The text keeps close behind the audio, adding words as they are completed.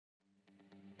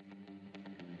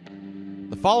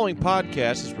The following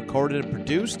podcast is recorded and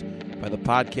produced by the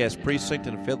Podcast Precinct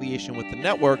in affiliation with the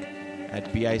network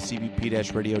at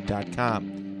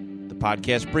bicbp-radio.com. The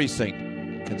Podcast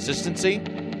Precinct. Consistency,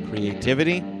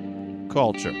 creativity,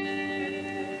 culture.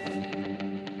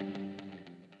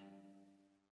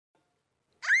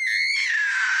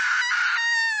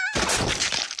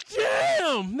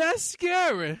 Damn, that's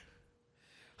scary.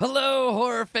 Hello,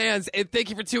 horror fans, and thank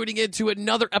you for tuning in to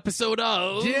another episode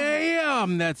of...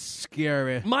 Damn, that's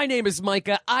scary. My name is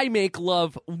Micah. I make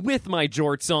love with my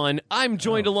jorts on. I'm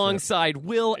joined alongside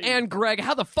Will and Greg.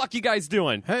 How the fuck you guys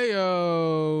doing?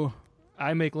 Hey-o.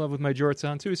 I make love with my jorts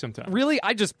on, too, sometimes. Really?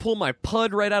 I just pull my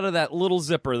pud right out of that little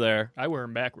zipper there. I wear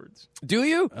them backwards. Do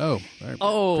you? Oh.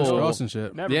 Oh. Chris Cross and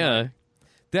shit. Never Yeah.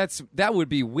 mind. That would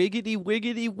be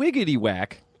wiggity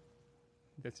whack.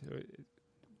 That's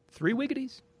 3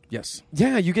 wiggities? Yes.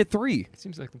 Yeah, you get 3. It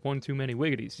seems like one too many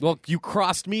wiggities. Well, you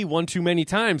crossed me one too many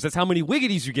times. That's how many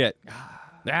wiggities you get.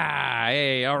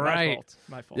 Hey, all right.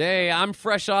 My fault. Hey, I'm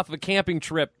fresh off a camping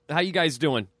trip. How you guys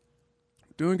doing?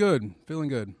 Doing good. Feeling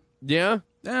good. Yeah?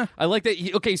 Yeah. I like that.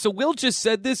 Okay, so Will just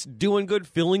said this, doing good,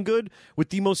 feeling good, with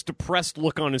the most depressed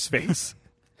look on his face.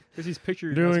 Because he's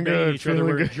pictured Doing us banging good, each other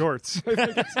feeling wearing good.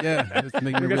 jorts. Yeah. It's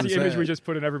making me That's really the image sad. we just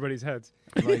put in everybody's heads.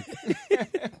 Like,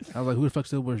 I was like, who the fuck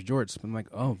still wears jorts? I'm like,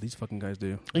 oh, these fucking guys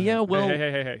do. Yeah, well,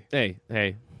 Hey.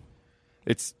 hey.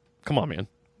 It's, come on, man.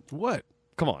 What?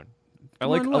 Come on. I Come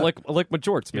like on, what? my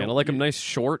jorts, man. I like them nice,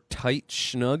 short, tight,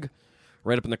 snug,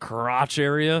 right up in the crotch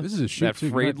area. This is a shoot, That too.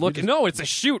 frayed You look. just- No, it's a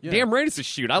shoot. Yeah. Damn right it's a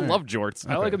shoot. I love jorts.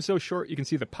 I like them so short you can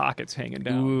see the pockets hanging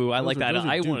down. Ooh, I Those like are- that. those are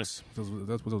I want Dukes. That's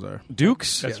what those are.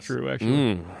 Dukes. That's true,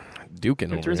 actually.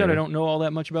 Duking. It turns out I don't know all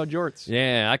that much about jorts.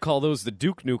 Yeah, I call those the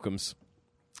Duke Nukem's.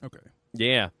 Okay.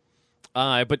 Yeah.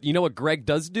 But you know what Greg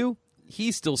does do?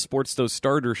 He still sports those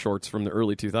starter shorts from the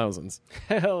early 2000s.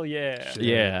 Hell yeah.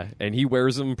 Yeah, and he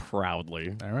wears them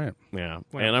proudly. All right. Yeah,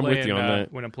 When and I'm with you on playing,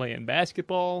 that. when I'm playing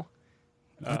basketball.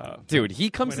 Dude, he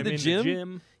comes when to I'm the in the gym,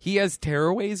 gym. he has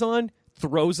tearaways on,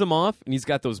 throws them off, and he's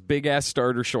got those big-ass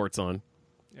starter shorts on.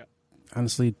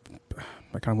 Honestly,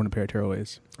 I kind of want a pair of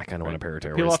tearaways. I kind of want a pair of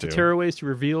tearaways, Peel off too. the tearaways to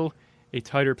reveal a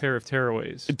tighter pair of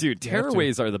tearaways. Dude, You have to.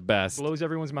 tearaways are the best. Blows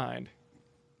everyone's mind.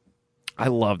 I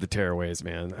love the tearaways,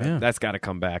 man. Yeah. That's got to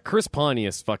come back. Chris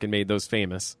Pontius fucking made those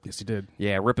famous. Yes, he did.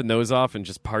 Yeah, ripping those off and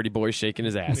just party boy shaking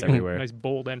his ass everywhere. Nice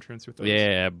bold entrance with those.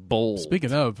 Yeah, bold.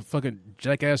 Speaking of, fucking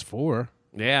Jackass 4.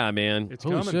 Yeah, man. It's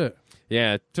Holy coming. shit.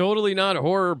 Yeah, totally not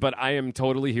horror, but I am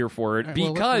totally here for it All right,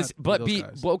 well, because, let's not be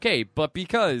those guys. but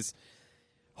because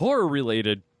horror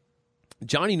related,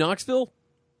 Johnny Knoxville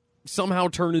somehow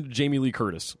turned into Jamie Lee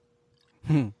Curtis.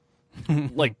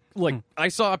 like I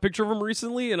saw a picture of him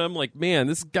recently, and I'm like, man,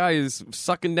 this guy is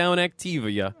sucking down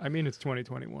Activia. I mean, it's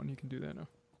 2021. You can do that now.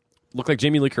 Look like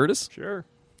Jamie Lee Curtis? Sure.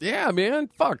 Yeah, man.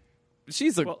 Fuck.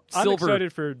 She's a Well, I'm silver.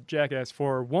 excited for Jackass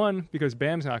 4. 1, because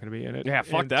Bam's not going to be in it. Yeah,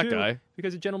 fuck and that 2, guy.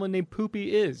 Because a gentleman named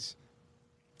Poopy is.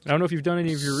 I don't know if you've done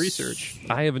any of your research.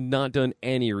 I have not done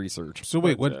any research. So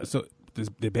wait, But, what? So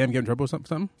did Bam get in trouble or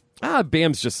something?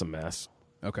 Bam's just a mess.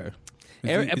 Okay.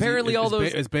 Apparently all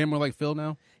those- is Bam more like Phil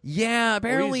now? Yeah,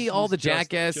 apparently he's all the just-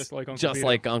 Jackass, just like Uncle Vito.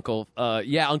 like Uncle,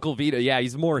 Uncle Vito. Yeah,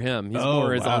 he's more him. He's Oh,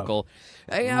 more his wow. uncle.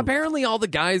 Yeah, apparently all the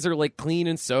guys are like clean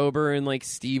and sober, and like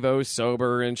Steve-O's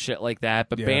sober and shit like that.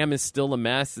 But Yeah. Bam is still a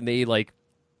mess, and they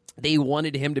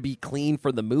wanted him to be clean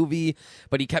for the movie,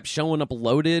 but he kept showing up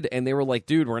loaded, and they were like,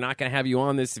 "Dude, we're not gonna have you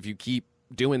on this if you keep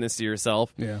doing this to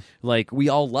yourself. Yeah. Like, we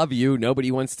all love you.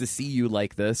 Nobody wants to see you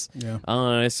like this.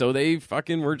 Yeah. So they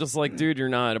fucking were just like, dude, you're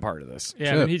not a part of this.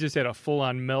 Yeah, Shit. and he just had a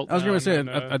full-on meltdown. I was gonna say, on,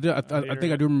 I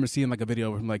think I do remember seeing like a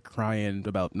video of him like crying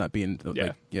about not being.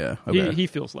 Like, yeah. Okay. He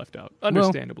feels left out,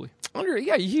 understandably.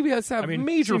 He has to have I mean,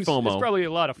 major seems- FOMO. It's probably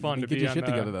a lot of fun He to get be your on, shit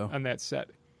together, though. on that set.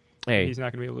 Hey, He's not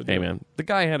going to be able to do hey, it. man, the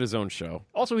guy had his own show.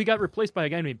 Also, he got replaced by a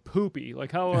guy named Poopy.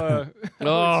 Like, how Oh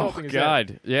insulting is that?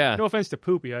 God, yeah. No offense to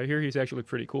Poopy. I hear he's actually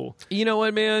pretty cool. You know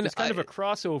what, man? It's kind of a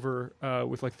crossover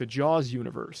with, like, the Jaws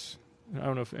universe. I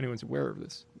don't know if anyone's aware of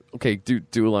this. Okay,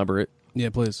 do elaborate. Yeah,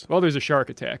 please. Well, there's a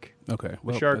shark attack. Okay.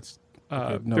 Well, shark- that's,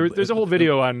 okay, no, there's a whole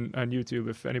video on YouTube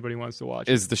if anybody wants to watch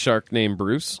it. Is the shark named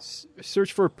Bruce?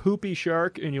 Search for Poopy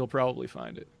Shark, and you'll probably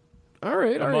find it. All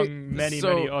right, Among many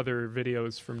so, other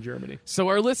videos from Germany. So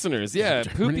our listeners, yeah,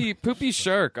 poopy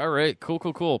shark. All right,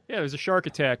 cool. Yeah, there's a shark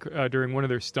attack during one of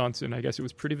their stunts, and I guess it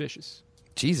was pretty vicious.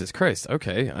 Jesus Christ.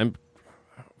 Okay,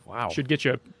 wow. Should get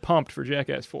you pumped for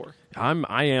Jackass 4.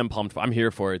 I am pumped. I'm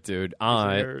here for it, dude.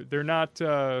 They're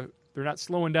not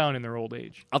slowing down in their old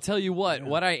age. I'll tell you what.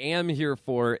 What I am here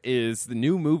for is the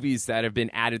new movies that have been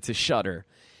added to Shudder.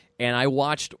 and I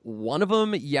watched one of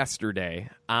them yesterday.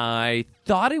 I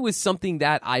thought it was something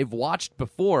that I've watched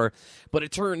before, but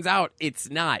it turns out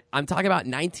it's not. I'm talking about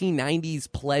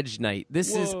 1990s Pledge Night.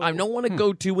 This is, I don't want to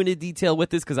go too into detail with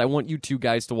this because I want you two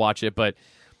guys to watch it, but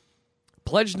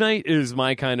Pledge Night is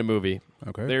my kind of movie.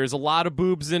 Okay. There's a lot of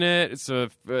boobs in it. It's a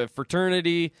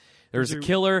fraternity. There's a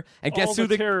killer, and guess who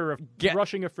the terror of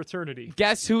rushing a fraternity.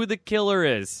 Guess who the killer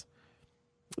is?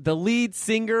 The lead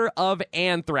singer of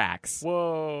Anthrax.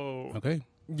 Whoa. Okay.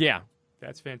 Yeah.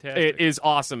 That's fantastic. It is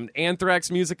awesome.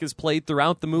 Anthrax music is played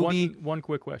throughout the movie. One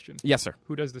quick question. Yes, sir.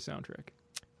 Who does the soundtrack?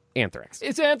 Anthrax.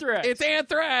 It's Anthrax. It's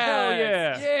Anthrax. Hell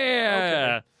yeah.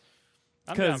 Yeah.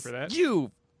 Okay. I'm down for that.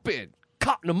 You've been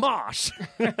caught in a mosh.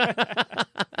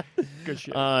 Good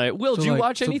shit. Will, did you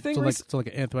watch anything? So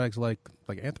like Anthrax, like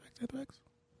Anthrax?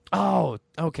 Oh,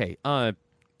 okay.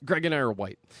 Greg and I are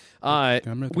white.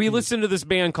 I'm We listened to this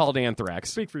band called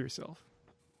Anthrax. Speak for yourself.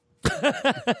 All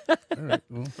right.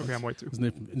 Well, Okay, I'm white too. it's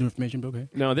new information, but okay.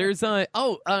 No, there's so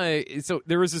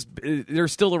there was this. They're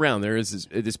still around. There is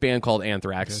this band called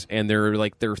Anthrax, and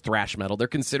they're thrash metal. They're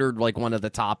considered like one of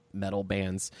the top metal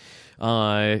bands.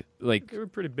 They were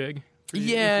pretty big. Pretty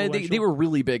Yeah, they influential. were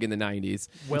really big in the 90s.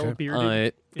 well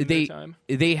bearded. In their time.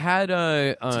 They had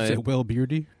Is it well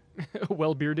beardy?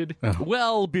 Well bearded.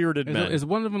 well bearded men. Is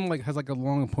one of them has like a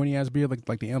long pointy ass beard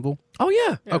like the Anvil? Oh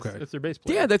yeah, Yeah, Okay. That's their bass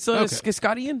player. yeah. That's Okay.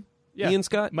 Scott Ian. Yeah. Ian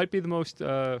Scott. Might be the most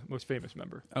famous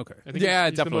member. Okay. I think Yeah,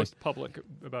 he's definitely. the most public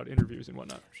about interviews and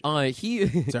whatnot. He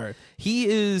Sorry. he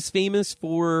is famous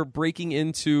for breaking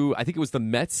into, I think it was the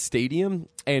Mets stadium,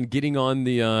 and getting on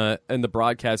the in the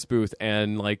broadcast booth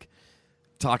and like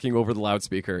talking over the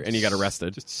loudspeaker, and he got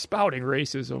arrested. Just spouting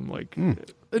racism, like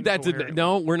That's incoherently.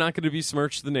 no, we're not going to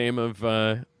besmirch the name of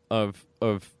the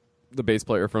bass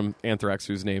player from Anthrax,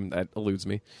 whose name that eludes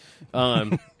me.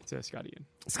 It's Scott Ian.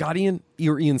 Scott Ian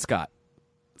or Ian Scott?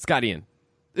 Scott Ian.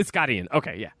 It's Scott Ian.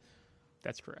 Okay, yeah.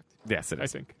 That's correct. Yes, it I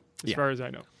is. think, as Yeah. far as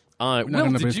I know. We're not Will,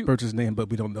 going did to you? approach his name, but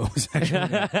we don't know his actual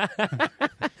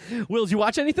name. Will, did you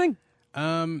watch anything?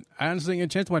 I honestly didn't get a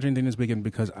chance to watch anything this weekend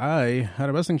because I had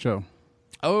a wrestling show.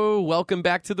 Oh, welcome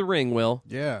back to the ring, Will.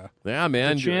 Yeah. Yeah,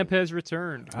 man. The champ has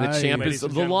returned. The champ ladies is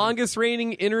and the gentlemen. longest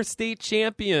reigning interstate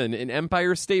champion in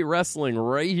Empire State Wrestling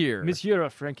right here. Monsieur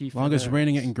Frankie. Longest Flair.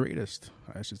 reigning and greatest,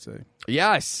 I should say.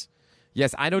 Yes.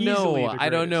 Yes, I don't Easily know. the I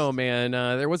don't know, greatest.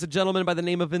 man. There was a gentleman by the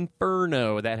name of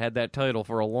Inferno that had that title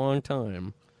for a long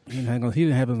time. He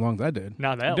didn't have it as long as I did.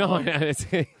 Not that No, long.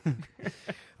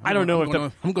 I don't know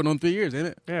if I'm going on 3 years, ain't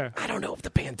it? Yeah. I don't know if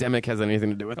the pandemic has anything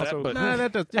to do with Also, that, but Nah,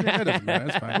 that doesn't matter.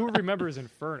 That's fine. Who remembers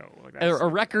Inferno? Like, a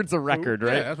record's a record, Yeah,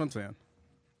 right? that's what I'm saying.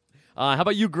 How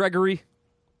about you, Gregory?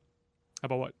 How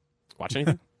about what? Watch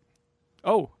anything?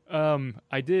 Oh,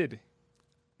 I did.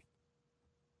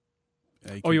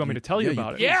 Yeah, Oh, you want me to tell you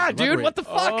about it? Yeah, dude. elaborate. What the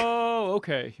fuck? Oh,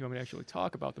 okay. You want me to actually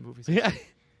talk about the movies? Yeah.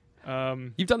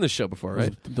 Um, You've done this show before,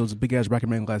 right? Those big ass Rocket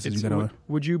Man glasses you got on.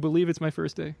 would you believe it's my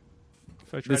first day?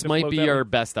 If I tried This to might float be that our one.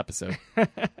 best episode.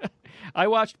 I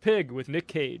watched Pig with Nick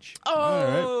Cage,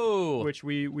 Oh, which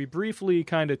we briefly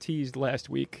kind of teased last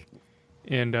week,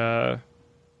 and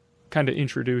kind of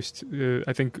introduced.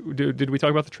 I think did we talk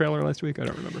about the trailer last week? I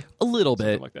don't remember. a little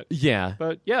Something bit like that. Yeah.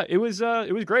 But yeah, it was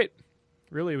great.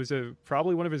 Really, it was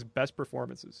probably one of his best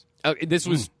performances. This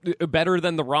was better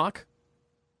than The Rock.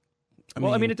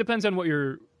 I mean, it depends on what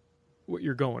you're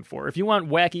going for. If you want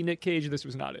wacky Nick Cage, this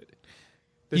was not it.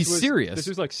 He's serious. This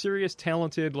was like serious,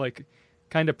 talented, like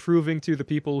kind of proving to the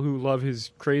people who love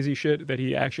his crazy shit that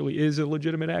he actually is a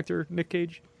legitimate actor, Nick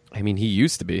Cage. I mean, he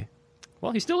used to be.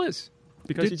 Well, he still is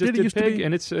because Did- he just did he did used to Pig, be?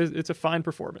 and it's a fine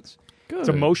performance. Good. It's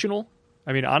emotional.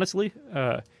 I mean, honestly,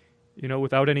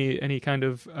 without any kind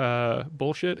of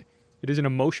bullshit, it is an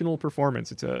emotional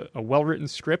performance. It's a well written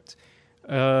script.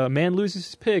 A man loses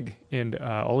his pig, and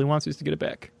all he wants is to get it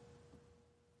back.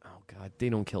 Oh God, they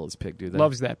don't kill his pig, do they?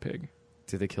 Loves that pig.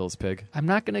 Do they kill his pig? I'm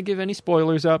not going to give any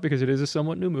spoilers out because it is a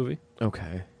somewhat new movie.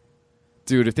 Okay.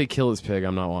 Dude, if they kill his pig,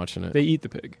 I'm not watching it. They eat the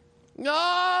pig.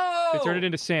 No! They turn it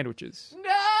into sandwiches.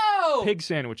 No! Pig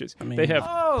sandwiches. mean- They have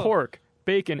Oh! pork,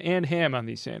 bacon, and ham on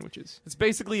these sandwiches. It's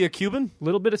basically a Cuban? A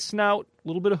little bit of snout, a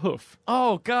little bit of hoof.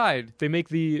 Oh, God. They make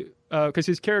because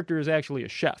his character is actually a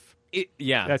chef.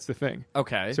 Yeah. That's the thing.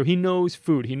 okay. So he knows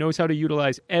food. He knows how to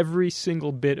utilize every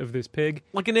single bit of this pig.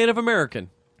 like a Native American.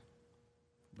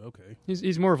 Okay.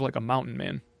 He's more of like a mountain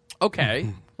man,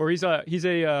 Okay. or he's a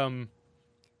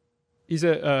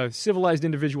civilized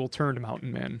individual turned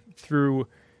mountain man through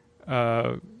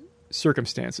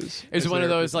circumstances. It's as one of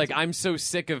they're those, like, presented. I'm so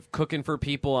sick of cooking for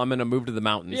people, I'm going to move to the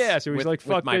mountains. Yeah, so he's with, like, with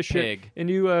fuck my this pig. shit. And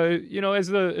you as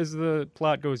the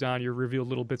plot goes on, you're revealed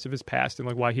little bits of his past and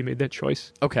like why he made that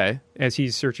choice. Okay. As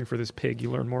he's searching for this pig, you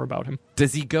learn more about him.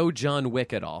 Does he go John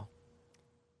Wick at all?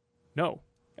 No.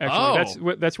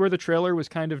 Actually, Oh. that's where the trailer was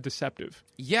kind of deceptive.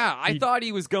 Yeah, I He- thought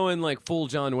he was going, like, full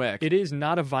John Wick. It is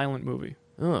not a violent movie.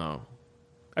 Oh.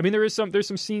 I mean, there's some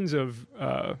scenes of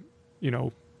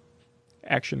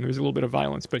action. There's a little bit of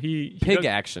violence, but he Pig does-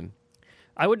 action.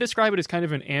 I would describe it as kind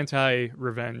of an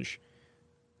anti-revenge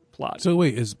plot. So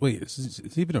is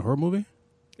it even a horror movie?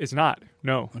 It's not.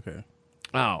 No. Okay,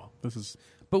 Oh. this is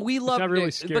But we love not really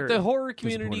Nick, scary. but the horror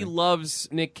community Disappointing. loves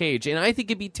Nick Cage, and I think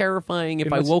it'd be terrifying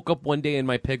if I Unless- woke up one day and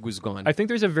my pig was gone. I think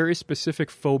there's a very specific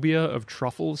phobia of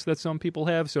truffles that some people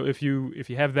have. So if you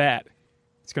have that,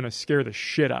 it's going to scare the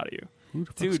shit out of you. who the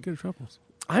fuck's Dude. scared of truffles?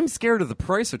 I'm scared of the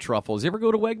price of truffles. You ever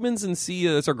go to Wegmans and see?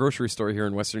 That's our grocery store here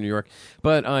in Western New York.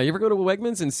 But you ever go to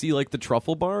Wegmans and see like the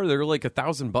truffle bar? They're like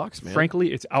 $1,000, man.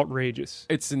 Frankly, it's outrageous.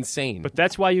 it's insane. But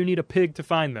that's why you need a pig to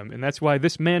find them, and that's why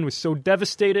this man was so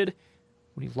devastated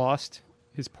when he lost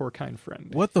his porcine friend.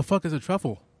 What the fuck is a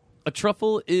truffle? a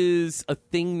truffle is a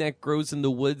thing that grows in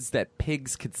the woods that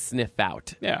pigs could sniff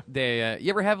out. Yeah. They. You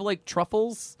ever have like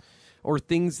truffles? Or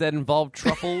things that involve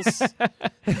truffles.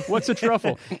 What's a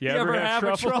truffle? You ever have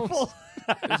a truffle?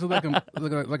 Is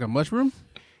it like a mushroom?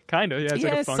 Kind of, yeah. It's Yeah,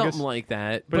 like a fungus. something like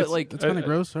that. But But, it's- like, It's kind of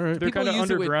gross. All right. They're people kind of use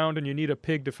it with- underground, and you need a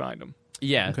pig to find them,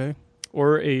 yeah. Okay.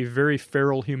 or a very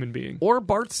feral human being. Or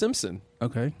Bart Simpson.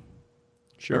 Okay.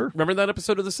 Sure. Remember that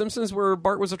episode of The Simpsons where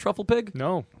Bart was a truffle pig?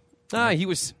 No. He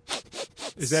was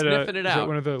Is that sniffing it is that out.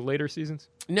 one of the later seasons?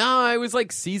 No, it was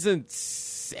like season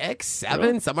 6, 7,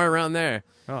 Really? somewhere around there.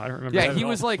 Oh, I don't remember. Yeah, that he at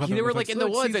was all. like, they were like in the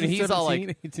woods, and he's all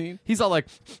like, 18. he's all like,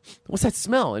 what's that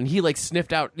smell? And he like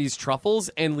sniffed out these truffles,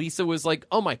 and Lisa was like,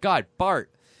 oh my god, Bart,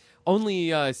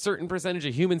 only a certain percentage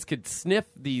of humans could sniff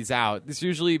these out. This is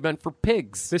usually meant for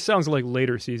pigs. This sounds like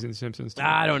later season Simpsons. To me.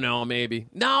 I don't know, maybe.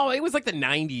 No, it was like the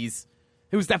 90s.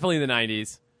 It was definitely the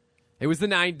 90s. It was the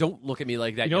 90s. Don't look at me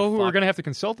like that. You know who we're fuck. going to have to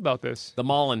consult about this? The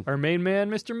Mullen. Our main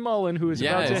man, Mr. Mullen, who is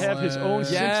about to Yes. have his own Yes,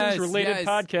 Simpsons-related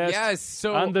podcast Yes,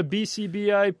 so on the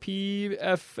BCBIP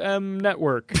FM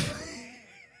network.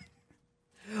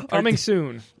 Coming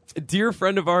soon. a dear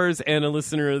friend of ours and a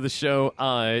listener of the show,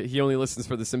 he only listens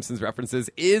for the Simpsons references,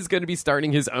 is going to be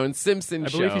starting his own Simpsons I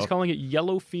show. believe he's calling it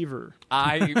Yellow Fever.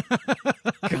 God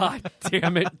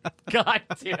damn it. God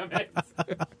damn it.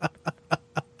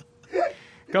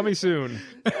 Coming soon.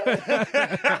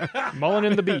 Mullen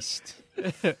and the Beast.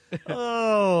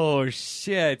 Oh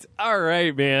shit! All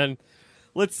right, man.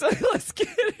 Let's get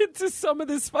into some of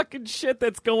this fucking shit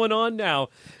that's going on now.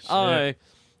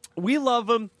 We love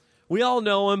him. We all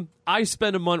know him. I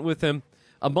spent a month with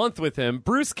him.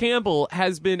 Bruce Campbell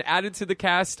has been added to the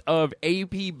cast of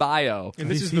AP Bio. And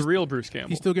this is the real Bruce Campbell.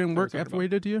 He's still getting work We're talking after what he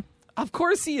did to you? Of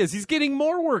course he is. He's getting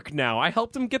more work now. I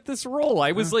helped him get this role.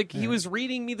 I was like, he was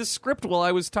reading me the script while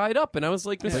I was tied up, and I was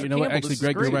like, Mr. But you know Campbell, what? Actually, this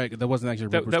Greg, is you're great. right. That wasn't actually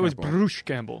That, Bruce that was Campbell. Bruce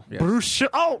Campbell. Yeah. Bruce.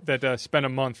 Oh, That spent a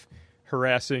month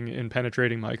harassing and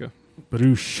penetrating Micah.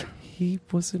 Bruce. he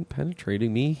wasn't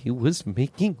penetrating me. He was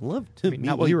making love to I mean, me.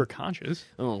 not while you were conscious.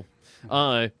 Oh.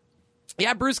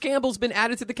 Yeah, Bruce Campbell's been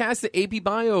added to the cast of AP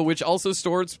Bio, which also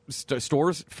stars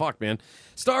Patton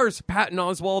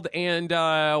Oswalt and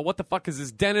what the fuck is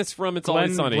this? Dennis from It's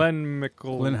Always Sunny. Glenn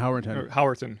Howerton.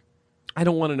 Howerton. I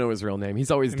don't want to know his real name.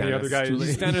 He's always And the Dennis. other guy is-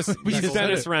 He's Dennis. We He's just said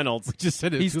Dennis it. Reynolds. We just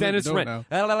said it. He's Too late to Dennis know it Reynolds.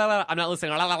 now. I'm not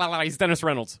listening. He's Dennis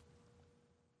Reynolds.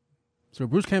 So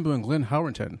Bruce Campbell and Glenn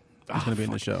Howerton is going to be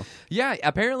in the show. Yeah,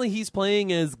 apparently he's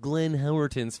playing as Glenn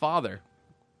Howerton's father.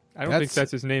 I don't think That's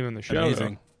that's his name in the show.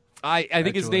 Amazing. I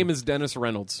think his Actually. name is Dennis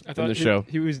Reynolds I in thought the show.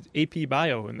 he was AP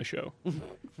Bio in the show.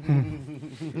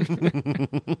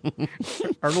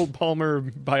 Arnold Palmer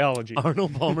Biology.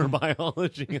 Arnold Palmer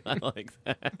Biology. I like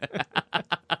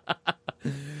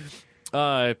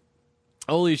that.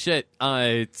 Holy shit.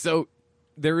 So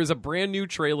there is a brand new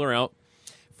trailer out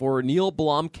for Neil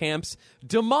Blomkamp's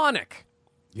Demonic,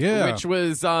 Yeah. which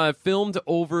was filmed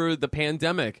over the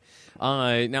pandemic.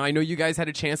 Now, I know you guys had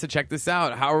a chance to check this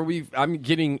out. How are we? I'm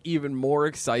getting even more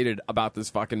excited about this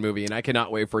fucking movie, and I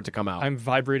cannot wait for it to come out. I'm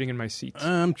vibrating in my seat.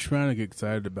 I'm trying to get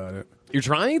excited about it. You're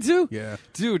trying to? Yeah.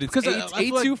 Dude, it's Because I feel like-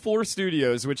 824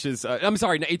 Studios, which is, I'm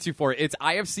sorry, not 824. It's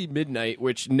IFC Midnight,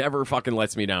 which never fucking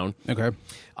lets me down. Okay.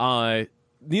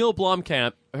 Neil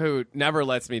Blomkamp, who never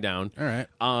lets me down. All right.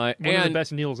 One of the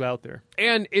best Neils out there.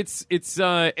 And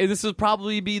this will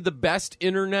probably be the best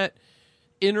internet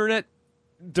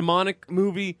demonic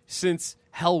movie since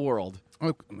Hellworld. Oh,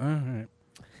 all right.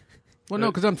 Well, no,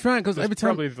 because I'm trying. Because It's every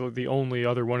time, probably the only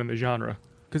other one in the genre.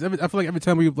 because I feel like every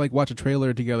time we like watch a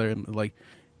trailer together and like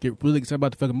get really excited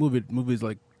about the fucking movie, the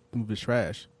movie's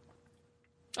trash.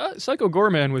 Psycho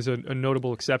Gorman was a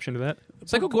notable exception to that.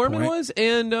 Psycho Good Gorman point. was,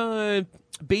 and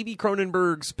Baby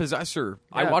Cronenberg's Possessor.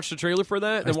 I Yeah. watched the trailer for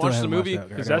that, I then still watched the haven't watched movie. that. I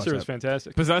gotta watch Possessor that. is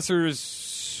fantastic. Possessor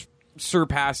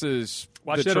surpasses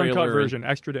Watch the that trailer. uncut version,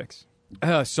 extra dicks.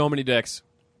 So many dicks.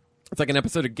 It's like an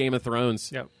episode of Game of Thrones.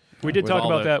 Yeah, we did With talk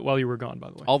all about the- that while you were gone, by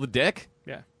the way. All the dick?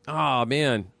 Yeah, Oh,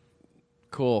 man.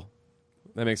 Cool.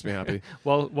 That makes me happy.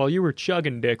 while you were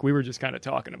chugging dick, we were just kind of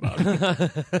talking about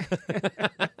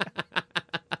it.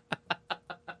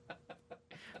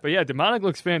 But yeah, Demonic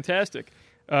looks fantastic.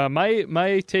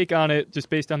 My take on it, just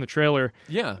based on the trailer,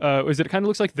 Yeah. is that it kind of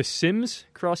looks like The Sims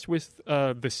crossed with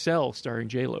The Cell, starring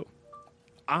J-Lo.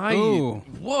 Oh.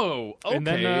 Whoa. Okay. And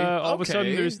then all of a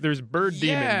sudden, okay. there's bird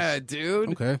Yeah, demons, dude.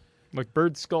 Okay. like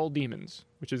bird skull demons,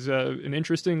 which is an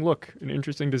interesting look, an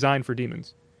interesting design for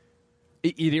demons.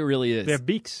 It really is. They have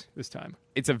beaks this time.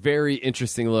 It's a very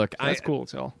interesting look. That's cool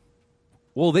as hell.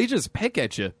 Well, they just peck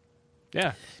at you.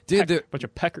 Yeah, Dude, the- bunch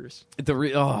of peckers.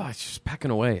 It's just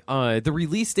pecking away. The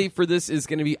release date for this is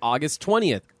going to be August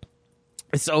 20th.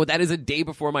 So that is a day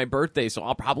before my birthday, so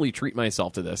I'll probably treat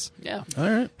myself to this. Yeah, All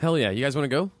right. Hell yeah. You guys want to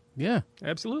go? Yeah.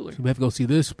 absolutely. We have to go see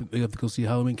this. We have to go see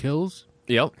Halloween Kills,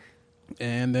 Yep.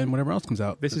 and then whatever else comes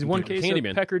out. This is one case Candyman.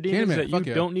 of pecker demons Candyman, that you fuck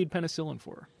yeah. don't need penicillin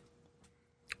for.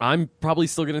 I'm probably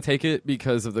still going to take it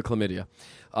because of the chlamydia.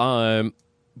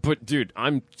 But dude,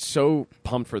 I'm so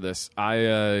pumped for this.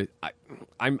 I'm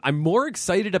more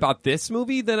excited about this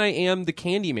movie than I am the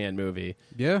Candyman movie.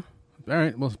 Yeah. All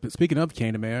right. Well, speaking of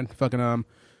Candyman, fucking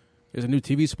there's a new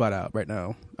TV spot out right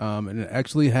now, and it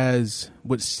actually has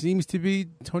what seems to be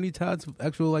Tony Todd's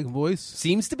actual like voice.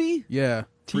 Seems to be Yeah.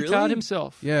 T. Really? Todd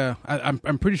himself. Yeah.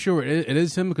 I'm pretty sure it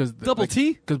is him because Double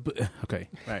T? Cause, okay.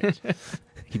 Right.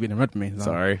 Keep interrupting me. No.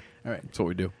 Sorry. All right. That's what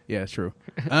we do. Yeah, it's true.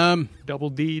 Double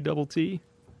D, double T.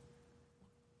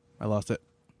 I lost it.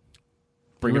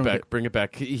 Bring it Remember back. Bring it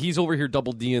back. He's over here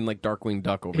double D-ing like Darkwing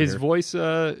Duck over His here. voice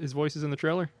is in the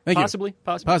trailer. Thank you. Possibly.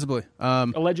 Possibly.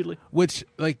 Allegedly. Which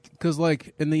because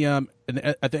like at the end of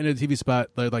the TV spot,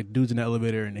 like dude's in the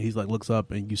elevator and he's like looks up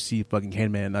and you see fucking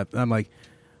Candyman. And I'm like,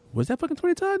 was that fucking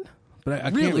Tony Todd? But I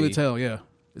can't Really? really tell. Yeah,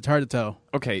 it's hard to tell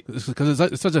Okay, because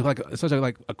it's such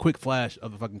a quick flash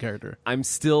of the fucking character. I'm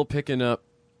still picking up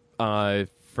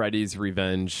Freddy's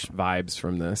Revenge vibes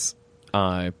from this.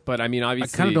 But I mean, I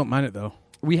obviously, kind of don't mind it though.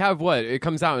 we have what? It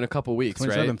comes out in a couple weeks,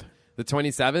 27th. right? The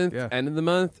 27th, Yeah. end of the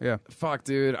month. Yeah. Fuck,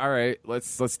 dude. All right,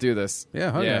 let's do this.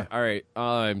 Yeah, hell yeah. All right.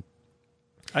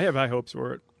 I have high hopes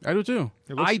for it. I do too.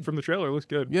 It looks, from the trailer, it looks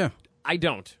good. Yeah, I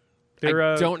don't. They're,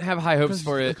 I don't have high hopes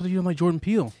for it. because you don't like Jordan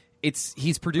Peele.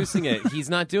 He's producing it. He's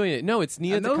not doing it. No, it's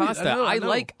Nia I know, DaCosta. I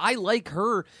know. I like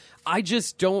her. I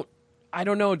just don't. I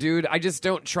don't know, dude. I just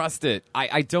don't trust it.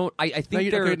 I don't. I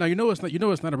think they're. Now you know it's not. You know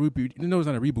it's not a reboot. You know it's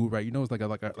not a reboot, right? You know it's like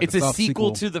a It's a soft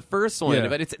sequel to the first one, Yeah.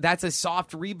 but that's a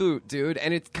soft reboot, dude.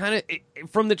 And it's kind of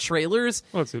from the trailers.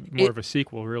 Well, it's more of a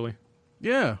sequel, really.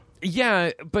 Yeah.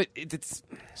 Yeah, but it's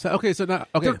So okay, so now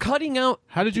okay. they're cutting out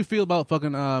How did you feel about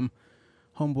fucking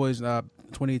Homeboy's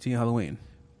 2018 Halloween?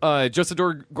 Joseph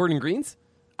Gordon Green's.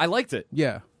 I liked it.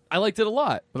 Yeah, I liked it a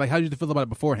lot. but like, how did you feel about it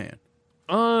beforehand?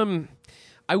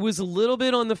 I was a little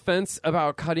bit on the fence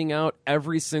about cutting out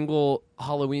every single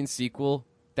Halloween sequel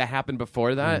that happened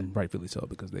before that. Rightfully so,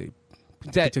 because they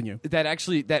That continue. that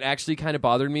actually kind of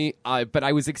bothered me. But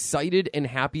I was excited and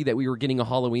happy that we were getting a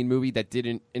Halloween movie that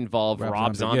didn't involve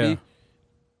Rob Zombie. Yeah.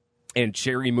 And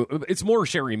Sherry Moon. It's more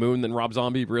Sherry Moon than Rob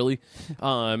Zombie, really.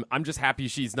 I'm just happy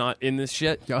she's not in this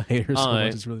shit. Y'all hate her so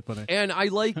much. It's really funny. And I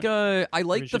like she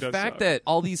the does fact suck. that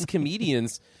all these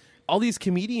comedians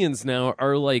now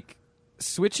are like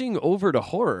switching over to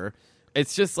horror.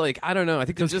 It's just like, I don't know. I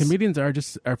think they're Because just comedians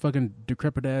are fucking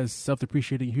decrepit ass,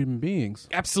 self-depreciating human beings.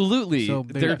 absolutely So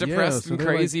they're depressed so and they're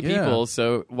crazy like, yeah. people.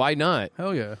 So why not?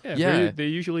 Hell yeah. Yeah. They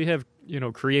usually have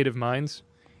creative minds.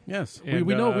 Yes. And,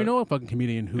 we know a fucking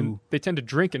comedian who. And they tend to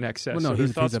drink in excess. Well, no, so their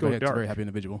he's thoughts a go very, dark. very happy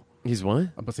individual. He's what?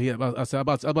 I'm about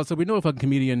to say, we know a fucking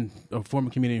comedian, a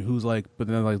former comedian who's like, but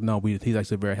then like, no, he's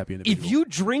actually a very happy individual. If you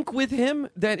drink with him,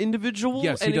 that individual,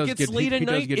 Yes, he and it does gets get- late he at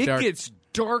does night, get it dark. gets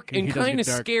dark He and does kind of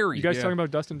get dark. scary. You guys Yeah. talking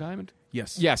about Dustin Diamond?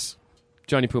 yes, Yes,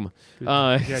 Johnny Puma.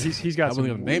 Yeah, he's got I some wasn't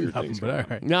gonna name weird him, things but going all on.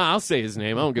 right. No, I'll say his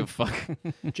name. I don't give a fuck.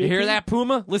 You hear that,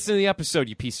 Puma? Listen to the episode,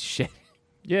 you piece of shit.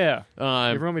 Yeah.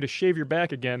 Um, If you want me to shave your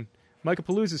back again, Michael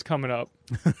Palooza's coming up.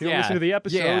 You don't listen to the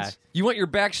episodes. Yeah. You want your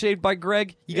back shaved by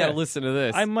Greg? You got to Yeah. listen to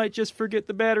this. I might just forget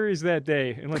the batteries that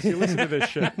day unless you listen to this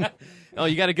shit. Oh,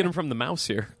 you got to get him from the mouse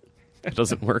here. It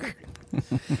doesn't work.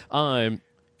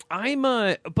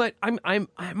 but I'm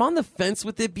on the fence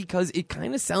with it because it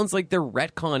kind of sounds like they're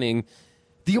retconning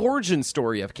the origin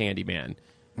story of Candyman.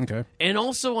 Okay. And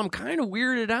also, I'm kind of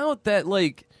weirded out that,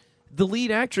 like, the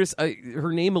lead actress,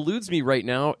 her name eludes me right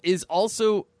now, is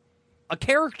also a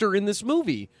character in this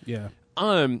movie. Yeah.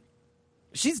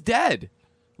 She's dead.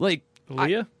 Like,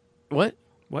 Aaliyah? What?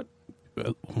 What?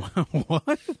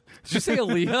 What? Did you say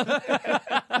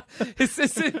Aaliyah? Is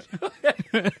this it?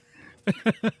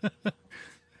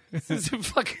 This is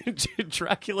fucking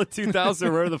Dracula 2000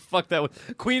 or whatever the fuck that was.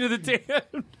 Queen of the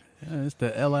Damned. Yeah, it's the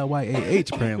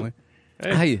Liyah apparently.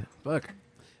 Hey, Fuck.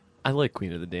 I like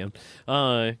Queen of the Damned.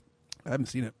 I haven't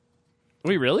seen it.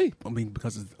 Wait, really? I mean,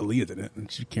 because it's Aaliyah's in it, and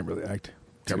she can't really act.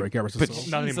 Got But soul.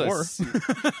 Not anymore.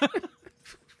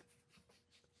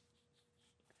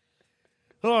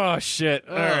 Oh, shit.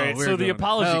 All right, we're so the going to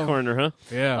apology hell. corner, huh?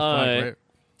 Yeah. Fuck,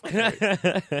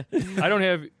 right. I don't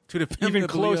have To the family even of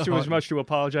close Aaliyah to as Houghton. much to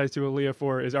apologize to Aaliyah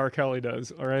for as R. Kelly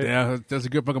does, all right? Yeah, that's a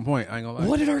good fucking point. I ain't gonna lie.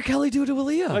 What did R. Kelly do to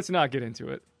Aaliyah? Let's not get into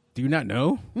it. Do you not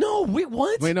know? No, wait,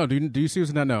 what? Wait, no. Do you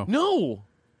seriously not know? No.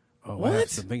 Oh, What? I have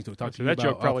some things to talk to So you that about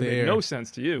joke probably off the made air. no sense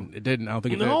to you. It didn't. I don't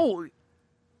think it No.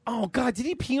 Oh, God, did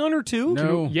he pee on her, too? did.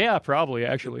 No. Yeah, probably,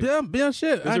 actually. Yeah,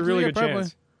 shit. There's a really good probably.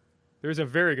 chance. There's a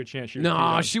very good chance she was. No,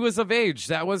 peed she was of age.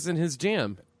 That wasn't his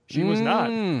jam. on. She was not.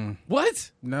 Mm,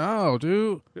 What? no,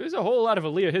 dude. There's a whole lot of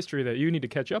Aaliyah history that you need to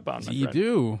catch up on, my You friend.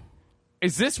 do.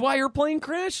 Is this why your plane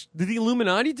crashed? Did the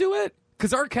Illuminati do it?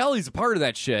 Because R. Kelly's a part of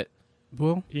that shit.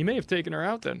 Well, He may have taken her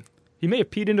out then. He may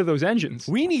have peed into those engines.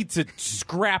 We need to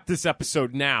scrap this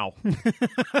episode now.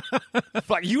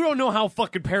 Fuck, you don't know how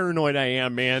fucking paranoid I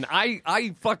am, man.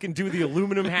 I fucking do the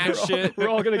aluminum hat shit. We're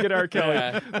all going to get R. Kelly.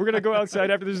 Yeah. We're going to go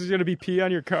outside after this is going to be pee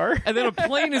on your car. And then a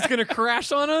plane is going to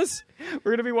crash on us?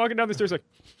 We're going to be walking down the stairs like,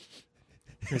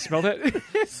 can you smell that?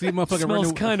 see a motherfucker Smells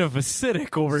running. kind of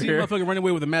acidic over See a here. motherfucker running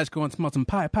away with a mask on, smell some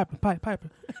pipe.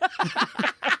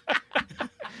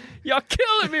 Y'all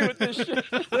killing me with this shit.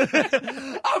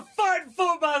 I'm fighting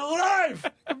for my life!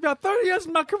 About 30 years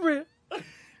of my career.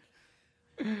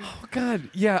 Oh, God.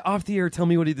 Yeah, off the air, tell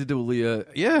me what he did to Aaliyah.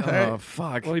 Yeah. Oh,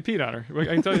 fuck. Well, he peed on her. I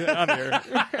can tell you that on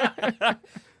air.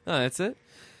 Oh, that's it?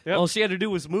 Yep. All she had to do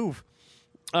was move.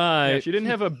 Yeah, she didn't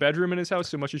have a bedroom in his house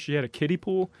so much as she had a kiddie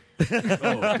pool.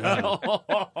 Oh,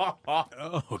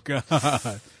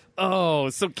 God. Oh,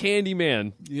 so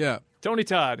Candyman. Yeah. Tony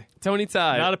Todd, Tony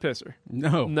Todd. not a pisser.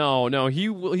 No. No, he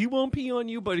won't pee on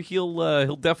you, but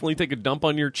he'll definitely take a dump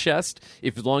on your chest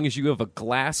as long as you have a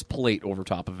glass plate over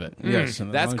top of it. Yes. and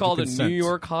as That's long as called you a New consent.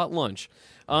 York hot lunch.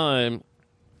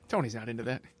 Tony's not into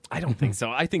that. I don't think so.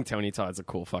 I think Tony Todd's a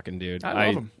cool fucking dude. I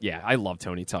love him. Yeah, I love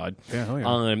Tony Todd. Yeah, hell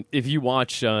yeah. If you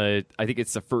watch, I think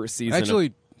it's the first season.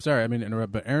 Actually, sorry, I mean to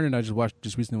interrupt, but Aaron and I just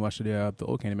recently watched the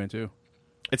old Candyman too.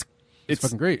 it's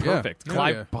fucking great, yeah. Perfect. Yeah,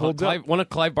 Clive, yeah. Holds up. one of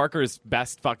Clive Barker's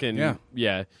best fucking. Yeah.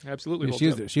 Absolutely. Yeah,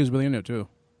 holds up. she was really into it too.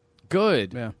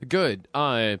 Good. Yeah. Good.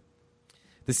 The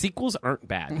sequels aren't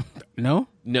bad. No.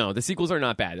 No, the sequels are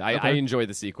not bad. I Okay. enjoy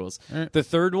the sequels. All right. The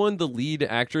third one, the lead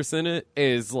actress in it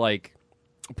is like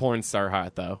porn star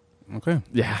hot though. Okay.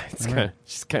 Yeah,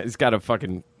 it's got a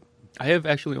fucking. I have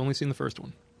actually only seen the first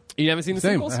one. You haven't seen the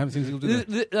Same. sequels? I haven't seen the sequels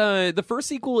either. The first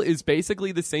sequel is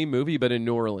basically the same movie, but in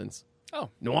New Orleans. Oh.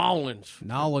 New Orleans.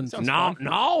 Nolan's. Sounds New fun.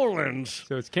 Orleans.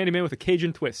 So it's Candyman with a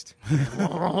Cajun twist.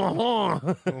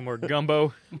 A little more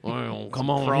gumbo. Well, come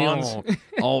on, Prawns. here.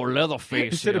 Oh,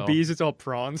 Leatherface. Instead of bees, it's all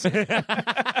prawns.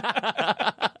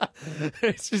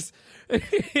 It's just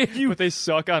But they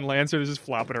suck on land, so they're just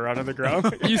flopping around on the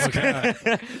ground.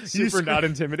 Super not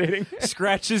intimidating.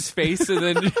 scratch his face and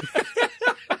then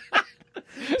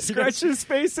scratch his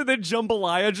face and then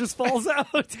jambalaya just falls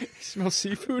out. Smell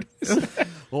seafood.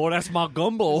 Oh, that's my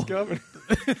gumbo.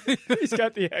 He's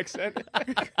got the accent.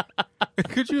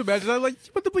 Could you imagine? I'm like,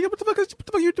 what the fuck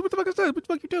is that? What the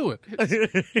fuck you doing?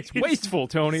 It's wasteful,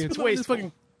 Tony. It's This wasteful.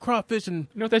 fucking crawfish and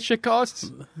You know what that shit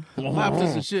costs?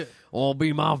 lobsters and shit. Oh,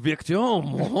 be my victim.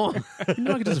 You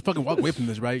know I can just fucking walk away from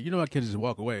this, right? You know I can just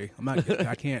walk away.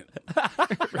 I can't.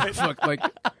 Right? Fuck, like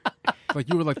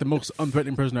you were like the most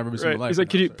unthreatening person I've ever seen in Right. my life. He's like,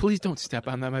 could you please don't step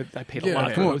on them? I paid a lot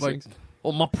for come on, those like, things.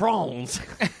 Oh, my prawns.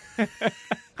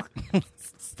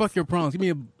 fuck your prawns. Give me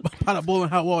a pot of boiling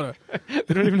hot water.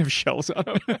 They don't even have shells on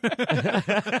them.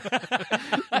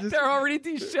 They're already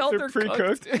deshelled. They're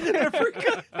cooked. pre-cooked.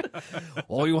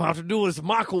 All you have to do is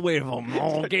microwave them.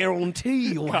 I'll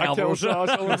guarantee you'll have Cocktail those. sauce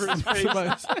all over his face.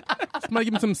 Somebody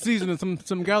give me some seasoning,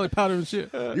 some garlic powder and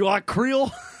shit. You like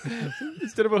Creole?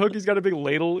 Instead of a hook, he's got a big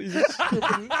ladle. He's just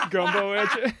scooping gumbo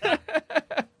at you.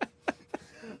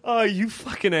 Oh, you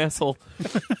fucking asshole.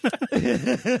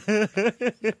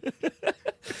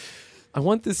 I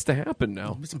want this to happen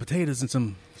now. Some potatoes and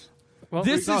some. Well,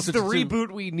 This we- is the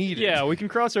reboot we needed. yeah, we can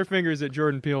cross our fingers that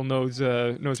Jordan Peele knows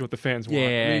what the fans want.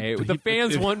 Yeah, the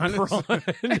fans want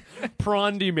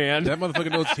prawn demand. That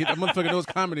motherfucker knows. That motherfucker knows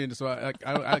comedy, and so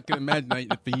I can imagine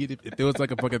if there was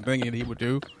like a fucking thing and he would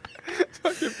do.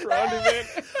 Prondy man.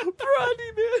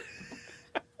 Prondy man.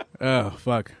 Oh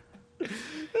fuck!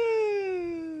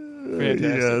 Fantastic.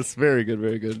 Yes, very good,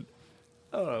 very good.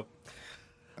 I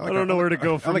don't know where to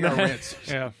go I from like our that. rants.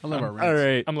 Yeah. I love our rants. All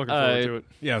right, I'm looking forward to it.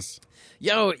 Yes.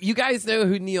 Yo, you guys know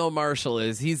who Neil Marshall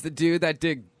is? He's the dude that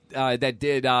did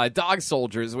Dog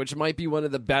Soldiers, which might be one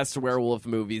of the best werewolf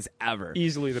movies ever.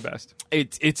 Easily the best.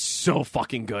 It's so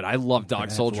fucking good. I love Dog have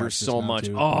to Soldiers watch this so now, much.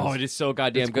 too, Oh, because it is so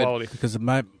goddamn It's good. quality. Because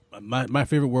my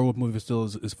favorite werewolf movie still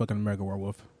is fucking American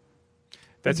Werewolf.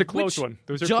 That's a close Which one.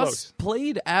 Those are just close.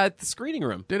 played at the screening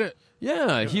room. Did it?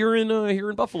 Yeah, here in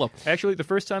Buffalo. Actually, the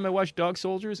first time I watched Dog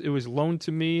Soldiers, it was loaned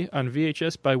to me on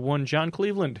VHS by one John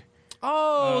Cleveland.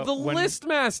 Oh, the when- when List We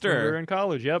were Master. in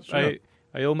college. Yep. Sure.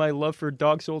 I owe my love for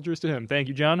Dog Soldiers to him. Thank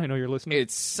you, John. I know you're listening.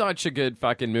 It's such a good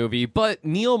fucking movie. But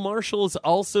Neil Marshall is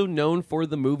also known for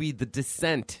the movie The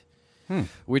Descent,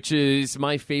 which is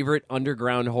my favorite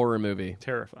underground horror movie.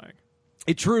 Terrifying.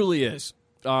 It truly is.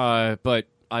 But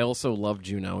I also love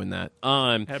Juno in that.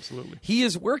 Absolutely. He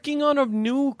is working on a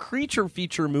new creature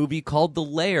feature movie called The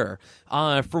Lair.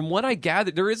 From what I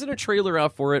gathered, there isn't a trailer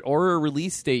out for it or a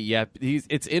release date yet.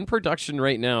 It's in production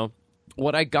right now.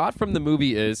 What I got from the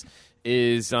movie is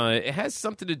it has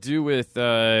something to do with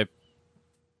an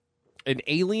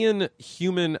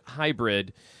alien-human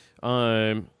hybrid.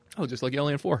 Oh, just like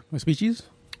Alien 4. My species?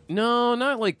 No,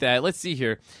 not like that. Let's see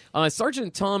here.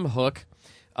 Sergeant Tom Hook,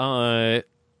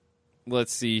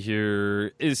 let's see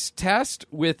here, is tasked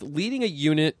with leading a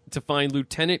unit to find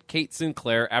Lieutenant Kate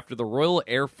Sinclair after the Royal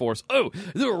Air Force. Oh,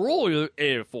 the Royal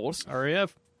Air Force.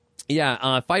 RAF.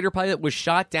 Yeah, fighter pilot was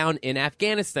shot down in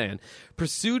Afghanistan.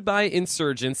 Pursued by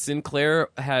insurgents, Sinclair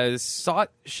has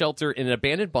sought shelter in an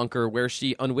abandoned bunker where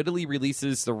she unwittingly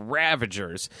releases the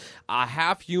Ravagers, a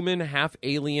half-human,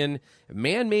 half-alien,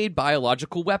 man-made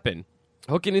biological weapon.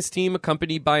 Hook and his team,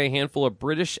 accompanied by a handful of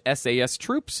British SAS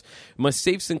troops, must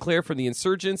save Sinclair from the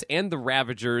insurgents and the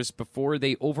Ravagers before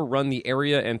they overrun the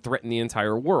area and threaten the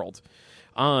entire world.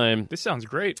 This sounds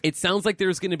great. It sounds like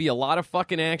there's going to be a lot of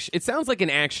fucking action. It sounds like an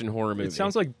action horror movie. It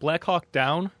sounds like Black Hawk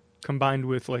Down combined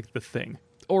with like The Thing.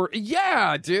 Or,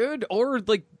 yeah, dude. Or,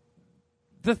 like,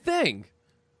 The Thing.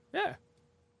 Yeah.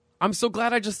 I'm so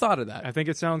glad I just thought of that. I think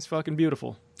it sounds fucking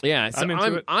beautiful. Yeah, so I'm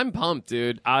into it. I'm pumped,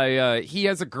 dude.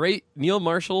 Neil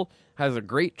Marshall has a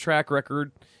great track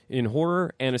record in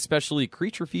horror and especially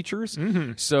creature features.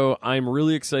 Mm-hmm. So I'm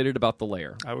really excited about The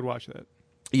Lair. I would watch that.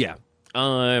 Yeah.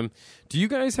 Do you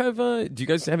guys have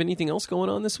anything else going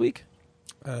on this week?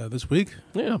 This week?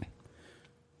 Yeah.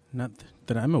 Not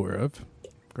that I'm aware of.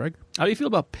 Greg? How do you feel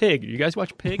about Pig? You guys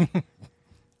watch Pig?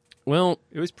 Well,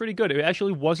 It was pretty good. It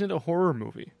actually wasn't a horror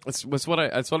movie. that's what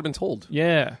I've been told.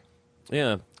 Yeah.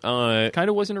 Yeah. Kind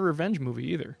of wasn't a revenge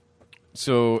movie either.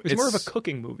 So It was more of a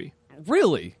cooking movie.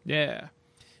 really. Yeah.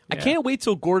 I can't wait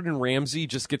till Gordon Ramsay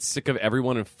just gets sick of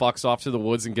everyone and fucks off to the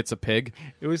woods and gets a pig.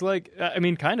 It was like, I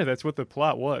mean, kind of that's what the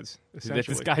plot was, That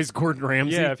essentially. this guy's Gordon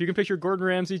Ramsay. Yeah, if you can picture Gordon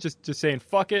Ramsay just saying,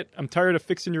 fuck it, I'm tired of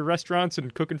fixing your restaurants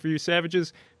and cooking for you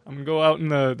savages. I'm going to go out in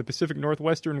the Pacific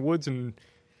Northwestern woods and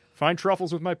find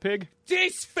truffles with my pig.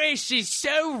 This fish is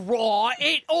so raw,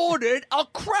 it ordered a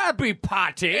Krabby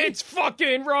Patty. It's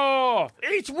fucking raw!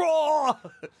 It's raw.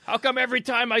 How come every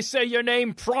time I say your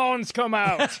name, prawns come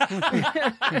out?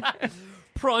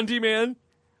 Prondy man.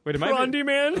 Wait, am Prondy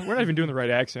man. We're not even doing the right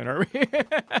accent, are we?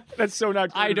 That's so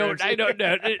not Gordon I don't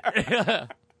know.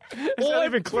 It's not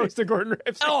even close to Gordon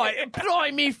Ramsay. Oh,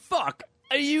 blimey, fuck.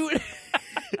 Are you...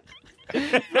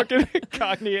 Fucking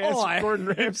cockney-ass Oi. Gordon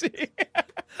Ramsay.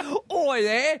 Oi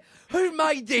there, who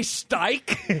made this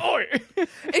steak? Oi!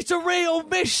 It's a real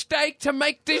mistake to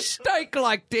make this steak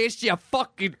like this, you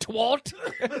fucking twat.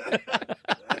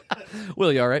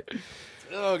 Will you all right?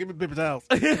 Oh, give me paper towels.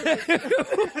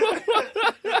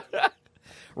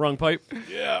 Wrong pipe?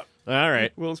 Yeah. All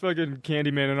right. Will's fucking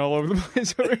Candyman and all over the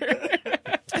place over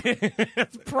here.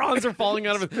 Prawns are falling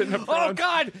out of his... Oh,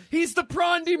 God, he's the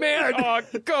Prondy man. Oh,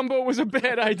 gumbo was a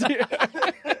bad idea.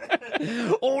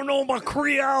 Oh, no, my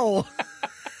Creole.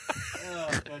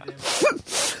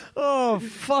 Oh,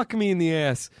 fuck me in the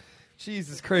ass.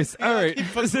 Jesus Christ. All right. Keep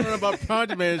fucking on about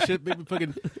Project Man and shit. Make me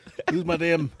fucking lose my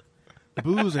damn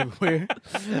booze everywhere.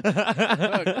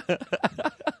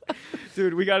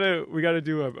 Dude, we gotta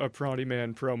do a Prondy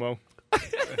Man promo.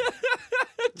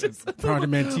 Project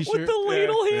Man With t-shirt. the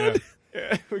ladle hand.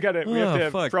 We have to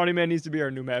have fuck. Brownie Man needs to be our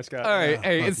new mascot. All right,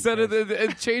 hey, fuck instead you of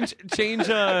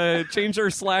the change our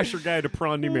slasher guy to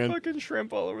Prondy Oh, Man. fucking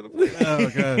shrimp all over the place. Oh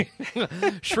god.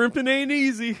 Shrimping ain't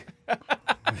easy.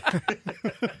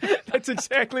 That's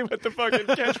exactly what the fucking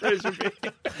catchphrase would be.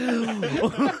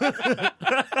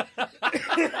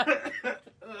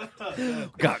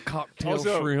 Got cocktail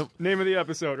Also, shrimp, name of the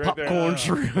episode right popcorn there.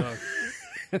 shrimp.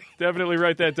 Definitely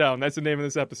write that down. That's the name of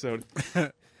this episode.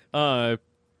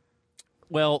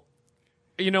 Well,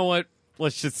 you know what?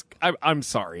 Let's just. I'm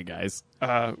sorry, guys.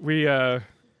 We Oh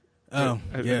I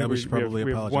yeah, think we should probably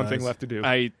we have apologize. one thing left to do.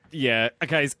 Guys.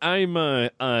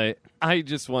 I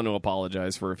just want to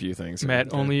apologize for a few things.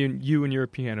 Matt, only you and your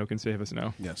piano can save us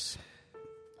now. Yes.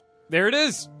 There it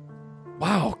is.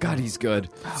 Wow, God, he's good.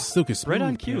 Silky smooth. Right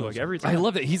on cue, piano. like every time. I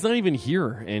love it. He's not even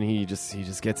here, and he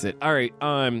just gets it. All right,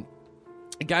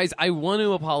 guys, I want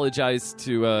to apologize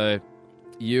to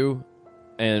you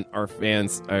and our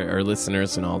fans, our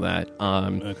listeners, and all that.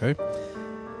 Okay.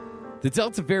 The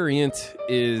Delta variant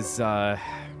is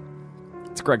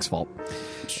it's Greg's fault,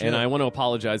 and I want to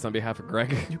apologize on behalf of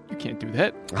Greg. You can't do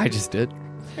that. I just did.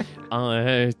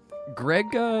 Greg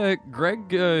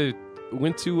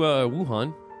went to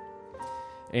Wuhan,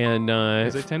 and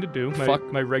As I tend to do.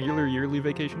 My regular yearly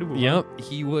vacation to Wuhan. Yep,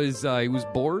 he was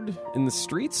bored in the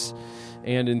streets,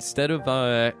 and instead of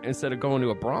going to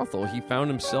a brothel, he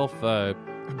found himself A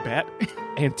bat.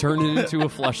 and turned it into a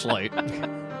fleshlight.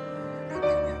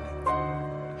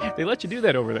 They let you do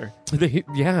that over there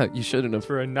You shouldn't have.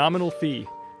 for a nominal fee.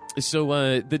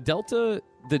 So the Delta,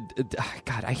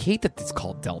 God, I hate that it's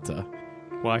called Delta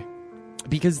Why?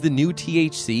 because the new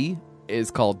THC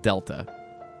is called Delta,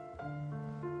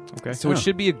 Okay. so it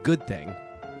should be a good thing.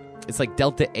 It's like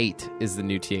Delta 8 is the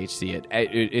new THC.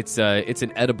 It's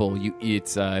an edible. we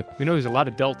know there's a lot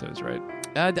of deltas, right?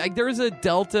 There's a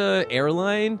Delta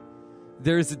airline.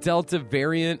 There's a Delta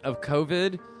variant of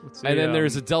COVID. And then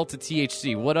there's a Delta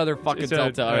THC. What other fucking it's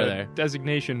Delta are a there?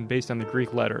 designation based on the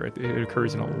Greek letter. It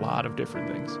occurs in a lot of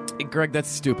different things. Hey, Greg, that's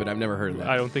stupid. I've never heard of that.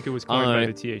 I don't think it was coined by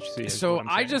the THC. is So what I'm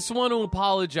I saying. just want to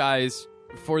apologize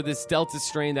for this Delta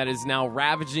strain that is now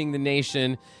ravaging the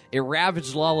nation. It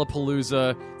ravaged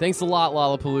Lollapalooza. Thanks a lot,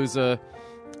 Lollapalooza,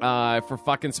 for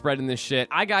fucking spreading this shit.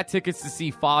 I got tickets to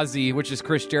see Fozzy, which is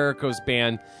Chris Jericho's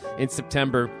band, in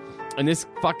September. And this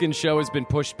fucking show has been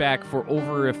pushed back for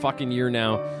over a fucking year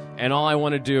now. And all I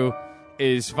want to do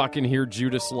is fucking hear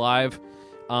Judas live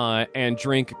and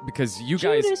drink because you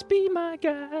guys... Judas be my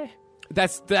guy.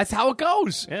 That's how it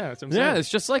goes. Yeah, that's what I'm saying. Yeah, it's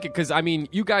just like it. Because, I mean,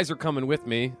 you guys are coming with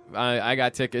me. I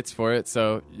got tickets for it,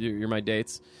 so you're my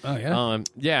dates. Oh yeah.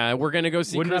 Yeah, we're going to go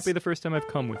see Wouldn't Chris that be the first time I've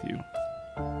come with you?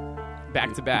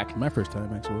 back to back. My first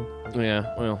time actually.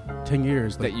 Yeah, well, 10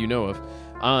 years. that you know of.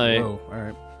 Whoa. All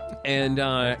right. And,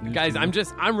 guys,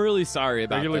 I'm really sorry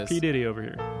about Regular this. P. Diddy over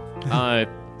here.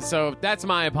 So that's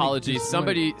my apology.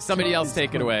 Somebody else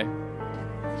take it away.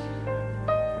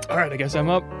 All right, I guess I'm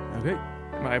up. Okay.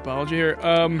 My apology here.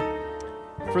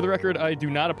 For the record, I do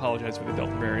not apologize for the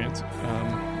Delta variant.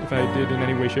 If I did in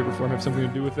any way, shape, or form have something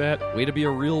to do with that, Way to be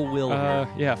a real Will.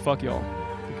 yeah, fuck y'all.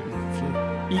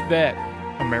 Eat that,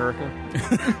 America.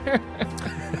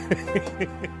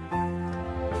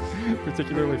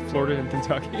 Particularly Florida and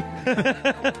Kentucky.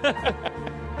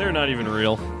 They're not even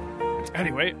real.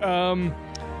 Anyway,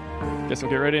 guess I'll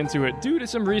get right into it. Due to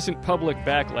some recent public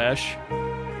backlash,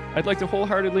 I'd like to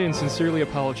wholeheartedly and sincerely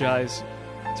apologize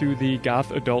to the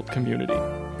goth adult community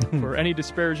for any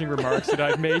disparaging remarks that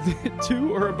I've made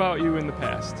to or about you in the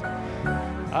past.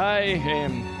 I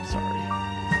am sorry.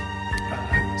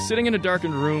 Sitting in a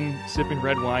darkened room, sipping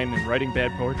red wine, and writing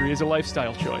bad poetry is a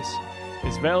lifestyle choice.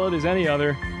 It's valid as any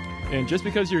other, and just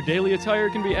because your daily attire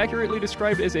can be accurately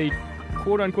described as a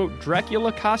quote-unquote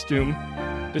Dracula costume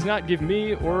does not give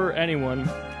me or anyone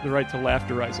the right to laugh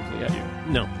derisively at you.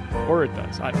 No. Or it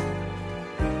does, I don't know.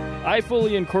 I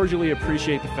fully and cordially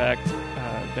appreciate the fact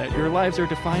that your lives are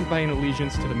defined by an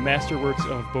allegiance to the masterworks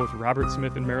of both Robert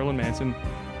Smith and Marilyn Manson,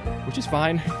 which is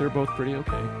fine. They're both pretty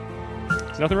okay.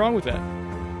 There's nothing wrong with that.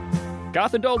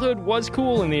 Goth adulthood was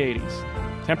cool in the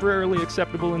 80s, temporarily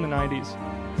acceptable in the 90s,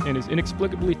 and is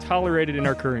inexplicably tolerated in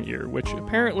our current year, which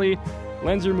apparently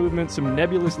lends your movement some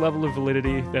nebulous level of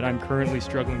validity that I'm currently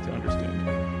struggling to understand.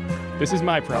 This is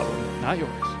my problem, not yours.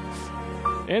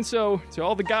 And so, to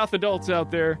all the goth adults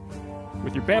out there,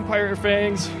 with your vampire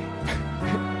fangs,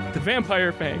 the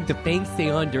vampire fangs, The fangs stay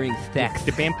on during sex.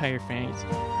 the vampire fangs,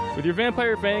 with your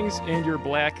vampire fangs and your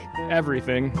black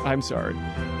everything, I'm sorry.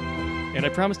 And I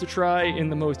promise to try in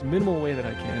the most minimal way that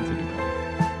I can to do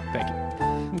that.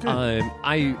 Thank you.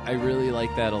 I really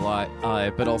like that a lot.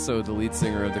 But also the lead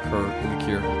singer of the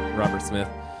Cure, Robert Smith.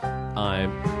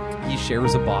 He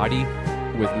shares a body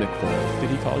with Mick Foley. Did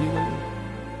he call you lately?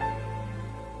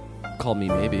 Call me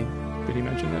maybe. Did he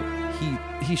mention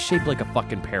that? He's shaped like a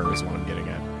fucking pear is what I'm getting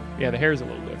at. Yeah, the hair's a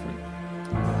little different.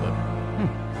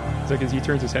 It's like as he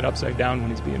turns his head upside down when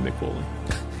he's being Mick Foley.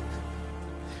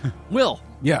 Will,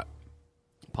 Yeah.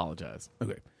 apologize.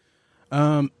 Okay.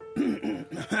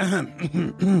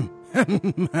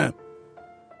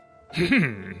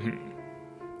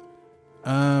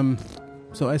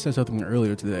 So I said something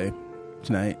earlier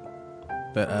tonight,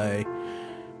 that I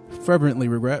fervently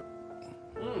regret.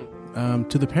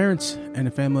 To the parents and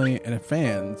the family and the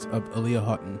fans of Aaliyah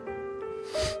Houghton.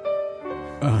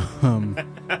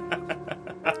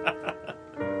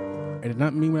 I did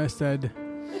not mean what I said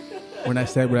when I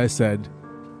said what I said.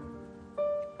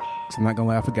 'Cause I'm not gonna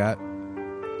lie, I forgot,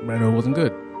 but I know it wasn't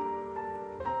good.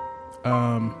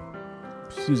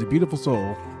 She was a beautiful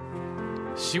soul.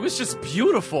 She was just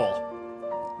beautiful.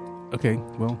 Okay,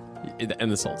 well, And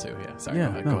the soul too, yeah. Sorry, Yeah,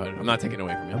 go ahead. no. Go ahead. I'm not taking it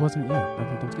away from I you. wasn't. Yeah,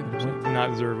 I was getting Did not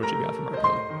deserve what you got from R.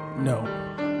 Kelly.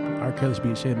 No, R. Kelly should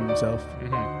be ashamed of himself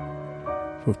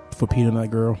Mm-hmm. for peeing on that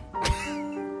girl.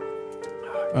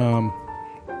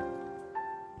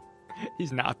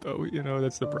 He's not, though. You know,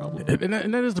 that's the problem.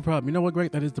 And that is the problem. You know what,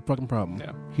 Greg? That is the fucking problem.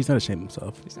 Yeah. He's not ashamed of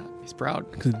himself He's not. He's proud.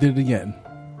 because he did it again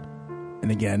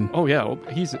and again Oh, yeah. Well,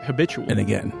 he's habitual. and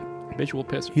again. Habitual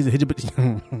pisser. He's a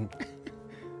hijab.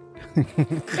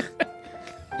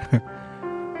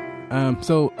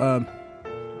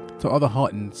 So all the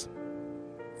Haughtons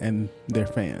and their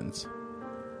fans,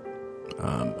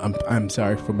 I'm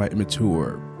sorry for my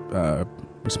immature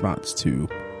response to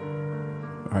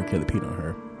R. Kelly peeing on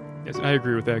her. Yes, I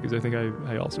agree with that because I think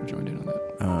I also joined in on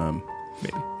that.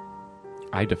 Maybe.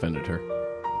 I defended her.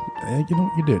 You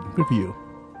know, you did. Good for you.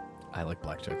 I like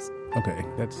black chicks. Okay,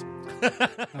 that's.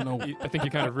 I don't know. I think you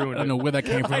kind of ruined I don't know it. where that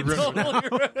came from. I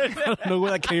don't know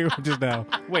where that came from just now.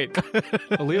 Wait,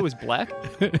 Aaliyah was black?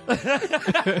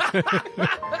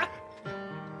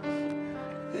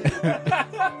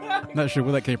 Not sure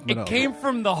where that came from. at all. It came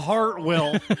from the heart,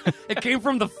 Will. It came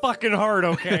from the fucking heart,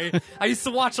 okay? I used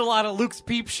to watch a lot of Luke's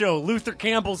Peep Show. Luther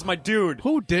Campbell's my dude.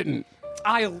 Who didn't?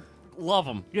 I love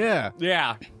him. Yeah.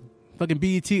 Yeah. Fucking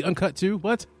BET Uncut too.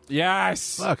 What?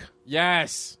 Yes. Fuck.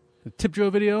 Yes. The Tip Drill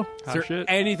video. Is Hot there shit.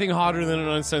 anything hotter than an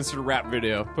uncensored rap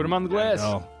video? Put him on the glass.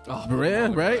 Oh, Oh, yeah,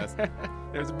 right.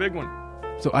 There's a big one.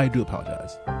 So I do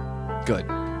apologize. Good.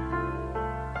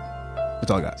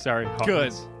 That's all I got. Sorry. Good.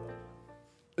 Hawkins.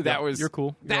 That was You're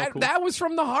cool. You're all That cool. that was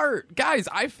from the heart, guys.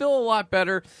 I feel a lot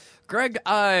better, Greg.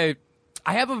 I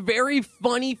have a very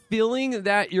funny feeling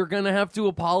that you're gonna have to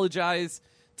apologize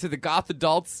to the goth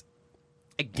adults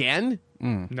again.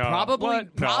 No. Probably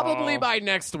What? No. by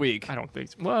next week. I don't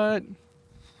think so. What?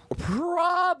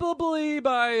 Probably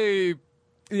by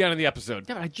the end of the episode.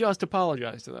 Yeah, I just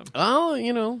apologized to them. Oh,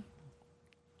 you know,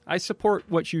 I support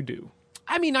what you do.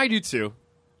 I mean, I do too.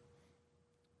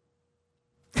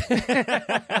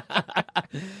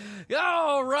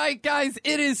 All right, guys,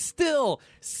 it is still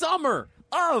summer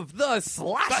of the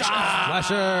slasher.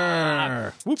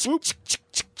 Flasher. Whoop, whoop.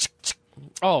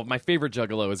 Oh, my favorite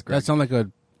Juggalo is Greg. That sounds like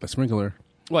a sprinkler.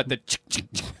 What the?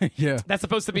 Yeah. That's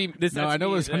supposed to be. This, No, that's I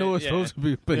know me, it's supposed to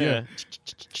be, but yeah.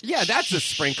 Yeah, that's a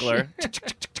sprinkler.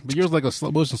 But yours like a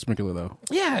slow motion sprinkler though.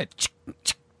 Yeah,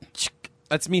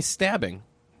 that's me stabbing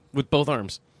with both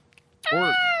arms.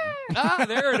 Or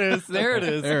there it is. There it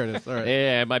is. There it is. All right.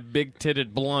 Yeah, my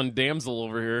big-titted blonde damsel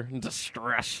over here in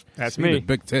distress. That's Speaking me. of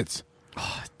big tits.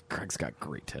 Greg's got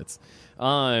great tits.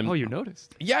 Oh, you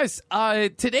noticed. Yes.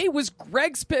 Today was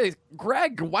Greg's pick.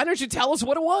 Greg, why don't you tell us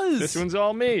what it was? This one's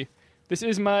all me. This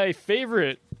is my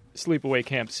favorite Sleepaway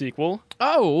Camp sequel,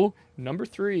 Oh, number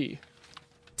 3.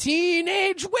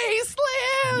 Teenage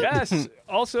Wasteland. Yes,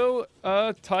 also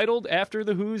titled after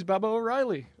The Who's Baba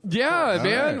O'Reilly. Yeah,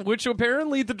 man. right. Which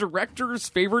apparently the director's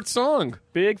favorite song.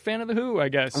 Big fan of The Who, I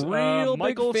guess. Real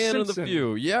Michael big fan Simpson. of the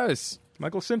few. Yes,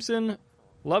 Michael Simpson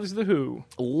loves The Who,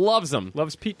 loves them.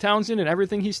 loves Pete Townsend and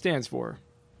everything he stands for.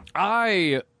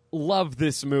 I love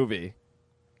this movie.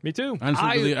 Me too.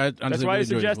 Honestly, That's why I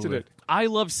suggested it. I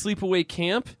love Sleepaway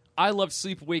Camp. I love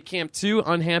Sleepaway Camp 2,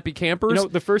 Unhappy Campers. You know,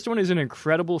 the first one is an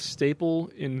incredible staple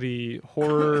in the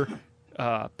horror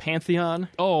pantheon.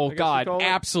 oh, I guess you God, call it.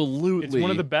 absolutely. It's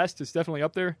one of the best. It's definitely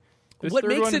up there. This What third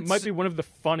makes one it might be one of the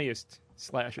funniest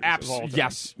slashers of all time.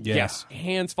 Yes, Yeah. yes.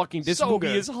 Hands fucking. This So movie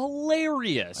good. is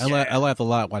hilarious. I laughed a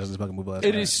lot watching this fucking movie last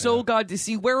It night. is so good to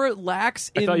see where it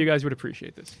lacks. I In, thought you guys would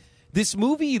appreciate this. this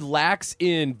movie lacks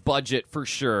in budget for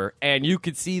sure, and you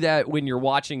could see that when you're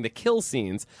watching the kill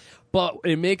scenes. But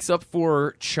it makes up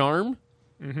for charm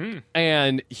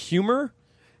and humor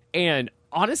and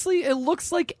honestly, it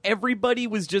looks like everybody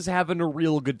was just having a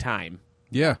real good time.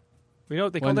 Yeah. You know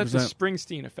what they call that? The 100%.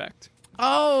 Springsteen effect.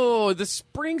 Oh, the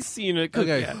Springsteen.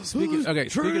 Okay. Yeah.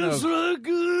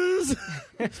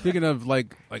 Speaking of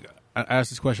like I asked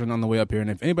this question on the way up here, and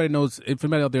if anybody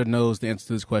out there knows the answer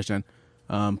to this question,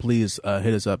 please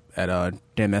hit us up at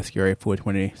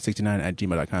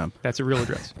danmascari42069@gmail.com. That's a real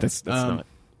address. That's not.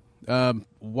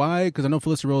 Why? Because I know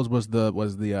Felissa Rose was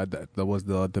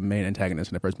the main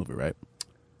antagonist in the first movie, right?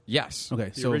 Yes. Okay,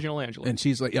 The so original Angela. and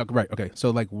she's like, yeah, right. Okay,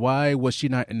 so like, why was she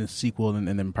not in the sequel and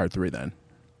then part 3 then?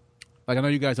 Like, I know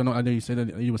you guys don't know. I know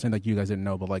you were saying like you guys didn't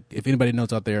know, but like, if anybody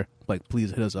knows out there, like,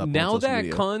 please hit us up. Now on social that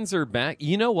media. cons are back,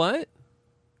 you know what?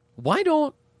 Why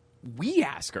don't we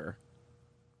ask her?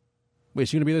 Wait,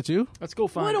 she gonna be there too? Let's go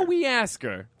find Why her. don't we ask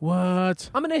her? What?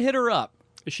 I'm going to hit her up.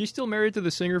 Is she still married to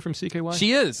the singer from CKY?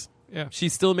 She is. Yeah.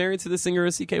 She's still married to the singer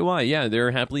of CKY. Yeah,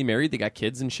 they're happily married. They got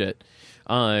kids and shit.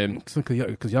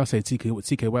 Because y'all say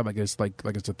CKY like it's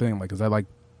it's a thing. Like, is that like?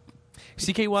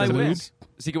 CKY Is it a was.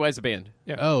 CKY is a band.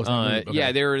 Yeah. Oh, it's not good. Okay.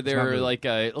 Yeah, they're It's not good. like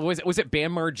was it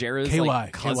Bam Margera's KY,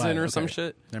 like cousin or okay. some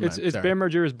shit? Never It's mind. Sorry. Bam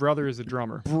Margera's brother is the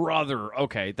drummer. Brother.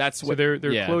 Okay, that's So what they're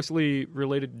yeah. closely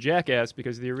related to Jackass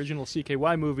because the original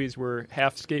CKY movies were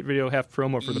half skate video, half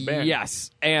promo for the band.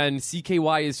 Yes, and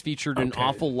CKY is featured an Okay.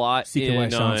 awful lot. CKY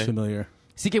in, sounds familiar.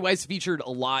 CKY is featured a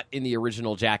lot in the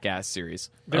original Jackass series.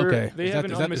 Okay, They have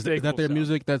an is that unmistakable their sound.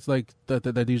 music? That's like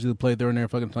that usually play during their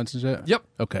fucking stunts and shit. Yep.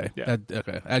 Okay. Yeah.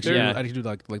 Okay. Actually, Yeah. I actually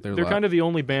do like their. They're kind of the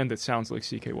only band that sounds like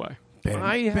CKY.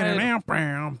 I had-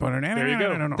 There you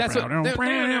go. That's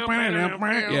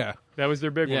what- Yeah. That was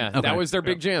their big Yeah, one. Okay. that was their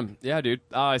big jam. Yeah, dude.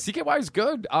 CKY is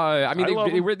good. I mean, I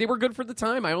love they them. were good for the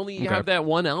time. I only Okay. have that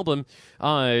one album.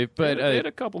 But They had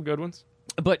a couple good ones.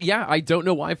 But yeah, I don't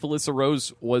know why Felissa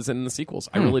Rose was in the sequels.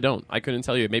 I really don't. I couldn't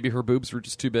tell you. Maybe her boobs were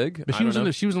just too big. But I she don't was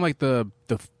know. she was in like the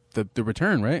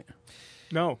return, right?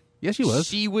 No. Yeah, she was.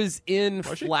 She was in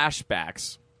she?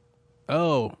 flashbacks.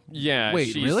 Oh. Yeah. Wait,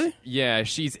 she's- really? Yeah,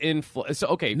 she's in. So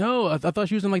okay, No, I thought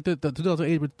she was in like the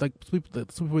 2008 with like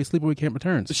Sleepaway Camp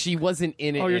Returns. she wasn't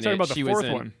in it. Oh, you're in talking it. about the She fourth was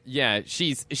in, one. Yeah,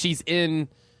 she's in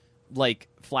like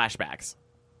flashbacks.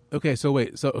 Okay, so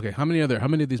wait, how many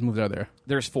of these movies are there?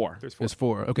 There's four. There's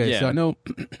 4. Okay, Yeah. so I know.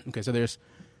 Okay, so there's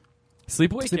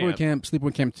Sleepaway Camp.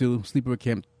 Sleepaway Camp 2, Sleepaway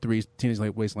Camp 3, Teenage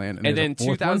Wasteland, And then there's a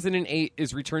fourth one? 2008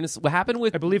 is Return to. What happened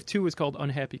with I believe 2 was called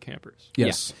Unhappy Campers.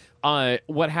 Yes. Yeah.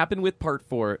 What happened with part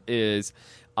 4 is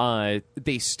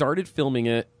they started filming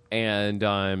it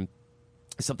and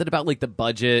something about like the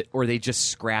budget or they just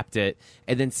scrapped it.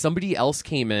 And then somebody else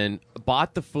came in,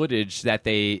 bought the footage that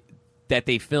they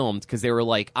filmed because they were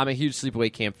like, I'm a huge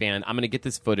Sleepaway Camp fan. I'm going to get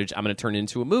this footage. I'm going to turn it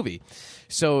into a movie.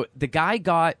 So the guy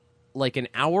got like an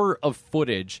hour of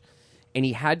footage and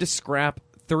he had to scrap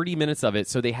 30 minutes of it,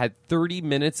 so they had 30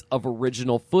 minutes of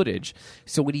original footage.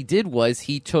 So what he did was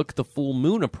he took the full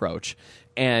moon approach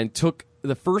and took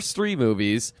the first 3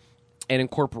 movies and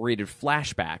incorporated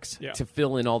flashbacks Yeah. to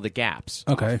fill in all the gaps.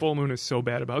 Okay. Full Moon is so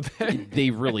bad about that. They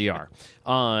really are.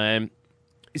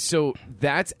 So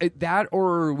that's that,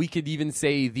 or we could even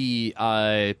say the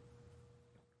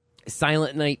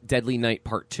Silent Night, Deadly Night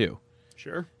Part 2.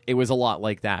 Sure. It was a lot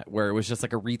like that, where it was just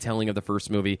like a retelling of the first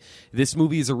movie. This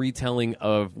movie is a retelling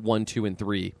of 1, 2, and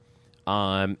 3,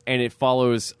 and it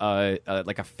follows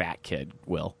like a fat kid.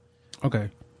 Will. Okay.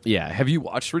 Yeah. Have you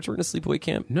watched Return to Sleepaway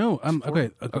Camp? No, I'm okay.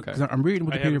 Okay. 'Cause I'm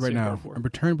reading I haven't Wikipedia right seen now. part 4. And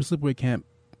Return to Sleepaway Camp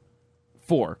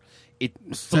 4. It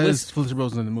says Felissa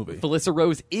Rose is in the movie. Felissa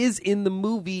Rose is in the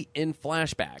movie in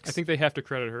flashbacks. I think they have to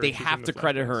credit her. they She's in have the to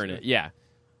credit her flashbacks, in yeah. it. Yeah.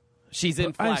 She's in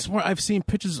I flash. swear I've seen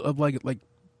pictures of like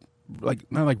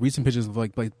not like recent pictures of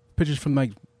like pictures from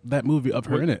like that movie of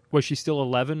her in it. Was she still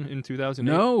 11 in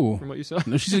 2008? No. From what you saw?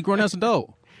 No, she's a grown ass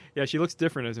adult. Yeah, she looks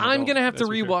different as an I'm adult, gonna have to that's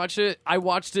for sure. rewatch it. I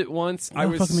watched it once. I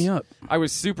You're was fucking me up. I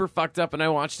was super fucked up, and I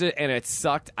watched it, and it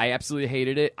sucked. I absolutely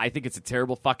hated it. I think it's a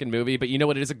terrible fucking movie. But you know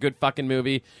what? It is a good fucking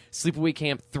movie. Sleepaway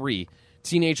Camp 3,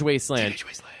 Teenage Wasteland.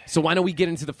 So why don't we get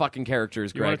into the fucking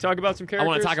characters, You Greg? want to talk about some I characters?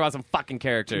 want to talk about some fucking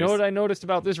characters. You know what I noticed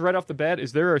about this right off the bat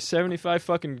is there are 75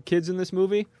 fucking kids in this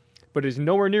movie, but it is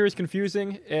nowhere near as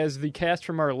confusing as the cast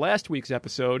from our last week's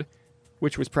episode,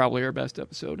 which was probably our best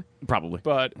episode. Probably.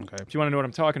 But Okay. if you want to know what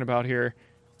I'm talking about here,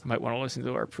 you might want to listen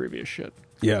to our previous shit.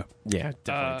 Yeah. Yeah,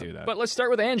 definitely do that. But let's start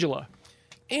with Angela.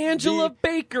 Angela the-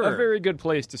 Baker. A very good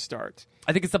place to start.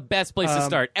 I think it's the best place to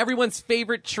start. Everyone's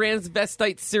favorite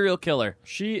transvestite serial killer,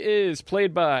 She is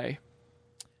played by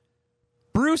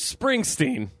Bruce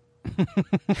Springsteen.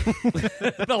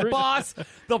 The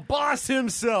boss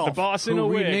himself. The boss in a Who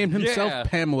wig. renamed himself Yeah.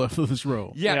 Pamela for this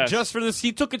role. Yeah, Yes. just for this.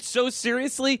 He took it so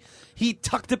seriously, he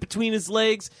tucked it between his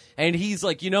legs, and he's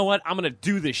like, you know what? I'm going to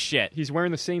do this shit. He's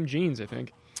wearing the same jeans, I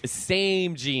think.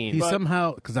 Same jeans. He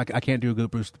somehow, because I can't do a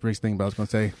good Bruce thing, but I was going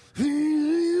to say,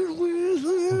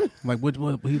 like,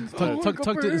 he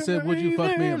tucked it and said, would you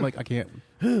fuck me? I'm like, I can't.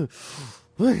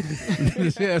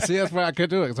 Yeah, see, that's why I can't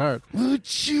do it. It's hard.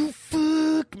 Would you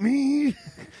fuck me?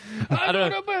 I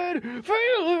don't know. Bed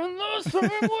feeling the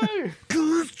same way.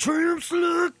 Cause tramps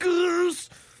like us.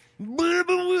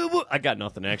 I got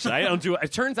nothing, actually. I don't do it.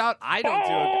 It turns out I don't do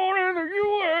Born in the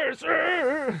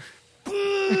USA.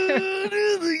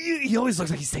 it. He always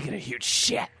looks like he's taking a huge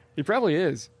shit. He probably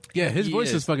is. Yeah, his He voice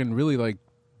is. is fucking really, like,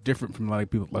 different from, like,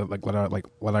 people, like what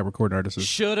I record artists.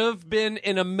 Should have been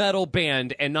in a metal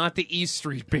band and not the E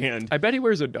Street band. I bet he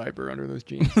wears a diaper under those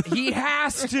jeans. He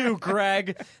has to,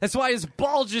 Greg. That's why his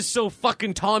bulge is so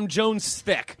fucking Tom Jones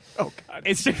thick. Oh, God.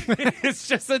 It's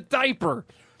just a diaper.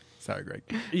 Sorry, Greg.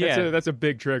 Yeah. That's a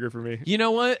big trigger for me. You know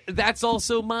what? That's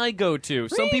also my go-to.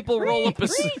 Some people roll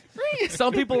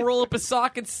up a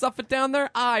sock and stuff it down there.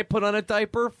 I put on a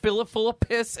diaper, fill it full of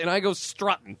piss, and I go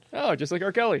strutting. Oh, just like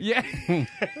R. Kelly. Yeah.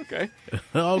 Okay. It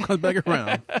all comes back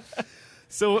around.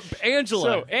 So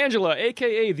Angela. So, Angela,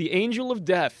 a.k.a. the Angel of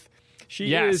Death. She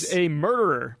Yes. is a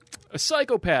murderer, a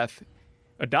psychopath,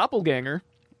 a doppelganger,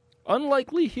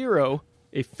 unlikely hero,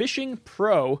 a fishing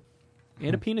pro,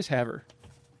 and a penis haver.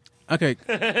 Okay.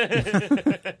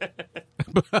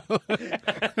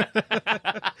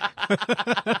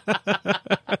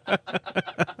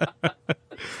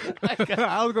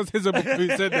 I was going to say something before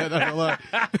you said that.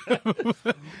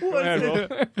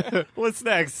 What's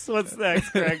next? What's next,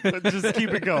 Greg? Just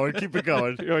keep it going. Keep it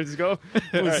going. You want to just go?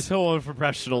 It was so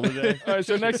unprofessional today. All right,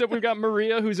 so next up we've got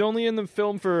Maria, who's only in the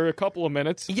film for a couple of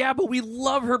minutes. Yeah, but we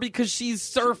love her because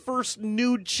she's our first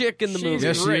nude chick in the movie.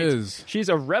 Yes, she Great. is. She's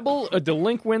a rebel, a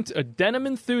delinquent, a denim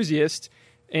enthusiast,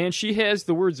 and she has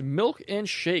the words milk and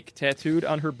shake tattooed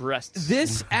on her breasts.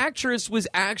 This actress was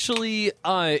actually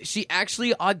she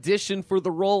actually auditioned for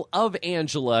the role of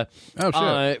Angela Oh,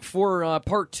 shit. for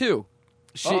part 2.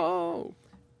 Oh.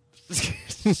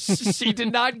 She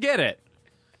did not get it,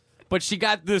 but she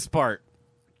got this part.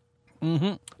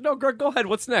 Mm-hmm. No, Greg, go ahead.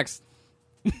 What's next?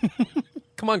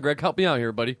 Come on, Greg, help me out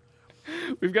here, buddy.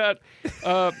 We've got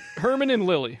Herman and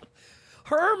Lily,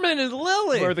 Herman and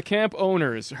Lily. who are the camp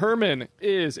owners. Herman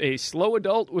is a slow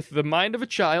adult with the mind of a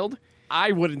child.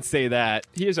 I wouldn't say that.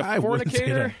 He is a I wouldn't say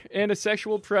fornicator and a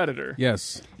sexual predator.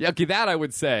 Yes. Yeah, okay, that I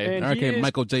would say. And he Okay, is-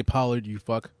 Michael J. Pollard, you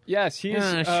fuck. Yes, he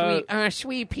is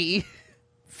sweet pea.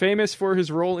 famous for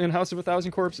his role in House of a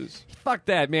Thousand Corpses. Fuck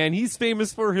that, man. He's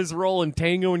famous for his role in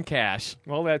Tango and Cash.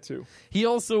 Well, that too. He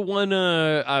also won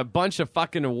a bunch of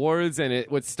fucking awards, and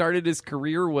what started his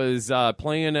career was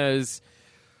playing as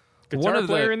Guitar one of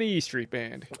player in the E Street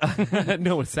Band.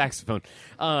 no, a saxophone.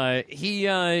 He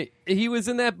was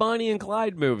in that Bonnie and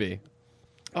Clyde movie.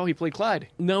 Oh, he played Clyde.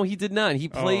 No, he did not. He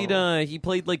played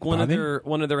like one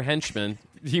Bonnie? of their henchmen.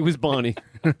 He was Bonnie.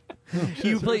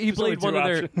 He played only one two of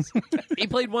their options. he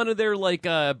played one of their like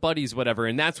buddies, whatever,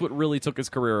 and that's what really took his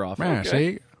career off. Man,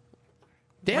 see?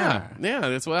 Yeah,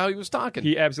 that's how he was talking.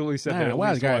 He absolutely said that. Man, at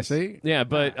wise least guy, once. see? Yeah,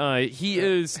 but he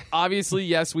is obviously,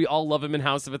 yes, we all love him in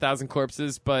House of a Thousand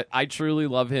Corpses, but I truly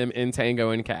love him in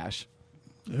Tango and Cash.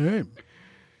 Hey.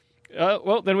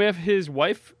 Well, then we have his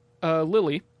wife,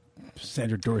 Lily.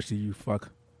 Sandra Dorsey, you fuck.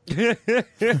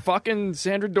 Fucking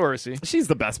Sandra Dorsey. She's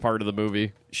the best part of the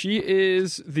movie. She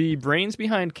is the brains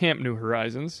behind Camp New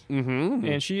Horizons. Mm-hmm.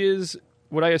 And she is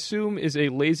what I assume is a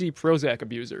lazy Prozac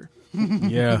abuser.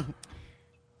 Yeah.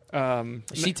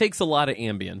 She takes a lot of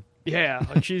Ambien. Yeah,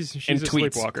 like she's And a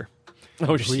tweets. sleepwalker.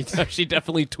 Oh, she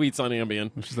definitely tweets on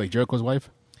Ambien. She's like Jericho's wife.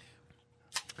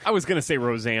 I was gonna say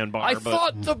Roseanne Barr, I but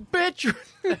thought the bitch.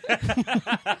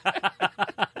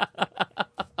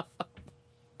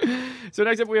 So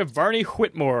next up we have Barney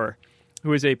Whitmore,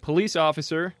 who is a police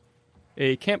officer,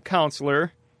 a camp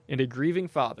counselor, and a grieving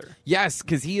father. yes,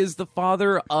 because he is the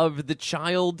father of the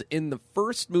child in the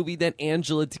first movie that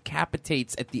Angela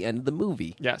decapitates at the end of the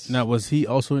movie. Yes. Now, was he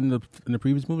also in the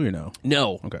previous movie or no?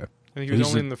 No, Okay. I think he was He's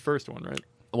only a- in the first one, right?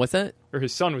 what's that? Or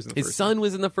his son was in the His first son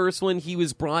was in the first one. He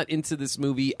was brought into this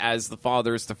movie as the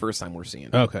father. It's the first time we're seeing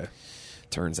it. Okay.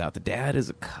 Turns out the dad is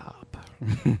a cop.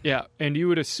 one. Yeah, and you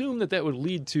would assume that would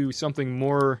lead to something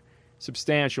more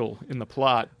substantial in the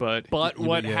plot, but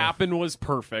what Yeah. happened was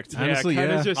perfect. Honestly,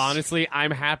 kinda yeah. just Honestly, I'm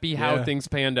happy how Yeah. things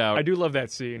panned out. I do love that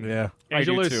scene. Yeah. I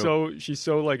do Angela too. she's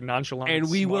so like nonchalant,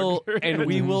 and we smug. will and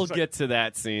we will It's like, get to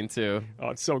that scene too. oh,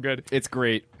 it's so good. It's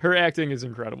great. Her acting is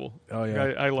incredible. Oh yeah.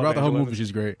 I love Throughout the whole Angela. movie,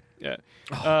 she's great. Yeah.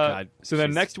 God, So then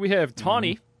she's- next we have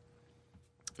Tawny,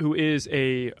 who is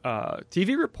a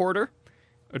TV reporter,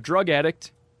 a drug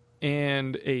addict,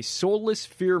 and a soulless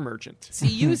fear merchant. See,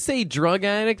 you say drug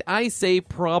addict, I say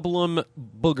problem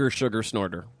booger sugar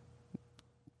snorter.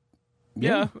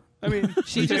 Yeah. I mean,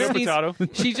 She potato, just needs potato.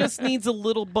 she just needs a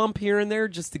little bump here and there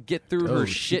just to get through her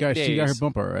shit days. She got her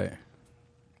bump all right.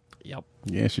 Yep,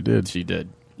 Yeah, she did. she did.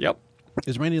 Yep.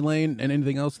 Is Randy Lane and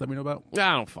anything else that we know about?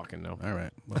 I don't fucking know. All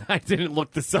right. Well, I didn't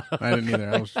look this up. I didn't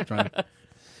either. I was trying to.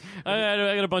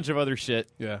 I got a bunch of other shit.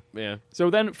 Yeah. Yeah. So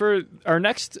then for our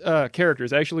next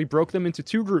characters, I actually broke them into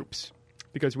two groups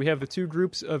because we have the two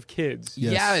groups of kids.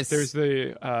 Yes. There's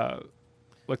the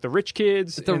like the rich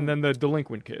kids and then the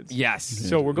delinquent kids. Yes.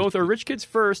 So we'll go with our rich kids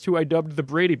first, who I dubbed the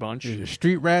Brady Bunch. The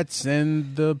street rats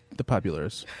and the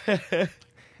populars.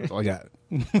 That's all I got.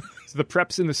 So the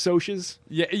preps and the socias.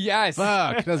 Yeah. Yes.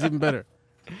 Fuck, that's even better.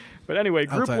 But anyway,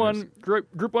 group Outsiders. one.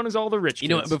 Group one is all the rich You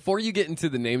kids. know, before you get into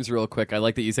the names real quick, I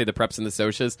like that you say the preps and the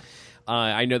socias.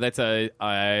 I know that's a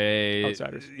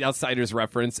Outsiders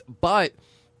reference, but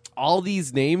all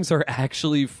these names are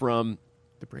actually from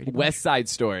the Brady Bunch. West Side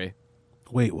Story.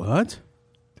 Wait, what?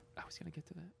 I was gonna get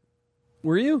to that.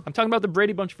 Were you? I'm talking about the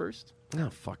Brady Bunch first. Oh,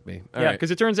 fuck me. Yeah,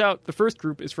 because it turns out the first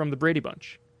group is from the Brady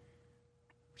Bunch,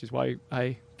 which is why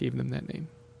I gave them that name.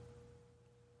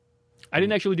 I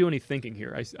didn't actually do any thinking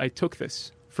here. I took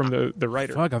this from the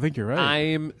writer. Fuck, I think you're right.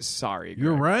 I'm sorry.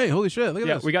 You're Greg. right. Holy shit. Look at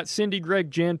Yeah, this. we got Cindy,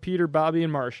 Greg, Jan, Peter, Bobby,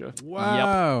 and Marcia.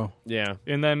 Wow. Yeah.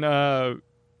 And then,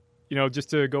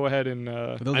 just to go ahead and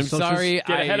Those I'm are socials? sorry.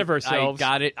 Get ahead of ourselves.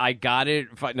 I got it.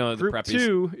 No, the group preppies.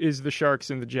 2 is the Sharks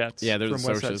and the Jets. Yeah, they're from the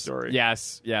West Side socials. Story.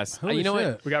 Yes. Holy you know shit.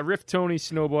 what? We got Riff, Tony,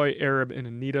 Snowboy, Arab, and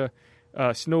Anita.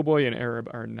 Snowboy and Arab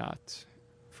are not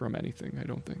from anything, I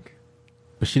don't think.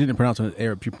 But she didn't pronounce it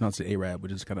Arab. She pronounced it Arab,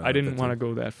 which is kind of. I didn't want to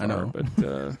go that far, know.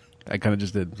 but I kind of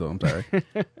just did, so I'm sorry.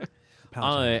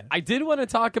 I did want to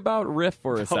talk about Riff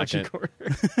for a apology second. corner.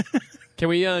 Can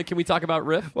we talk about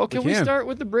Riff? Well, can we can. start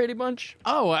with the Brady Bunch?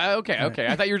 Oh, okay.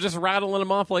 I thought you were just rattling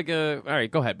them off like a. All right,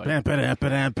 go ahead, buddy. Bam, ba-dam,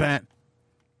 ba-dam, bam.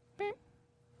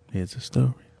 Here's a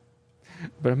story.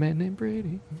 But a man named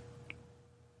Brady.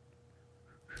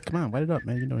 Come on, light it up,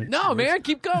 man. You know it. No, man,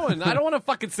 keep going. I don't want to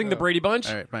fucking sing the Brady Bunch.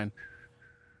 All right, fine.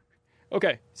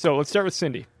 Okay, so let's start with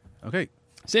Cindy. Okay.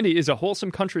 Cindy is a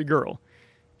wholesome country girl.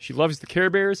 She loves the Care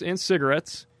Bears and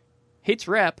cigarettes, hates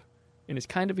rap, and is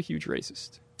kind of a huge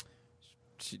racist.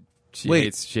 She Wait.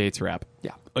 hates rap.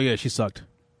 Yeah. Oh yeah, she sucked.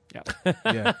 Yeah.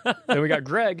 Yeah. Then we got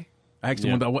Greg. I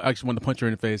actually wanted to punch her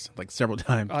in the face like several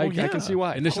times. I can see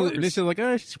why. Initially, like,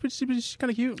 she's kind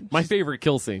of cute. My favorite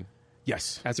kill scene.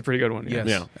 Yes. That's a pretty good one. Yes.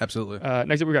 Yeah. Absolutely.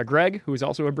 Next up, we got Greg, who is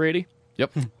also a Brady.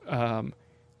 Yep.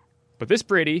 But this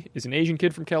Brady is an Asian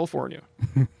kid from California.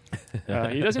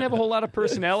 He doesn't have a whole lot of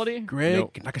personality. Greg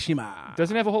Nope. Nakashima.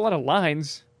 Doesn't have a whole lot of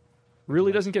lines.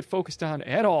 Really doesn't get focused on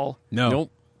at all. No.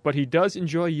 Nope. But he does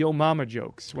enjoy Yo Mama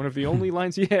jokes. One of the only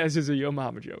lines he has is a Yo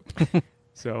Mama joke.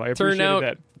 So I appreciated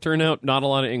that. Turn out, not a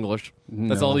lot of English.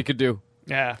 That's No. all he could do.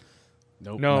 Yeah.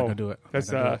 Nope. No. I'm not gonna do it.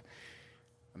 That's I'm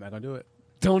not gonna do it.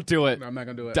 Don't do it. I'm not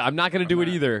gonna do it. I'm not going to do it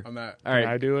either. I'm not. All right,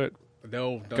 I do it.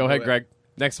 No. Don't go ahead, do it. Greg.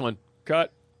 Next one.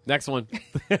 Cut. Next one.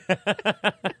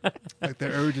 Like the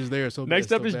urge is there. So Next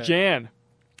bad, up so is bad. Jan.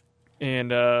 And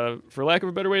for lack of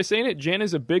a better way of saying it, Jan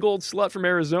is a big old slut from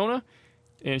Arizona.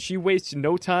 And she wastes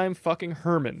no time fucking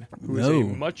Herman, who is a No,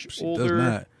 much she older, does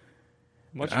not.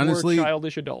 much Honestly- more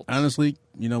childish adult. Honestly,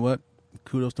 you know what?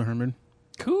 Kudos to Herman.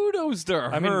 Kudos to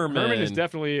I mean, Herman. Herman is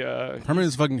definitely Herman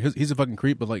is fucking. He's a fucking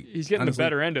creep, but like he's getting honestly, the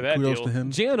better end of that kudos deal. to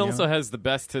him. Jan you also know? has the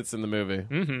best tits in the movie.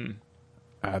 Mm-hmm.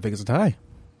 I think it's a tie.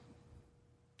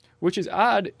 Which is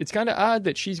odd. It's kind of odd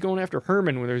that she's going after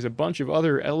Herman when there's a bunch of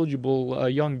other eligible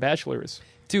young bachelors.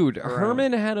 Dude,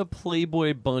 Herman had a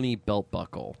Playboy bunny belt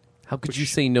buckle. How could you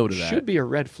say no to that? Should be a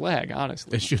red flag,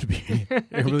 honestly. It should be. It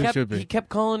really should He be. kept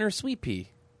calling her Sweet Pea.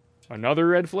 Another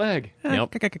red flag.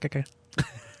 Yep.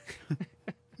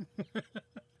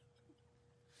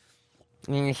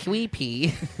 Sweet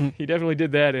Pea. He definitely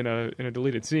did that in a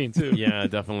deleted scene too. Yeah,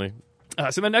 definitely.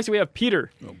 So then next we have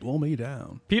Peter. Oh, blow me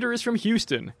down. Peter is from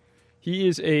Houston. He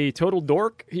is a total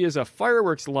dork. He is a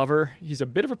fireworks lover. He's a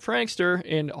bit of a prankster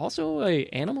and also a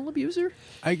animal abuser.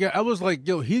 I was like,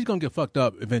 yo, he's gonna get fucked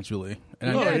up eventually. And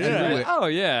I knew it. Oh,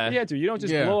 yeah. Yeah, dude, you don't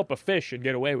just Yeah. blow up a fish and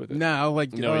get away with it. Nah, I was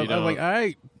like, No, you I was like, don't. all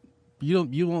right, You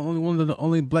only one of the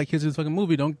only black kids in this fucking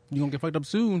movie. You gonna get fucked up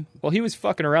soon. Well, he was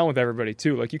fucking around with everybody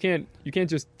too. Like you can't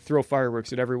just throw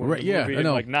fireworks at everyone Right, in the yeah, movie I and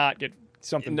know. like not get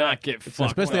something Not back. get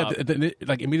fucked Especially up.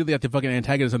 like immediately after fucking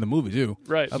antagonist in the movie too.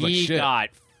 Right. I was like, He shit. got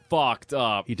fucked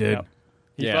up. He did. Yeah.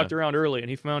 He Yeah. fucked around early and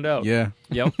he found out. Yeah.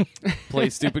 Yep. Play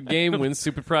stupid game, win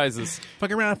stupid prizes. Fuck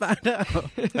around and find out.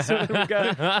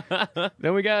 So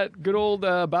then we got good old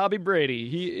Bobby Brady.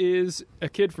 He is a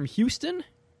kid from Houston.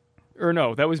 Or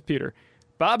no, that was Peter.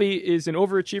 Bobby is an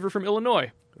overachiever from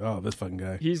Illinois. Oh, this fucking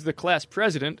guy. He's the class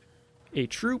president, a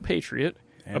true patriot,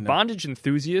 a And a bondage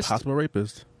enthusiast. Possible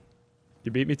rapist.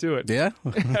 You beat me to it. Yeah.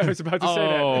 I was about to say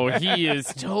that. Oh, he is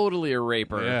totally a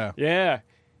raper. yeah.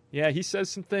 Yeah, he says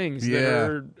some things Yeah.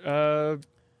 that are,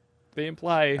 they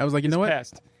imply I was like, you his know what?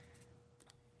 past.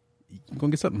 You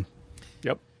gonna get something.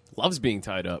 Yep. Loves being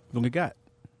tied up. You gonna get got.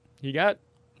 He got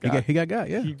He got.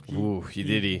 Yeah. he Ooh, he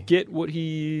did he. get what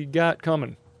he got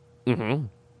coming Mm-hmm.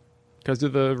 because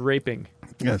of the raping.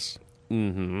 Yes.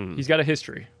 Mm-hmm. He's got a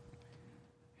history.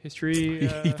 History.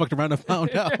 He fucked around and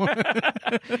found out.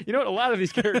 You know what? A lot of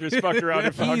these characters fucked around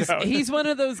and found out. He's one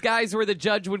of those guys where the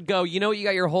judge would go, you know what, you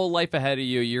got your whole life ahead of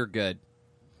you, you're good.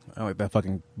 I like that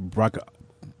fucking Brock.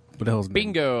 What the hell's his name?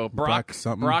 Bingo. Brock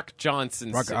something. Brock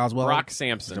Johnson. Brock Oswald. Brock Is that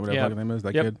what Sampson. that Yeah. fucking name is?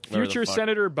 That Yep. kid. Future the fuck.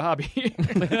 Senator Bobby.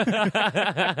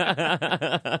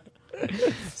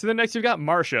 So then next you've got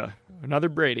Marcia, another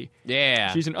Brady.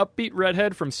 Yeah. She's an upbeat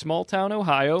redhead from small town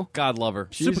Ohio. God love her.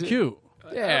 She's Super cute.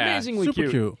 Yeah. amazingly Super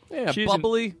cute. Yeah, She's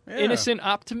bubbly. an innocent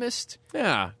optimist,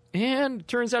 Yeah. and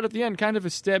turns out at the end kind of a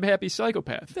stab-happy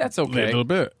psychopath. That's A okay. little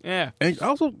bit. Yeah, And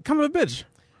also kind of a bitch.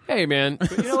 Hey, man.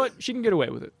 but you know what? She can get away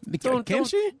with it. Can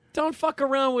she? Don't fuck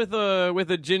around with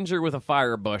a ginger with a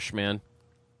fire bush, man.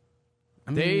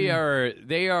 They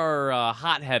are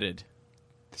hot-headed.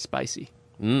 Spicy.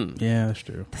 Yeah, that's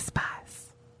true.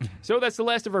 So that's the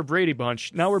last of our Brady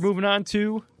bunch. Now we're moving on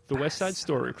to the West Side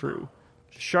Story crew.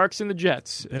 The Sharks and the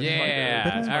Jets.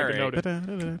 Yeah, all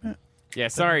right. Yeah,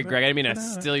 sorry, Greg. I didn't mean to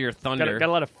steal your thunder. Got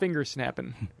a lot of finger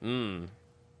snapping.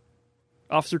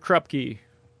 Officer Krupke,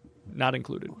 not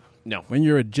included. No. When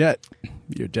you're a jet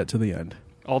to the end.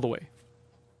 All the way.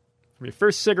 From your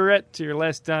first cigarette to your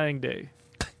last dying day.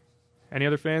 Any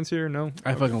other fans here? No?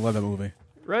 I fucking love that movie.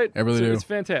 Right? I really do. It's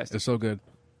fantastic. It's so good.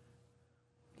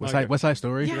 Okay. West Side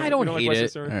Story? Yeah, I You don't don't like hate West Side it.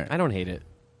 Story? All right. I don't hate it.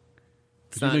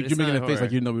 You're making a face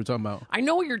like you know what we're talking about. I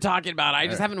know what you're talking about. I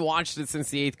just haven't watched it since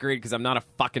the 8th grade because I'm not a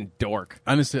fucking dork.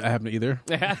 Honestly, I haven't either.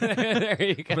 There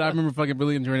you go. But I remember fucking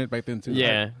really enjoying it back then too.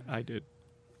 Yeah. I did.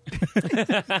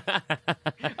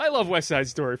 I love West Side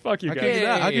Story. Fuck you How guys. can you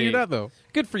not? How can you not though?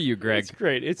 Good for you, Greg. It's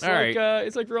great. It's All like right.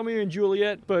 it's like Romeo and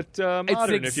Juliet, but modern. It's if you live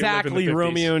in exactly the 50s.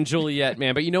 Romeo and Juliet,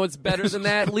 man. But you know what's better than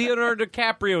that? Leonardo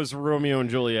DiCaprio's Romeo and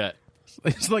Juliet.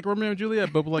 It's like Romeo and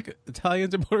Juliet, but with like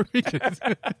Italians and Puerto Ricans.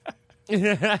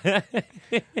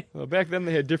 Well, back then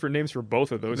they had different names for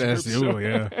both of those. That's groups, so-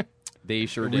 yeah. They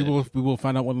sure We did. will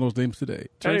find out one of those names today.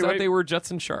 Turns Anyway. out they were Jets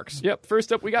and Sharks. Yep.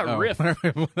 First up, we got Oh. Riff.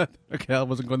 Okay, I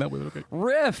wasn't going that way. But okay.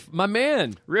 Riff, my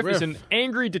man. Riff is Riff. an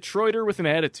angry Detroiter with an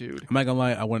attitude. I'm not gonna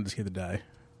lie. I wanted this kid to die.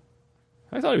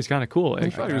 I thought he was kind of cool.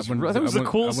 Actually. He was- I wanted- that was I the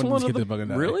wanted- coolest I wanted one this of kid the- to fucking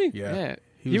die. Really? Yeah. Yeah.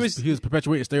 He was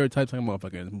perpetuating stereotypes like a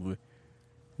motherfucker in this movie.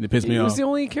 And it pissed me He off. was the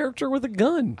only character with a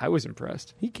gun. I was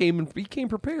impressed. He came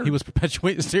prepared. He was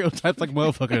perpetuating stereotypes like a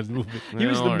motherfucker in this movie. He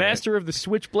was the all right. master of the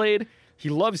switchblade. He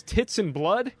loves tits and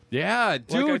blood. Yeah, dude,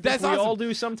 Like I think that's we awesome. all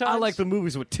do sometimes. I like the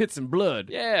movies with tits and blood.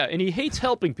 Yeah, and he hates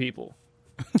helping people.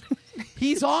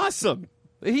 He's awesome.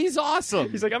 He's awesome.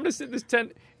 He's like, I'm gonna sit in this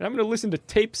tent and I'm gonna listen to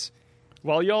tapes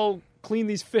while y'all clean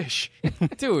these fish.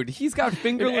 Dude, he's got And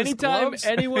fingerless anytime gloves.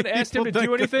 anyone asked him to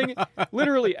do anything,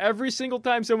 literally every single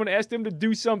time someone asked him to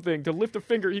do something, to lift a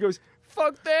finger, he goes,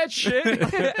 "Fuck that shit!"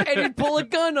 and he'd pull a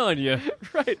gun on you.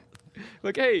 Right?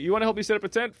 Like, hey, you want to help me set up a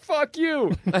tent? Fuck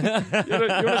you. You want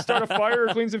to start a fire or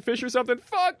clean some fish or something?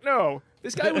 Fuck no.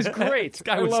 This guy was great. This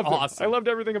guy was loved him. awesome. I loved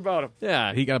everything about him.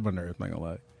 Yeah, He got on my nerves. Not gonna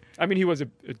lie. I mean, he was a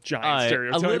giant a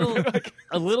stereotype. little, Like,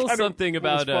 a little kind of something what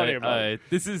was about. funny about it.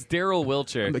 This is Daryl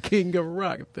Wilcher. The king of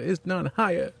rock. It's none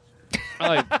higher.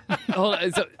 Hold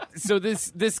on, so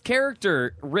this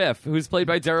character Riff, who's played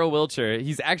by Daryl Wilcher,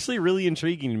 he's actually really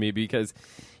intriguing to me because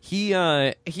he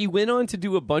went on to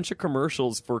do a bunch of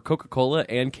commercials for Coca-Cola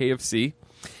and KFC.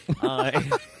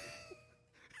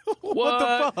 What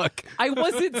the fuck? I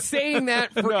wasn't saying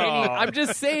that for No. any. I'm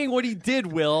just saying what he did.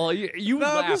 Will you No,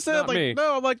 I'm laughed, just saying, not like, me.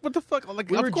 no, I'm like, what the fuck? Like,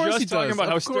 we of were course he just talking does. about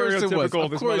how Of course it was. stereotypical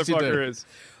Of this course he did. motherfucker is.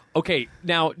 Okay,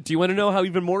 now do you want to know how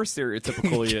even more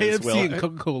stereotypical he is? KFC Will? and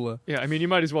Coca-Cola. Yeah, I mean, you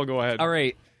might as well go ahead. All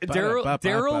right. Daryl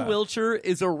Wilcher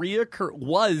is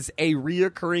was a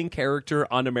reoccurring character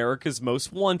on America's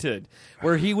Most Wanted,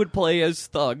 where he would play as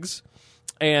thugs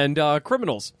and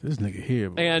criminals. This nigga here.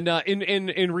 Bro. And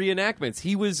in reenactments,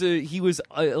 he was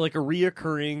like a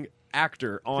reoccurring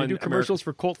actor on. Did he do commercials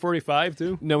for Colt 45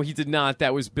 too? No, he did not.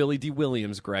 That was Billy D.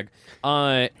 Williams, Greg.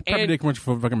 Probably did a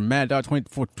commercial for fucking Mad Dog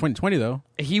 2020 though.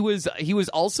 He was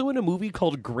also in a movie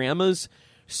called Grandma's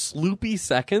Sloopy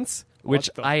Seconds, which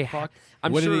What the fuck?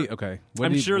 I'm What sure. did he? Okay. What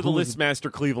I'm did he- sure the who was-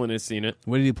 Listmaster Cleveland has seen it.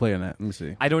 What did he play in that? Let me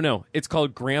see. I don't know. It's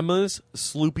called Grandma's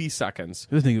Sloopy Seconds.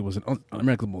 This nigga was an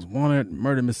America's Most Wanted,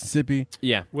 Murder Mississippi.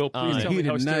 Yeah. Will, please tell me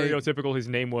how Heated Night, stereotypical his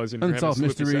name was in Unsolved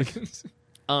Grandma's Sloopy Mysteries. Seconds.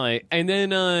 And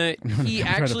then he I'm trying to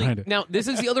actually find it. now this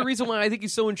is the other reason why I think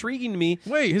he's so intriguing to me.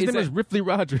 Wait, his is name that- is Ripley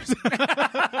Rogers.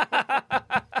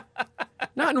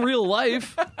 not in real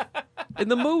life, in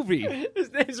the movie.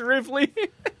 His name's Ripley.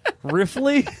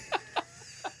 Ripley.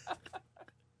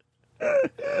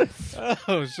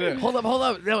 oh shit! Hold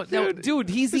up. No, dude,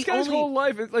 he's This the guy's only. whole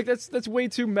life, like that's way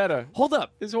too meta. Hold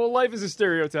up. His whole life is a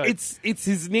stereotype. It's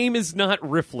his name is not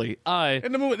Ripley.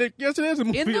 In the movie, yes, it is a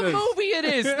movie. In the movie, it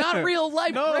is not real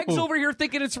life. No. Greg's over here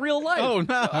thinking it's real life. Oh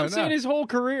no! I'm saying his whole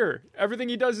career. Everything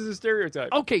he does is a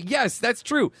stereotype. Okay, yes, that's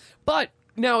true. But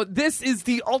now this is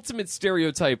the ultimate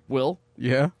stereotype. Will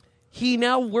Yeah. he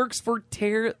now works for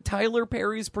Tyler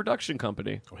Perry's production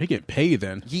company? Oh, he get paid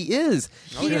then. He is.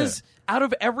 He yeah. is. Out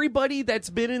of everybody that's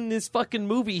been in this fucking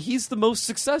movie, he's the most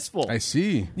successful. I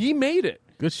see. He made it.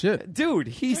 Good shit. Dude,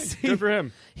 he's Good for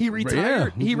him. He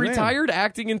retired. Yeah, he he's the man. retired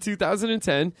acting in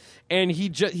 2010, and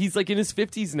he's like in his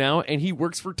 50s now, and he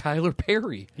works for Tyler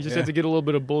Perry. He just Yeah. had to get a little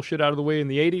bit of bullshit out of the way in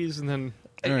the 80s, and then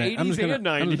All right, 80s and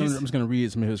 90s. I'm just gonna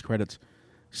read some of his credits.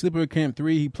 Sleepaway Camp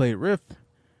 3, he played Riff.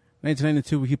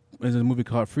 1992, he was in a movie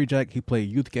called Free Jack. He played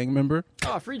youth gang member.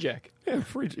 Free Jack.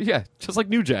 Yeah, just like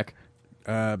New Jack.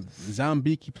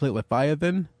 Zombique, he played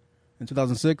Leviathan. In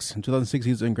 2006, he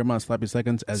was in Grandma's Sloppy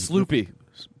Seconds as Sloopy.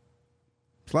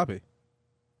 Sloppy.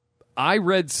 I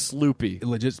read Sloopy. It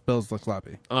legit spells like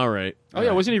sloppy. All right. Oh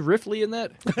yeah, wasn't he Ripley in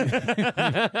that?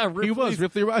 He was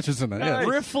Ripley Rogers in that. Yeah.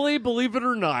 Ripley, believe it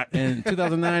or not. In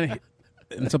 2009,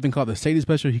 in something called the Sadie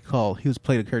Special, he was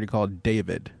played a character called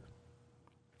David,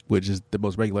 which is the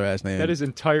most regular ass name.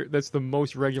 That's the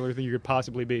most regular thing you could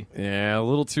possibly be. Yeah, a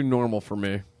little too normal for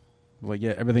me. like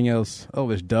everything else. Oh,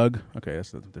 there's Doug. Okay,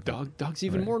 that's different. Doug's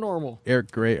even Right. more normal.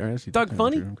 Eric Gray. All right, that's Doug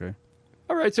Funny? Okay.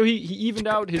 All right, so he evened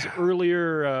out his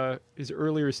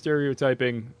earlier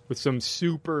stereotyping with some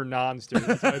super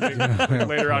non-stereotyping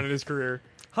later on in his career.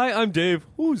 Hi, I'm Dave.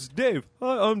 Who's Dave?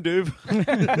 Hi, I'm Dave.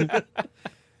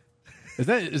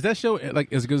 Is that show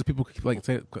like as good as people like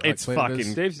say? It's claim it is?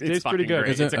 fucking. Dave's it's pretty fucking good.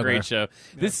 Great. Is it? It's a great Okay. show.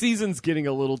 This season's getting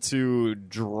a little too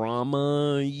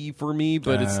drama-y for me,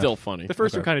 but it's still funny. The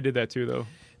first Okay. one kind of did that too, though.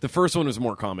 The first one was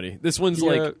more comedy. This one's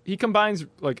He combines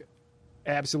like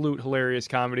absolute hilarious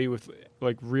comedy with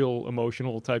like real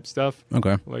emotional type stuff.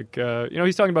 Okay. Like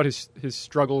he's talking about his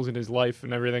struggles in his life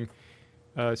and everything.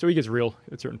 So he gets real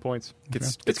at certain points.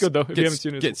 Gets It's good though. If you haven't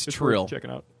seen it, gets it's trill. worth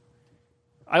checking out.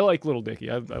 I like Little Dicky.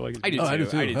 I like. I do Oh, too. I do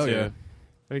too. I do Hell too. yeah.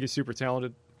 I think he's super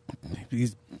talented.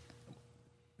 He's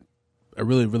a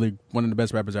really, really one of the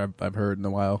best rappers I've heard in a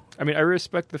while. I mean, I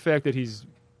respect the fact that he's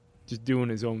just doing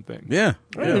his own thing. Yeah.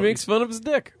 He makes fun of his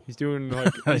dick. He's doing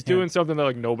doing something that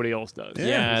like nobody else does.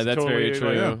 Yeah, He's that's totally, very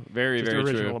true. yeah. Very, just very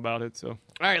original true. about it. So All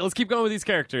right, let's keep going with these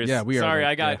characters. Yeah, we are. Sorry,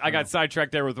 I Yeah, got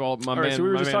sidetracked there with all my all man. right, so we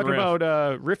were my just man talking Riff.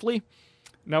 about Ripley.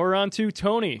 Now we're on to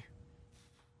Tony.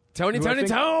 Tony. who I think-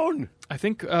 Tone. I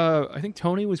think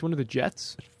Tony was one of the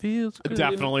Jets. Feels good.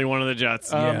 Definitely one of the Jets.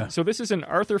 Yeah. So this is an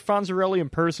Arthur Fonzarelli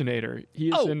impersonator. He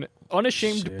is an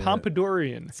unashamed Shit.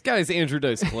 Pompadourian, This guy's Andrew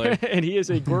Dice Clay. and he is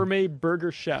a gourmet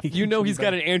burger chef. You know he's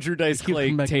got an Andrew Dice Keeps Clay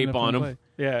coming back tape in the on him. play.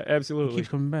 Yeah, absolutely. Keeps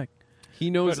coming back. He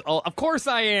knows all. Of course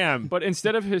I am. But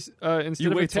instead of wait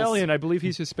till- Italian, I believe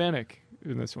he's Hispanic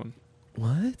in this one.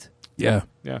 What? Yeah.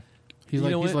 Yeah. He's You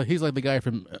know what? he's like the guy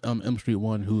from Elm Street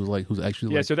 1 who's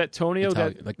actually Yeah, like so that Tonio,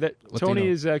 Italian, like that Latino. Tony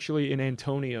is actually an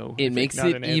Antonio. I It think, makes not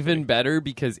it an even Anthony. better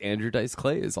because Andrew Dice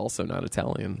Clay is also not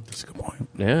Italian. That's a good point.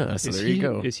 Yeah, so Is there he, you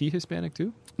go. Is he Hispanic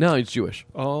too? No, he's Jewish.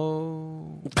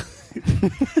 Oh.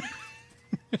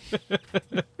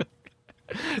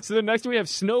 So then next we have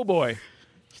Snowboy,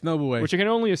 Snowboy. which I can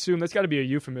only assume that's got to be a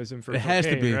euphemism for it has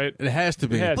to cocaine, be. right? It has to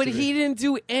be. It has But to be. he didn't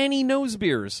do any nose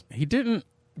beers. He didn't.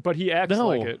 But he acts No.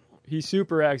 like it. He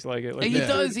super acts like it. Like He Yeah.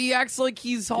 does. He acts like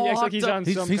he's all He acts like hopped he's up. on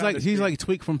He's some he's kind like of he's streak. like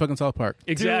Tweak from fucking South Park.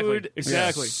 Exactly. Dude,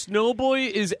 Exactly. Snowboy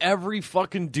is every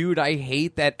fucking dude I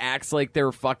hate that acts like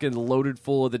they're fucking loaded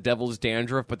full of the devil's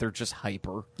dandruff, but they're just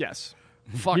hyper. Yes.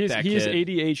 Fuck that He is kid.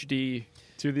 ADHD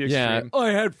to the Yeah, extreme.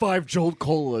 I had 5 Jolt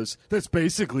Colas. That's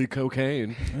basically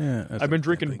cocaine. Yeah, that's I've been a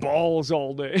drinking thing. balls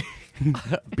all day.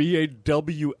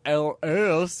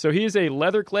 BAWLS. So he is a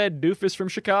leather-clad doofus from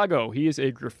Chicago. He is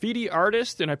a graffiti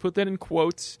artist, and I put that in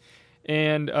quotes.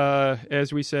 And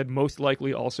as we said, most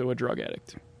likely also a drug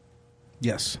addict.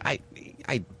 Yes.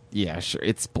 Yeah, sure.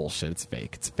 It's bullshit. It's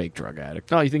fake. It's a fake drug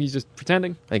addict. Oh, you think he's just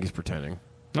pretending? I think he's pretending.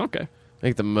 Okay. I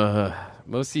think the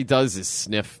most he does is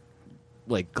sniff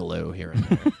like glue here and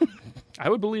there. I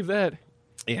would believe that.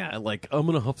 Yeah, like I'm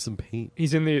gonna huff some paint.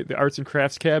 He's in the arts and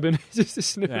crafts cabin, just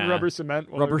sniffing Yeah. rubber cement.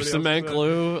 while Rubber everybody else cement is,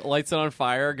 glue, lights it on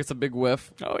fire, gets a big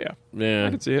whiff. Oh, yeah. Yeah, I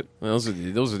can see it. Those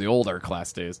are the older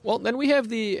class days. Well, then we have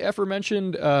the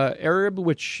aforementioned Arab,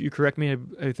 which you correct me,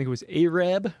 I think it was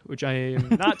Arab, which I am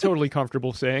not totally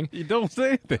comfortable saying. You don't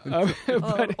say that.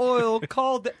 But Oil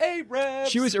called the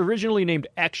Arabs. she was originally named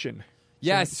Action.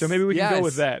 Yes. So maybe we can yes. go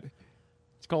with that.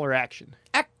 Let's call her Action.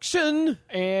 Action.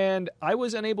 And I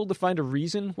was unable to find a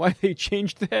reason why they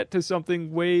changed that to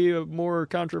something way more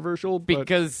controversial. But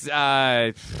Because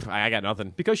I got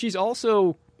nothing. because she's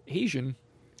also Asian,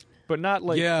 but not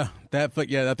like that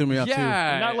threw me off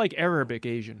Yeah. not like Arabic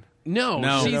Asian. No,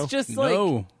 No. she's No. just too. like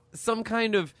No. some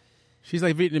kind of She's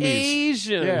like Vietnamese.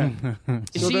 Asian. Yeah.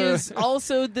 So She the- is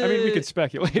also the. I mean, we could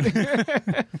speculate.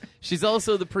 She's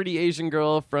also the pretty Asian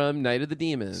girl from Night of the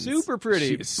Demons. Super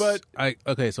pretty, She's- but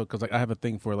so because like I have a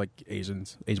thing for like Asian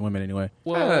women anyway,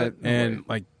 well, and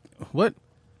like what?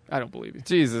 I don't believe you.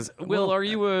 Jesus, Will, Well, are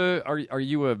you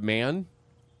a man?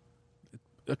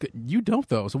 Okay, you don't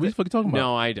though. So what are you fucking talking about?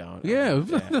 No, I don't. Yeah.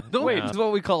 Don't Wait, It's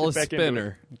what we call a Get back into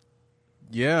spinner.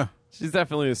 Yeah. She's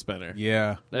definitely a spinner.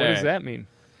 Yeah. What does that mean?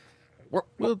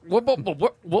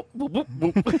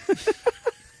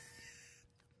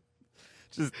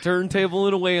 Just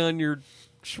turntabling away on your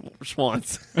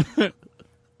schwants.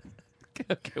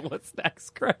 Okay, what's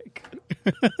next, Craig?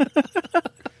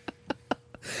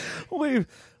 Wait,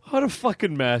 what a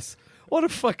fucking mess. What a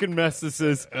fucking mess this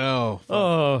is. Oh.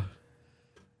 Oh,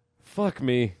 fuck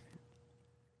me.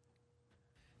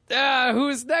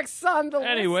 Who's next on the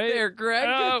Anyway, list there,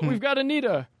 Greg? we've got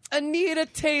Anita. Anita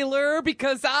Taylor,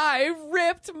 because I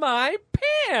ripped my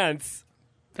pants.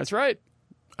 That's right.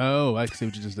 Oh, I see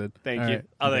what you just did. Thank All you. right.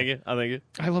 I'll thank you. I'll thank you.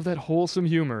 I love that wholesome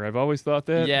humor. I've always thought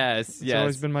that. Yes, It's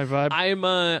always been my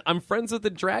vibe. I'm friends with a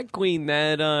drag queen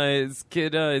that is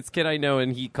kid I know,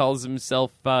 and he calls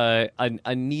himself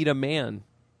Anita Man.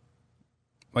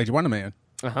 Like Joanna Man,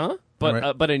 Uh-huh. But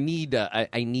Right. but I need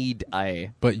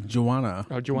a. but Joanna.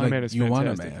 Oh, Joanna like, Man is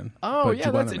Joanna fantastic. Man. Oh but yeah,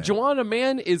 Joanna that's Man. Joanna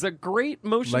Man is a great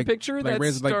motion Like, picture that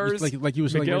Rez- stars like you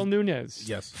was Miguel like Nunez.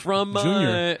 yes from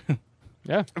Junior.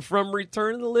 Yeah. from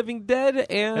Return of the Living Dead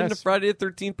and Yes. Friday the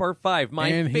 13th Part 5. My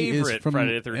and he is favorite from,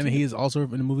 Friday the 13th. and he is also in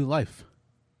the movie Life.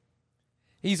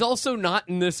 He's also not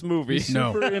in this movie.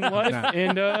 No. Super in life. Nah.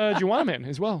 And Joanna Man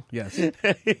as well. Yes.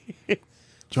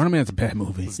 Joanna Man's a bad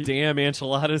movie. Damn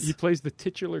enchiladas. He plays the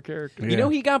titular character. Yeah. You know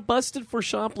he got busted for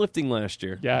shoplifting last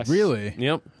year. Yes. Really?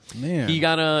 Yep. Man. He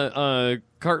got a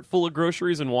cart full of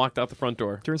groceries and walked out the front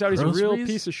door. Turns out he's a real Groceries?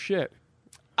 piece of shit.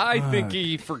 I think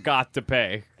he forgot to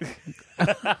pay.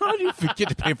 How do you forget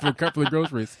to pay for a couple of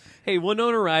groceries? Hey,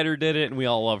 Winona Ryder did it, and we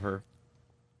all love her.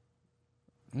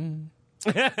 No.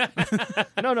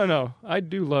 I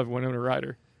do love Winona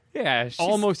Ryder. Yeah, she's,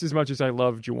 Almost as much as I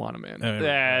love Joanna Man.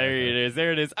 There it is.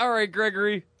 There it is. All right,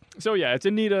 Gregory. So yeah, it's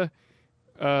Anita.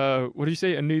 What do you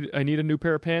say? I need a new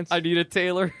pair of pants. I need a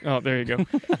tailor. Oh, there you go.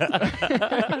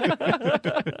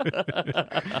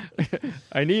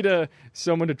 I need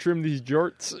someone to trim these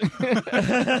jorts.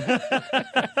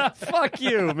 Fuck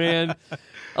you, man.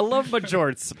 I love my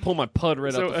jorts. Pull my pud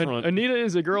right So up the front. Anita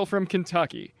is a girl from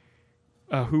Kentucky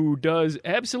who does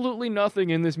absolutely nothing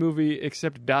in this movie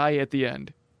except die at the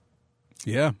end.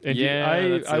 Yeah. And Yeah,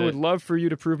 that's I would it. love for you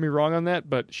to prove me wrong on that,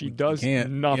 but she does Can't.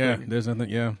 nothing. Yeah. There's nothing.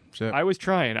 Yeah. Shit. I was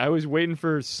trying. I was waiting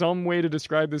for some way to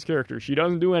describe this character. She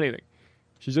doesn't do anything.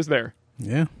 She's just there.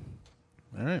 yeah.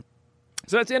 All right.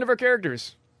 So that's the end of our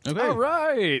characters. Okay. All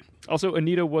right. Also,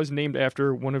 Anita was named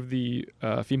after one of the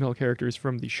female characters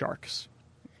from The Sharks.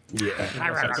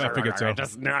 I figured so.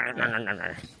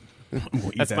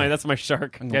 We'll eat that. That's my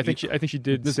shark. I'm Yeah, I gonna think she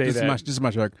did This say is that. my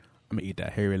shark. I'm gonna eat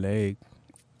that hairy leg.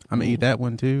 I'm gonna eat that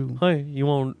one too. Hey, you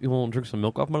want to drink some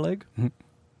milk off my leg? I can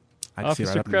see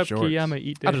right Officer up in the shorts. Krupke, I'ma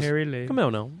eat I'll that just- hairy leg. Come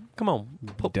on now. Come on.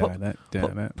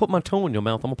 Put my tongue in your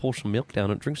mouth. I'm going to pour some milk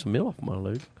down and drink some milk off my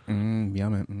leg.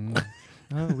 Yummy.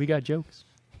 Oh, we got jokes.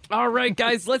 All right,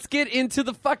 guys, let's get into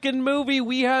the fucking movie.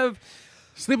 We have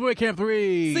Sleepaway Camp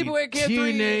 3. Sleepaway Camp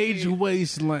 3. Teenage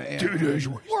Wasteland.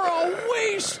 We're all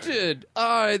wasted.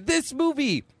 This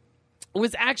movie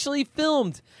was actually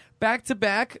filmed back to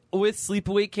back with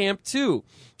Sleepaway Camp 2.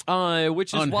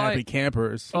 Which is Unhappy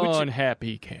campers.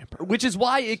 Unhappy camper. which is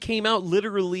why it came out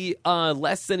literally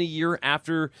less than a year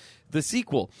after the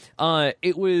sequel.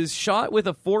 It was shot with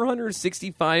a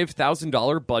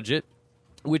 $465,000 budget,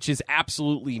 which is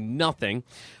absolutely nothing.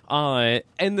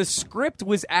 And the script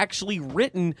was actually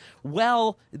written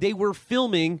while they were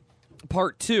filming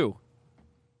part 2.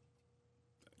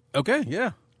 Okay,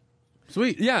 yeah.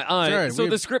 Sweet. Yeah, Sorry, so we-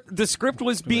 the script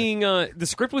was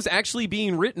actually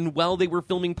being written while they were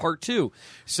filming part 2.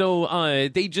 So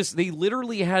they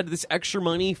literally had this extra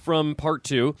money from part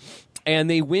 2, and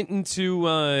they went into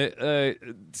the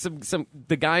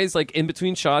guys, like, in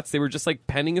between shots, they were just like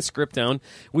penning a script down,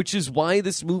 which is why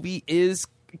this movie is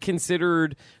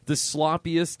considered the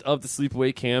sloppiest of the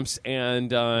sleepaway camps.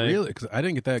 And Really? Because I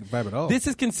didn't get that vibe at all. this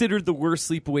is considered the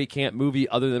worst sleepaway camp movie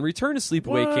other than Return to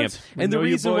Sleepaway What? Camp. We And the know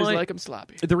you reason boys why like 'em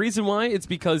sloppy. the reason why it's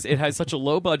because it has such a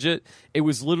low budget. It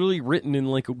was literally written in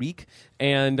like a week,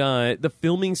 and the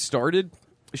filming started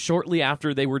shortly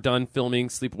after they were done filming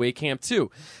Sleepaway Camp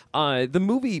 2. The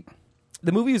movie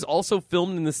is also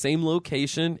filmed in the same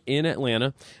location in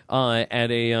Atlanta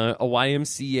at a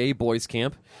YMCA boys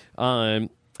camp.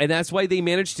 And that's why they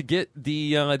managed to get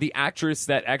the actress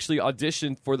that actually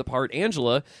auditioned for the part,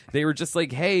 Angela. They were just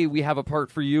like, "Hey, we have a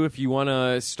part for you if you want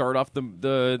to start off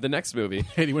the next movie."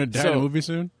 Hey, do you want to die in a movie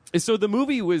soon? So this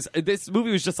movie was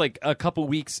just like a couple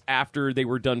weeks after they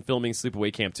were done filming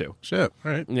Sleepaway Camp 2. Shit.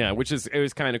 All right. Yeah, it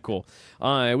was kind of cool.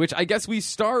 Which I guess we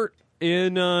start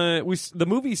in the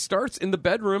movie starts in the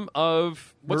bedroom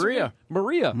of what's her Maria. name?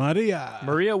 Maria. Maria.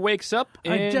 Maria wakes up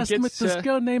and I just gets met this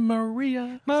girl named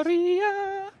Maria.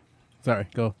 Maria. Sorry,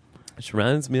 go. Which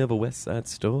reminds me of a West Side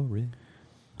Story.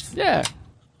 Yeah.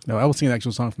 No, I was singing the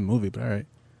actual song from the movie, but all right.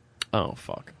 Oh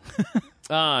fuck.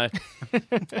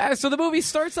 So the movie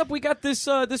starts up. We got this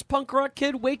punk rock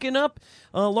kid waking up.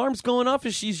 Alarm's going off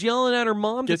as she's yelling at her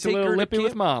mom Gets to a take little her lippy to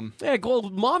with camp. mom. Yeah, well,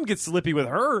 mom gets lippy with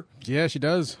her. Yeah, she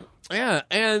does. Yeah,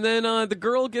 and then the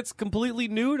girl gets completely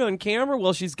nude on camera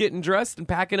while she's getting dressed and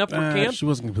packing up for camp. She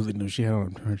wasn't completely new. She had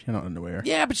on underwear.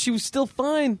 Yeah, but she was still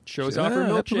fine. Shows off her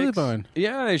Yeah, absolutely milkshakes. fine.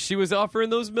 Yeah, she was offering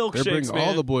those They're milkshakes, bringing man.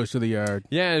 all the boys to the yard.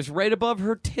 Yeah, it's right above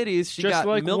her titties. She Just got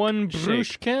like one milkshake.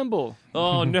 Bruce Campbell.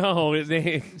 Oh no!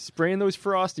 Spraying those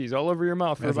Frosties all over your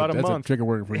mouth for That's about a that's month. a trigger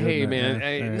word for you. Hey isn't it? man, Yeah,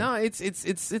 hey, all right. no, it's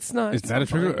not. It's not a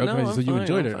trigger? fine. No, Okay, so I'm you fine,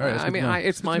 enjoyed I'm it. All right, fine. that's I good mean, to know.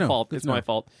 it's Good my to know. fault. Good It's to know. my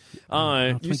fault.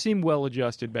 You seem well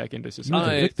adjusted back into You're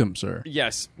society. the victim, sir.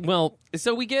 Yes. Well,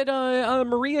 so we get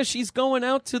Maria. She's going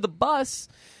out to the bus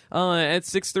at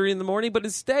 6:30 in the morning, but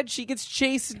instead she gets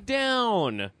chased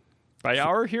down. By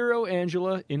our hero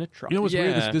Angela in a truck. You know what's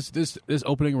Yeah. weird? This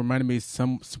opening reminded me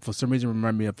for some reason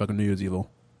reminded me of fucking New Year's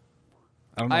Evil.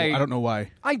 I don't know why.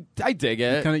 I dig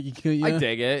it. Kinda, I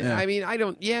dig it. Yeah. I mean, I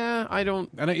don't. Yeah,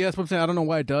 that's what I'm saying. I don't know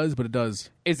why it does, but it does.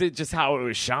 Is it just how it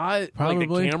was shot? Like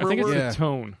Probably. the camera I think it's work? Yeah. the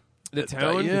tone. The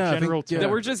tone? yeah, I think- general tone. yeah.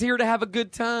 That we're just here to have a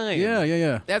good time.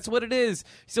 Yeah. That's what it is.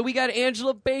 So we got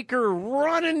Angela Baker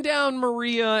running down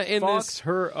Maria in Fucks this.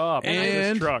 her up in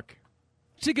And- this truck.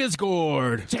 She gets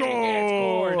scored.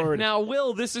 Scored. Now,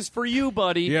 Will, this is for you,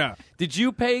 buddy. Yeah. Did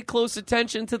you pay close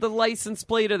attention to the license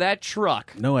plate of that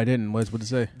truck? No, I didn't. What to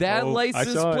say? That Oh, I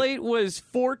license saw it. plate was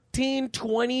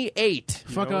 1428.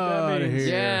 Fuck know what that out of means.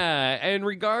 here. Yeah, in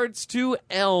regards to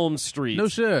Elm Street. No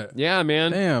shit. Yeah,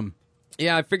 man. Damn.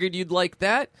 Yeah, I figured you'd like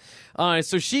that.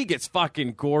 So she gets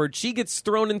fucking gored. She gets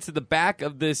thrown into the back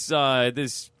of this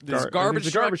There's garbage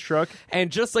a garbage truck.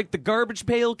 And just like the Garbage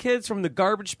Pail Kids from the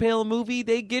Garbage Pail movie,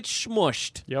 they get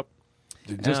smushed. Yep.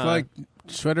 Just like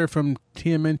Shredder from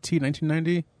TMNT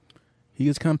 1990, he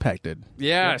gets compacted.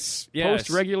 Yes. Post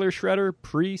regular shredder,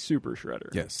 pre super shredder.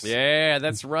 Yes. Yeah,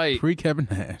 that's right. Pre Kevin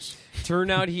Nash.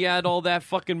 Turned out he had all that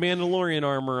fucking Mandalorian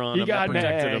armor on He him. got that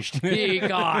protected nashed. him. He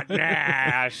got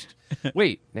nashed.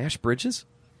 Wait, Nash Bridges?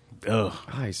 Ugh.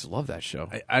 I used to love that show.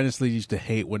 I honestly used to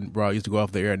hate when Raw used to go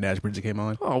off the air and Nash Bridges came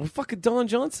on. Oh, fucking Don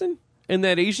Johnson? And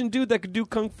that Asian dude that could do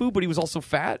kung fu, but he was also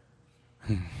fat?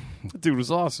 That dude was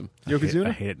awesome. I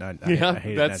Yokozuna? hate it. I Yeah,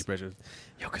 hated that's- Nash Bridges.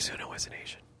 Yokozuna wasn't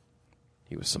Asian.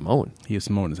 He was Samoan. He was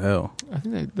Samoan as hell. I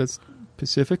think that's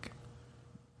Pacific.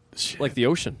 Like the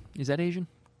ocean. Is that Asian?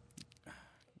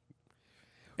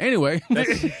 Anyway,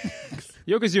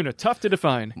 Yokozuna, tough to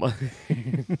define.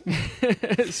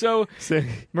 So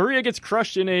Maria gets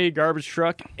crushed in a garbage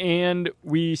truck, and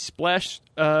we splash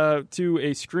to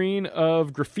a screen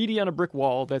of graffiti on a brick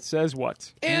wall that says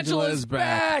what? Angela's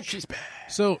back! She's back.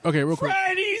 so okay, real quick.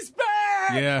 Freddy's back!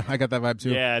 Yeah, I got that vibe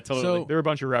too. Yeah, totally. So, There are a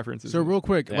bunch of references. so real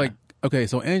quick, Yeah. like, okay,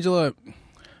 so Angela,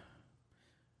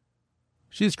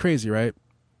 she's crazy, right?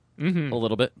 A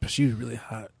little bit. But she's really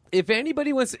hot. If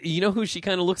anybody wants, you know who she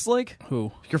kind of looks like?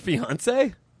 Who? Your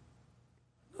fiance?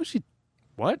 No, she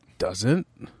What? doesn't.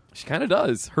 She kind of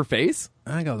does. Her face?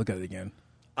 I gotta look at it again.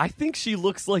 I think she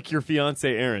looks like your fiance,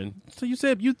 Aaron. So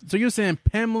you're saying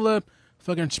Pamela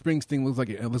fucking Springsteen looks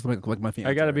like my fiance?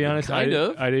 I got to be honest, Kind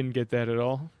of. I didn't get that at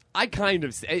all. I kind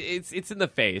of. It's in the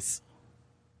face.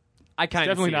 I kind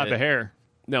of Definitely see not it. the hair.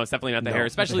 No, it's definitely not the No, hair. not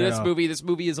Especially the this hair. movie. This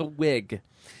movie is a wig.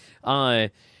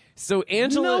 So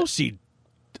Angela. No, she.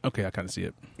 Okay, I kind of see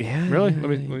it Yeah. Really? Let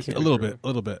me see a little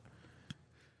bit.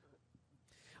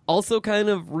 Also, kind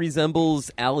of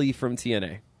resembles Allie from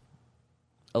TNA.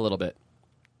 A little bit.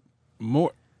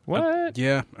 More. What?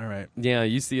 Yeah. All right. Yeah,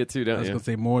 you see it too, I don't was you? gonna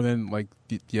say more than like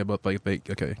but like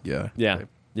okay, yeah. Yeah. Okay.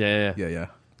 Yeah. Yeah.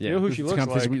 You know who she looks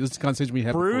like? This is the conversation we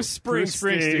have. Bruce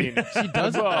Springsteen. She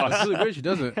doesn't. That's really weird. She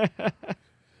doesn't.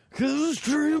 Cause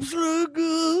tramps like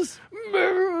us.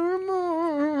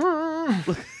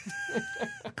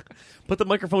 Put the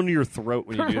microphone to your throat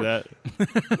when you do that.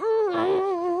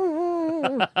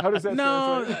 How does that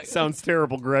No, translate? Sounds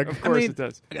terrible, Greg. Of course mean- it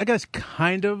does. I guess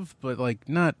kind of, but like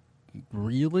not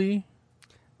really.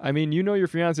 I mean, you know your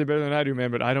fiance better than I do, man,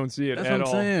 but I don't see it That's at what I'm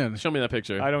all. saying. Show me that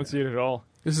picture. I don't see it at all.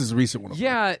 This is a recent one.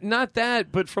 Yeah, not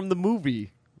that, but from the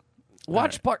movie.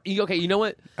 Watch part. Okay, you know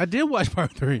what? I did watch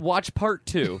part 3. Watch part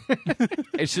 2.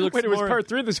 And she looks. Wait, it was more- part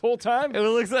 3 this whole time? And it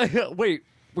looks like. Wait,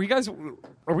 were you guys?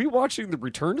 Are we watching the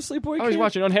Return to Sleepaway Camp? I was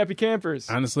watching Unhappy Campers.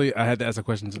 Honestly, I had to ask a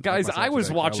question. Guys, myself I was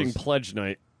today. watching Pledge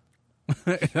Night.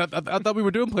 I thought we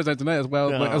were doing Pledge Night tonight as well.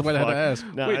 No, That's why I had to fuck. ask.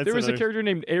 No, Wait, that's there was a another- character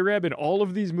named Arab in all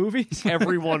of these movies?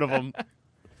 Every one of them.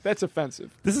 That's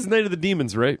offensive. This is Night of the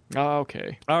Demons, right? Oh,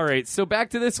 okay. All right. So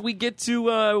back to this. We get to.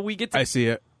 I see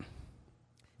it.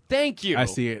 Thank you. I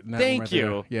see it. Now Thank right you.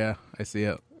 there. Yeah, I see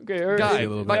it. Okay, all right. Guy, a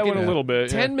little bit. that one a Yeah. little bit.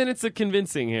 10 yeah. minutes of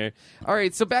convincing here. All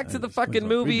right, so back to the fucking like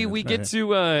movie. 3 We minutes. get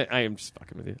to. I am just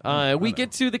fucking with you. We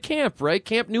get to the camp, right?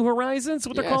 Camp New Horizons.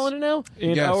 What they're Yes. calling it now.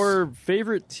 And Yes. our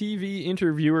favorite TV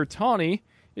interviewer, Tawny,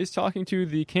 is talking to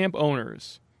the camp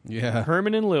owners, Yeah.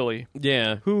 Herman and Lily,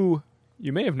 Yeah. who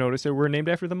you may have noticed that were named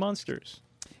after the monsters.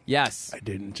 Yes. I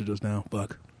didn't to just now.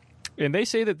 Fuck. And they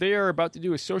say that they are about to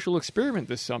do a social experiment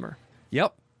this summer.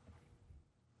 Yep.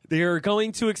 They are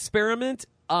going to experiment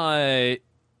by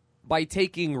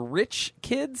taking rich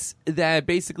kids that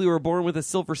basically were born with a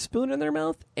silver spoon in their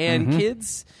mouth and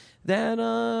kids that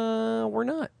were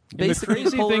not. the Basically,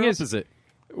 crazy polar thing is- opposite.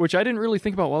 Which I didn't really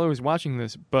think about while I was watching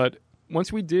this, but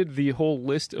once we did the whole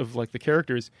list of like the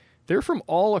characters, they're from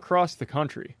all across the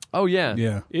country. Oh yeah.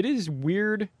 Yeah. It is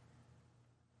weird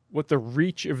what the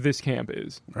reach of this camp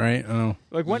is. Right. Oh.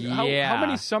 Like how Yeah.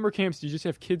 many summer camps do you just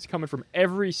have kids coming from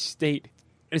every state?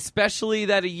 Especially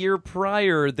that a year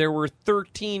prior there were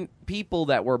 13 people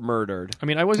that were murdered. I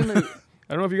mean, I wasn't.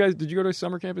 I don't know if you guys did. You go to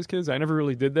summer camp as kids? I never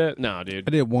really did that. No, dude.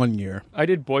 I did 1 year. I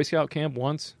did Boy Scout camp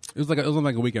once. It was on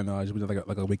like a weekend though. I just did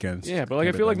like a weekend. Yeah, but like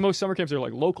I feel like most summer camps are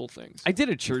like local things. I did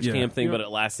a church Yeah. camp thing, You know- but it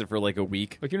lasted for like a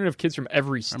week. Like you don't have kids from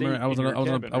every I state. remember I was in on your I was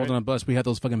on cabin, I was on right? a bus. We had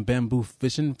those fucking bamboo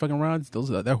fishing fucking rods. Those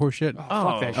that horse shit. Fuck that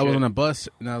Oh, shit. I was on a bus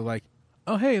and I was like,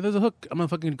 "Oh hey, there's a hook. I'm gonna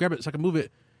fucking grab it so I can move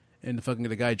it." And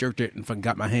the guy jerked it and fucking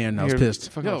got my hand. And I was You're pissed.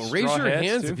 fucking Yo, raise straw your hats,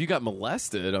 hands too. if you got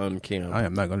molested on camp. I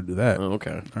am not gonna do that. Oh,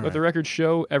 okay. All Let the record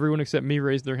show everyone except me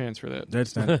raised their hands for that.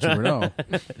 That's not true at all. All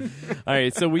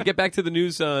right, so we get back to the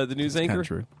news Kind anchor. of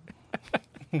true.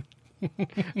 I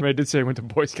mean, I did say I went to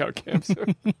Boy Scout camp, so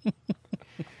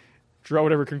draw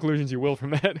whatever conclusions you will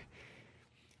from that.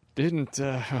 Didn't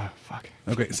fuck.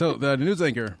 Okay, so the news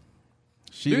anchor.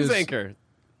 News anchor.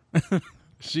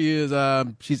 She is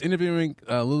she's interviewing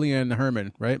Lillian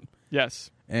Herman, right?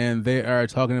 Yes. And they are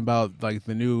talking about like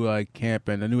the new camp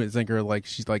and the new news anchor. Like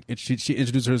she's like she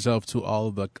introduced herself to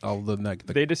all the like,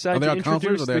 They decide are they to all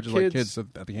counselors introduce or they're the just like kids- kids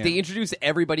at the camp? They introduce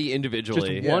everybody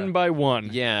individually. Just one by one.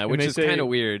 Yeah, And which they is say, kinda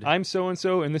weird. I'm so and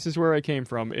so, and this is where I came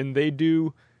from, and they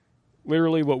do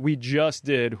literally what we just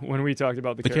did when we talked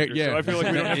about the characters. yeah. So I feel like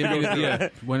we don't have to go through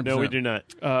it. 100%. No, we do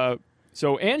not.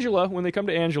 So Angela, when they come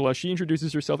to Angela, she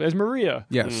introduces herself as Maria,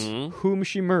 Yes, whom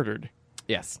she murdered,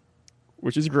 Yes.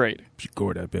 which is great. she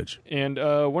gored that bitch. And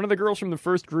one of the girls from the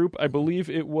first group, I believe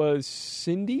it was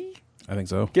Cindy, I think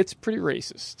so. gets pretty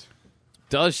racist.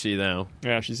 Does she though?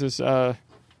 Yeah, she says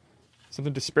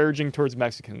something disparaging towards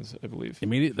Mexicans, I believe.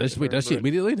 Immediately? Does she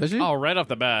immediately? Does she? Oh, right off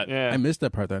the bat. Yeah, I missed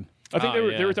that part then. I think Oh,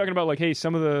 they yeah. were talking about like, hey,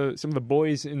 some of the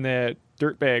boys in that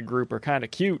dirtbag group are kind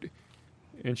of cute,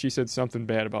 and she said something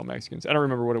bad about Mexicans. I don't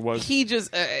remember what it was. He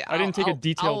just. I didn't take a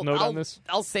detailed note on this.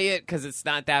 I'll say it because it's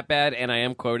not that bad, and I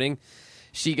am quoting.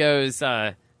 She goes,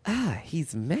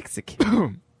 he's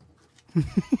Mexican.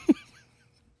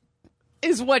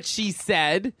 Is what she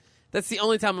said. That's the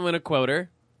only time I'm going to quote her.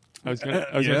 I was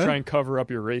gonna try and cover up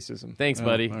your racism. Thanks,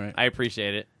 buddy. all right. I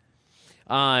appreciate it.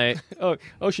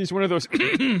 She's one of those.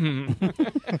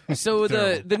 So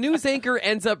the news anchor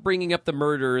ends up bringing up the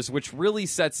murders, which really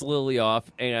sets Lily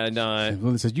off, and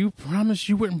Lily says, "You promised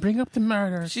you wouldn't bring up the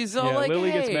murder." she's all Yeah, like,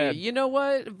 Lily gets "Hey, mad. you know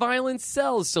what? Violence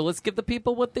sells, so let's give the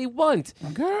people what they want."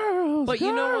 Girls, But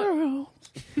you know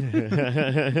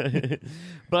girls.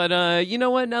 But you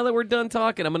know what? Now that we're done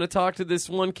talking, I'm going to talk to this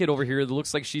one kid over here that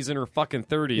looks like she's in her fucking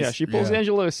 30s. Yeah, she pulls Yeah.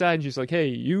 Angela aside and she's like, "Hey,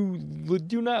 you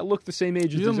do not look the same age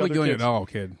as You these don't look other young kids." at all,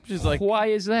 kid. She's like, Why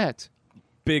is that?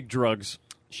 big drugs.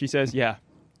 She says, "Yeah,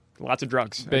 lots of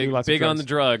drugs. I Big, do lots big of on drugs." the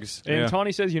drugs. And Yeah.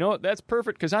 Tawny says, "You know what? That's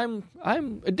perfect because I'm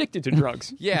addicted to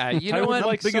drugs. Yeah, you I know would what?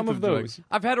 like big some into of drugs. those."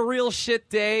 I've had a real shit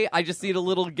day. I just need a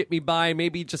little to get me by,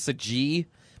 maybe just a G,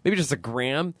 maybe just a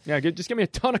gram. Yeah, just give me a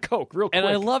ton of coke, real quick. And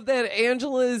I love that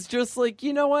Angela is just like,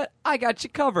 you know what? I got you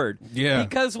covered. Yeah.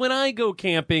 Because when I go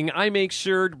camping, I make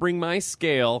sure to bring my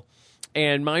scale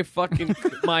and my fucking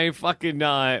my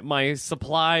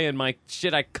supply and my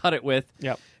shit I cut it with.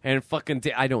 Yep. And fucking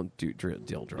I don't do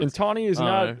deal drugs. And Tawny is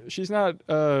not. She's not.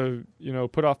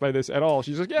 Put off by this at all.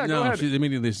 She's like, "Yeah, go No, ahead." she's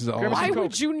immediately she's all. Grab Why some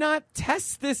would Coke. you not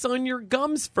test this on your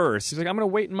gums first? She's like, "I'm gonna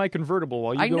wait in my convertible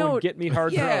while you I go know. and get me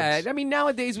hard yeah, drugs." I mean,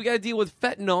 nowadays we got to deal with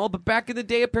fentanyl, but back in the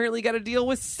day, apparently, you got to deal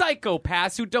with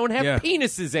psychopaths who don't have Yeah.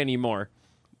 penises anymore.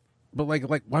 But like,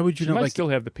 why would you She not might like? still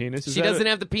have the penis. Is She that doesn't it?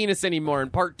 have the penis anymore. In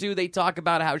part 2, they talk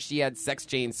about how she had sex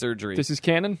change surgery. This is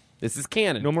canon. This is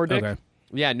canon. No more dick. Okay.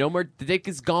 Yeah, no more. The dick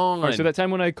is gone. All right, so that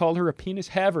time when I called her a penis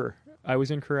haver, I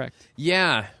was incorrect.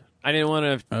 Yeah, I didn't want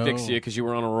to fix Oh. you because you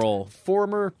were on a roll.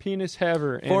 Former penis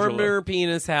haver. Angela. Former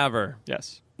penis haver.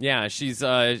 Yes. Yeah, she's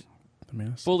I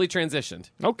mean, fully transitioned.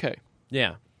 Okay.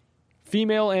 Yeah.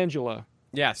 Female Angela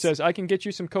Yes. says, "I can get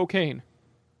you some cocaine."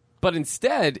 But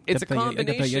instead, it's a Got that- got that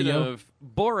combination yayo? of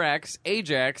Borax,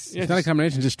 Ajax. Yeah. it's not a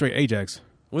combination, just straight Ajax.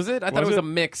 Was it? I thought Was it was it? a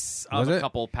mix of Was a it?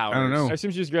 couple powders. I don't know. I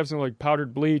assume she just grabbed some like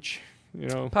powdered bleach.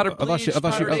 Powdered I thought she, bleach,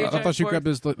 powdered I thought she Ajax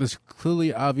grabbed this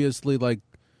clearly, obviously, like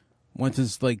once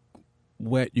it's like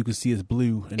wet, you can see it's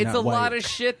blue and It's not a white. lot of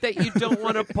shit that you don't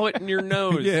want to put in your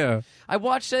nose. Yeah. I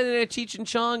watched that in a Cheech and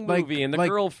Chong Like- movie, and the like-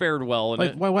 girl fared well in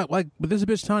Like it. why? But this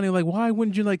bitch Tawny, like, why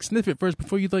wouldn't you like sniff it first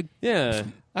before you like? Yeah.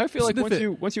 I feel like Sniff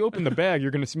it. once you open the bag, you're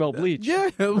gonna smell bleach. Yeah,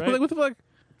 Right? like what the fuck?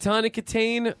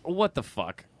 Tonicatane, what the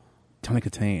fuck?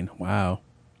 Tonicatane. Wow.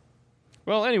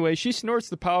 Well, anyway, she snorts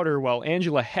the powder while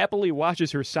Angela happily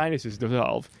watches her sinuses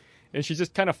dissolve, and she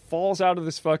just kind of falls out of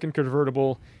this fucking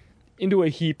convertible into a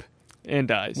heap and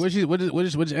dies. What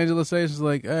did Angela say? She's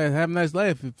like, have a nice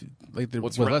life. If, like,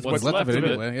 What's left left of it of it.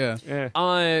 anyway. Yeah.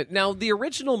 Yeah. Now, the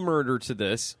original murder to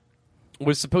this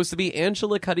was supposed to be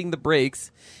Angela cutting the brakes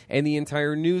and the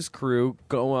entire news crew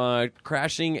go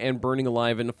crashing and burning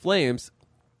alive into flames.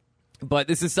 But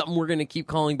this is something we're going to keep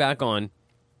calling back on.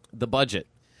 The budget.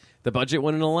 The budget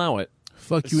wouldn't allow it.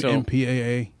 Fuck you, So-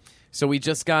 MPAA. So we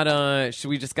just got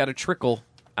a trickle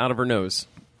out of her nose.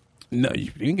 No,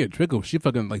 you didn't get trickle. She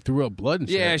fucking like threw up blood and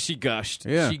shit. Yeah, she gushed.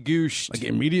 Yeah. She gooshed. Like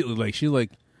immediately, like she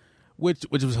like, which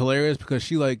was hilarious because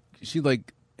she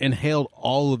inhaled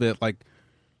all of it. Like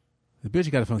the bitch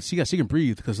got a phone. She can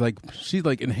breathe because like she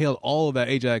like inhaled all of that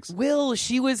Ajax. Will,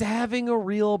 she was having a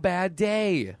real bad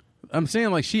day. I'm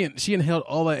saying like she inhaled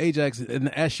all that Ajax,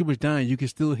 and as she was dying, you could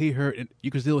still hear her.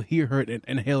 You could still hear her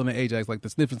inhaling the Ajax, like the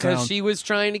sniffing Because sound she was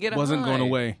trying to get a wasn't high. going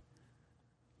away.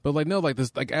 But like no, like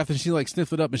this, like after she like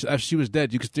sniffed it up, and after she was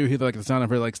dead, you could still hear like the sound of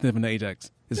her like sniffing the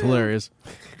Ajax. It's hilarious.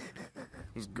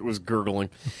 It was gurgling.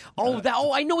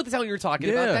 I know what the sound you were talking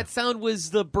about. Yeah. That sound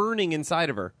was the burning inside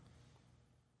of her.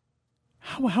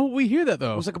 How would we hear that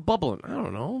though? It was like a bubbling. I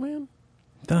don't know, man.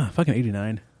 Duh, fucking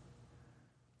 89.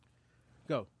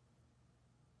 Go.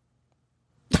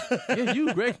 Yeah,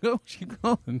 you, Greg. Go. Keep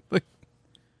going. Like,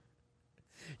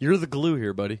 You're the glue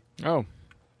here, buddy. Oh,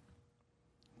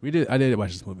 I did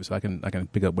watch this movie, so I can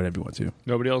pick up whatever you want to.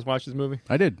 nobody else watched this movie?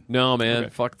 I did. No, man. Okay.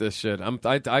 Fuck this shit.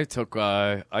 I took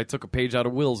a page out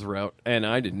of Will's route, and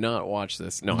I did not watch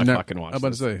this. No, I fucking watched I'm about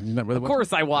this. to say, you're not really Of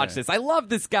course I watched Yeah. this. I love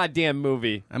this goddamn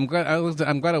movie. I'm glad I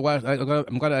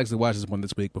actually watched this one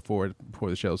this week before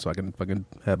the show, so I can fucking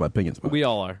have my opinions about it. We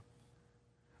all are.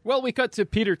 Well, we cut to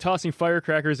Peter tossing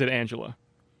firecrackers at Angela,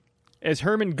 as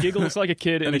Herman giggles like a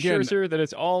kid and, And again- assures her that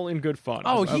it's all in good fun.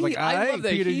 Oh, I was like, I "Aight, love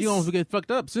that. Peter, He's- you don't get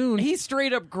fucked up soon." He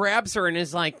straight up grabs her and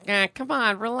is like, come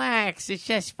on, relax. It's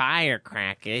just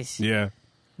firecrackers. Yeah.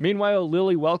 Meanwhile,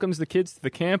 Lily welcomes the kids to the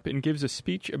camp and gives a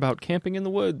speech about camping in the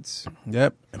woods.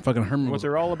 Yep. And fucking Herman What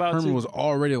they're all about, Herman too. was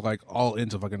already like all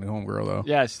into fucking the homegirl though.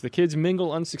 Yes, the kids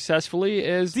mingle unsuccessfully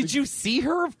as Did you see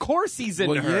her? Of course he's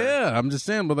into Well, her. yeah, I'm just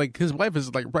saying, but like his wife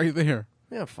is like right there.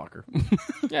 Yeah, fucker.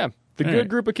 Yeah. The good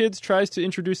group of kids tries to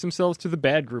introduce themselves to the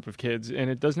bad group of kids, and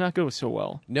it does not go so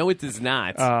well. No, it does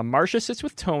not. Marcia sits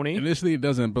with Tony. Initially, it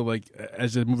doesn't, but like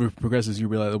as the movie progresses, you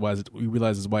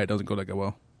realize why it doesn't go that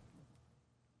well.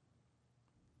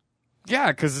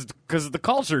 Yeah, because of the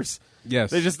cultures.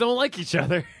 Yes, They just don't like each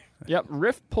other. Yep.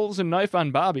 Riff pulls a knife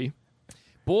on Bobby.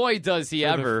 Boy, does he For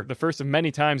ever. The first of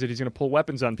many times that he's going to pull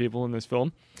weapons on people in this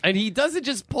film. And he doesn't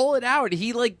just pull it out.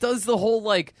 He, like, does the whole,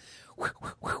 like,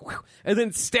 and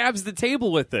then stabs the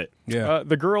table with it. yeah.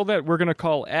 The girl that we're going to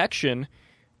call Action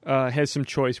has some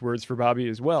choice words for Bobby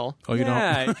as well. Oh, you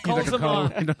Yeah, don't. he calls you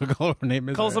him don't call her name.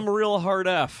 Is Calls there? him a real hard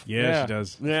F. Yeah, she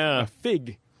does. Yeah.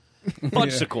 Fig.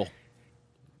 Fudgesicle.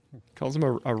 Calls him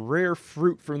a rare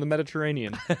fruit from the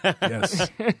Mediterranean. Yes.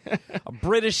 A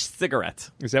British cigarette.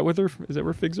 Is that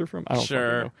where figs are from? I don't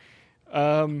Sure. fucking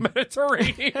know.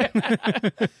 Mediterranean.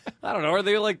 I don't know. Are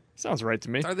they like Sounds right to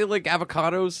me.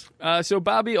 avocados? So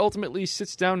Bobby ultimately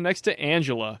sits down next to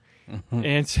Angela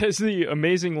and says the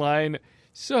amazing line,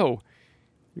 "So,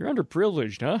 you're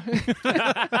underprivileged, huh?"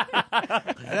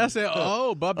 And I said,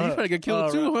 "Oh, Bobby, you trying to get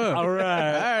killed too, huh?" All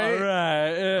right.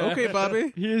 Yeah. Okay,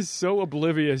 Bobby. He is so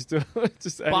oblivious to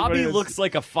just anybody Bobby that's- looks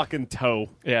like a fucking toe.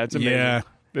 Yeah, it's amazing. Yeah.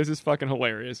 This is fucking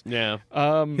hilarious. Yeah.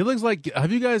 He looks like.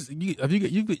 Have you guys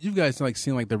like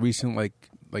seen like the recent like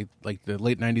the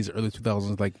late '90s, early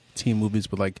 2000s like teen movies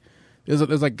with like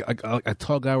there's like a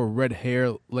tall guy with red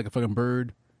hair like a fucking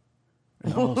bird.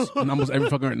 In almost every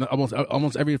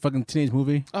fucking teenage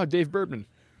movie. Oh, Dave Birdman.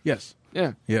 Yes.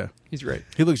 Yeah, Yeah. he's great.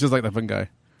 He looks just like that fucking guy.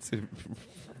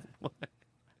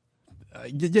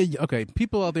 Yeah. Okay.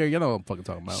 People out there, you know what I'm fucking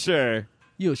talking about. Sure.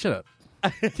 You shut up.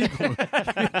 Keep going.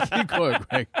 Keep going,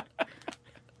 Greg.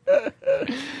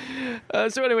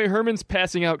 So anyway, Herman's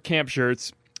passing out camp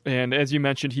shirts, and as you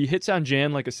mentioned, he hits on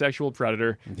Jan like a sexual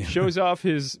predator, shows off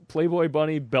his Playboy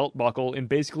bunny belt buckle, and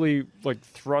basically like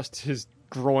thrusts his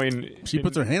groin. She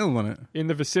puts her handle on it. in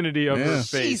the vicinity of her Yeah.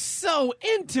 face. She's so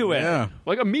into it. Yeah.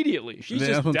 Like immediately, she's Yeah,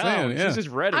 just that's what I'm down. saying, yeah. She's just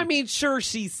ready. I mean, sure,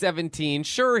 she's 17.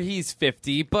 Sure, he's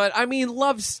 50. But I mean,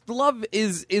 love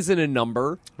isn't a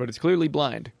number. but it's clearly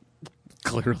blind.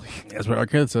 Clearly. That's what our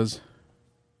kid says.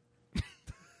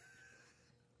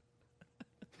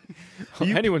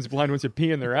 Anyone's blind once you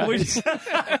pee in their eyes.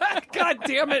 God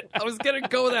damn it! I was gonna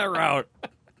go that route.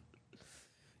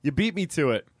 You beat me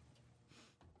to it.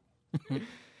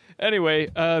 Anyway,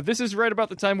 this is right about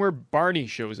the time where Barney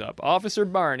shows up. Officer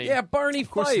Barney. Yeah, Barney Of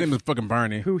course, his Fife. name is fucking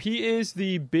Barney. Who he is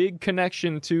the big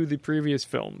connection to the previous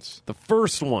films. The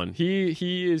first one.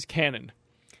 He is canon.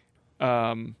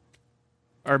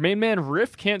 Our main man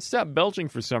Riff can't stop belching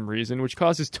for some reason, which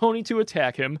causes Tony to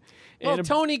attack him. Well, And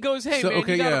Tony goes, "Hey So, man,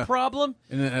 okay, you got yeah. a problem?"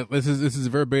 And then, this is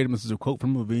verbatim. This is a quote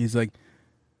from the movie. He's like,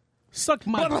 "Suck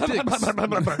my dicks."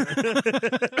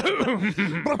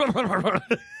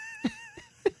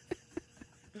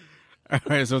 All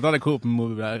right, so it's not a quote from the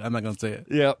movie, but I'm not gonna say it.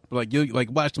 Yep. But like you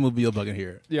watch the movie, you'll fucking hear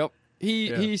it. Yep.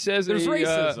 he says There's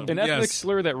racism. an ethnic Yes.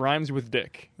 slur that rhymes with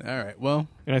dick. All right, well,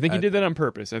 And I think he did that on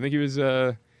purpose. I think he was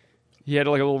he had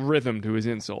like a little rhythm to his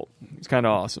insult. It's kind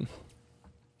of awesome.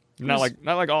 Not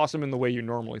like awesome in the way you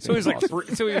normally think. So he's like,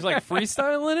 awesome. so he was like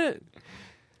freestyling it.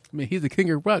 I mean, he's the king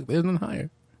of rock. There's none higher.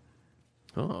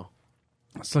 Oh,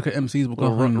 Sucker MCs will go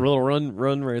little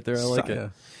run right there. I like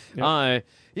it.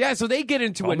 Yeah, so they get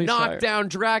into Call a me sire. knockdown,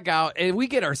 drag out, and we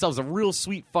get ourselves a real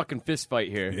sweet fucking fist fight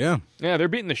here. Yeah. Yeah, they're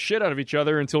beating the shit out of each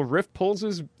other until Riff pulls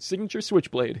his signature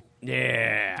switchblade.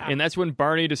 Yeah. And that's when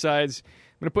Barney decides,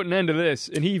 I'm going to put an end to this.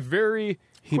 And he very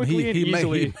quickly and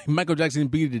easily... Michael Jackson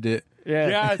beated it.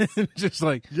 yeah. Yes. Just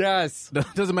like, Yes.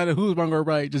 doesn't matter who's wrong or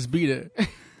right, just beat it.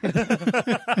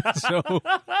 So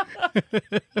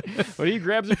But he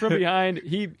grabs it from behind.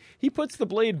 He puts the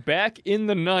blade back in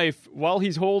the knife while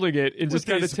he's holding it and just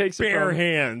kind of his takes it bare from him.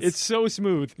 hands. It's so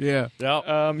smooth. yeah.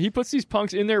 Yep. He puts these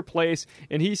punks in their place,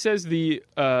 and he says the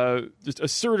just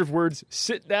assertive words,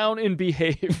 sit down and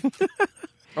behave.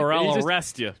 or he I'll just-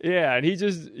 arrest you. Yeah, and he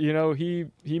just,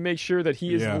 he makes sure that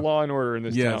he is Yeah. the law and order in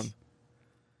this Yes. town.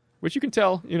 Which you can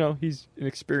tell, he's an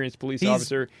experienced police He's-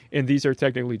 officer, and these are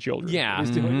technically children. Yeah. He's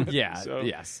doing it. Yeah. So,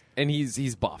 Yes. And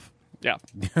he's buff. yeah.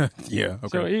 Yeah. Okay.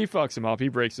 So he fucks him up. He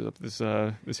breaks up this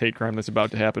hate crime that's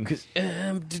about to happen.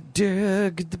 I'm the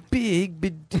dog, the big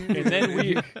And then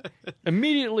we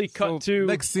immediately cut to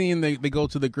next scene, they go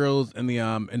to the girls in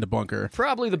the bunker.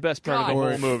 probably the best part of the God,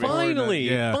 whole movie. Finally,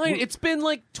 Yeah. fine. It's been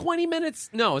like 20 minutes.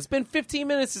 No, it's been 15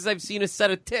 minutes since I've seen a set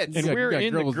of tits. And we're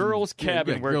in the girls'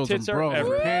 cabin where tits are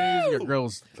everywhere. Panties, you got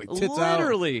girls like tits out.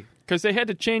 Literally. Because they had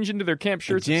to change into their camp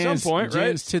shirts at some point,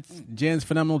 Jan's right? Jan's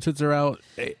phenomenal tits are out.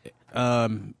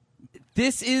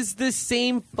 This is the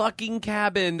same fucking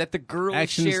cabin that the girls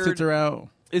Action shared. tits are out.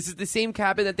 This is the same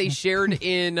cabin that they shared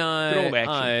in Good old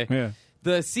action. Yeah.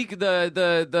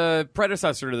 the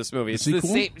predecessor to this movie. It's the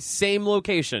sequel? same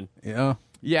location. Yeah.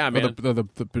 Yeah, man. The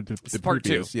It's part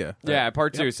previous, 2. Yeah. Yeah,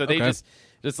 part 2. So they Okay.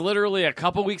 just literally a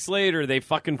couple weeks later, they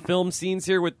fucking filmed scenes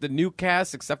here with the new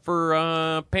cast, except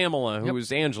for Pamela, who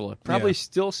was Angela. Probably Yeah.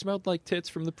 still smelled like tits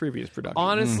from the previous production.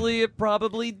 Honestly, it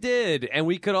probably did, and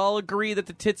we could all agree that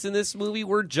the tits in this movie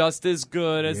were just as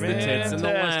good as the tits in the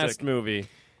Fantastic. last movie.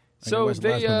 So watch the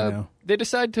last one now. they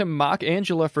decide to mock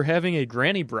Angela for having a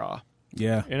granny bra,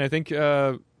 Yeah. and I think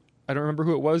I don't remember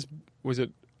who it was. Was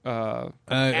it?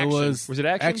 It was. Was it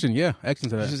Action? Action, yeah. Action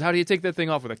to This that. is how do you take that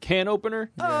thing off with a can opener?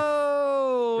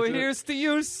 Oh, here's to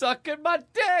you sucking my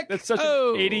dick. That's such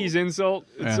Oh. an '80s insult.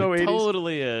 It's Yeah. so '80s.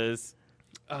 Totally is.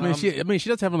 I mean, she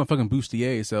does have on a fucking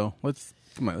bustier, so let's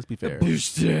be fair.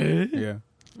 Yeah.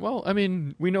 Well, I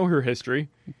mean, we know her history.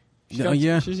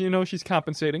 Yeah. She's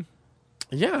compensating.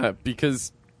 Yeah,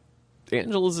 because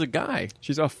Angela's a guy.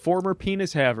 She's a former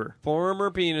penis haver, Former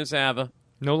penis haver.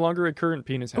 no longer a current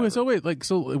penis haver. Okay, so wait,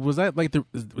 so was that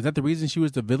the reason she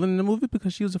was the villain in the movie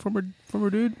because she was a former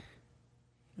dude,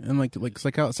 and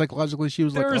psychologically she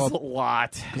was There's like a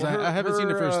lot. because I haven't seen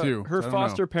the first two. Her so I don't know.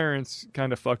 foster parents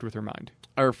kind of fucked with her mind.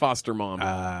 Or foster mom.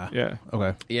 Yeah.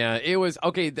 Okay, yeah, it was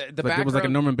okay. The like background it was like a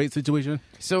Norman Bates situation.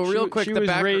 So real quick, she the was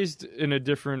background. raised in a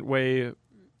different way.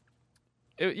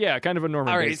 Kind of a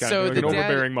Norman All right, Bates kind so of like the an dad,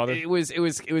 overbearing mother. It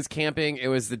was camping. It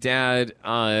was the dad,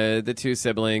 the two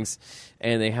siblings,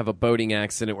 and they have a boating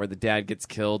accident where the dad gets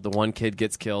killed. The one kid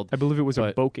gets killed. I believe it was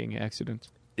a but- boking accident.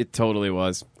 It totally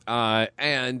was.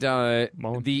 And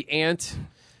Moan. the aunt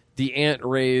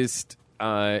raised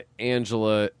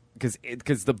Angela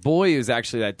because the boy is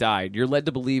actually that died. You're led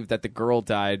to believe that the girl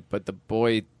died, but the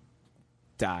boy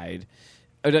died.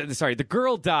 Sorry, the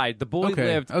girl died. The boy Okay.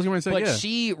 lived. I was gonna say, but yeah.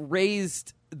 she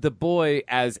raised the boy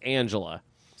as Angela.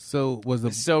 So was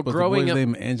the growing boy's up-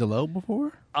 name Angelo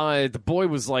before? The boy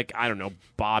was like, I don't know,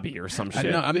 Bobby or some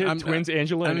shit. know, They had twins,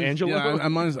 Angela and Angelo. Yeah,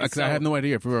 I'm honest, 'cause I have no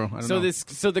idea for real. I don't know.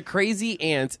 So the crazy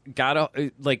aunt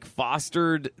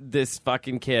fostered this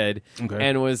fucking kid Okay.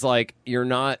 and was like, "You're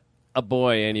not a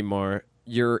boy anymore.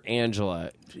 You're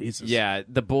Angela." Jesus. Yeah,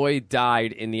 the boy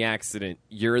died in the accident.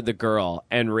 You're the girl,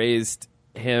 and raised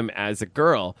him as a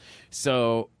girl.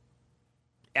 So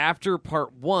after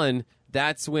part 1,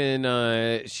 that's when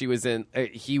he was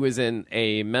in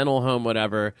a mental home,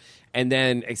 whatever, and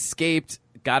then escaped,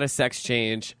 got a sex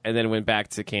change, and then went back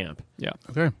to camp. Yeah.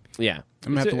 Okay. Yeah.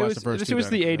 I'm gonna have to watch it was, the first this two. was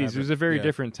then, the 'cause I 80s. It was a haven't- very yeah.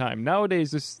 different time.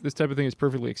 Nowadays, this type of thing is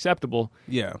perfectly acceptable.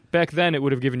 Yeah. Back then, it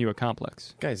would have given you a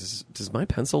complex. Guys, does my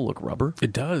pencil look rubber?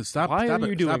 It does. Stop. Why stop are it.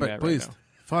 you doing Stop that it, right please. now?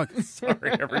 Fuck.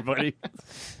 Sorry, everybody.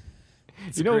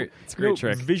 It's a great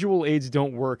trick. Visual aids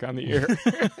don't work on the air.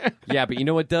 Yeah, but you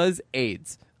know what does?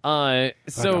 AIDS. So I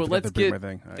forgot let's to bring get, my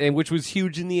thing. All right. and which was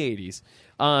huge in the 80s,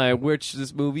 which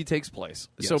this movie takes place.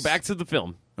 So Yes. back to the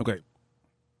film. Okay.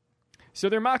 So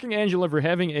they're mocking Angela for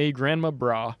having a grandma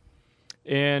bra,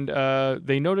 and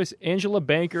they notice Angela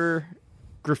Banker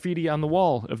graffiti on the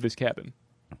wall of this cabin.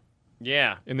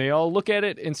 Yeah. And they all look at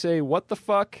it and say, "What the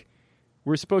fuck?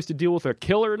 We're supposed to deal with a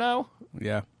killer now?"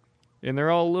 Yeah. And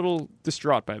they're all a little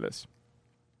distraught by this.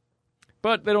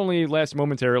 But that only lasts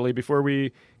momentarily before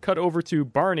we cut over to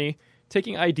Barney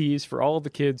taking IDs for all of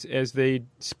the kids as they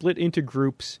split into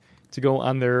groups to go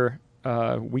on their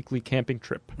weekly camping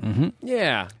trip.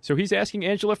 Yeah. So he's asking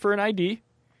Angela for an ID,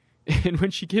 and when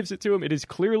she gives it to him, it is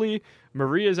clearly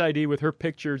Maria's ID with her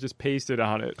picture just pasted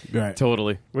on it, Right.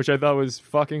 Totally. which I thought was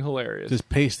fucking hilarious. Just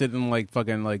paste it in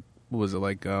fucking what was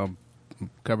it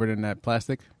covered in that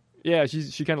plastic? Yeah,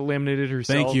 she kind of laminated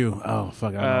herself. Thank you. Oh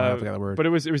fuck! I forgot the word. But it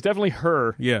was definitely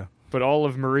her, yeah. but all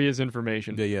of Maria's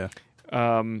information. Yeah.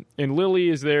 And Lily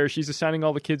is there. She's assigning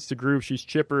all the kids to groups. She's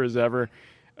chipper as ever.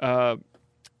 And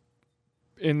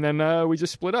then we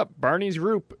just split up. Barney's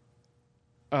group.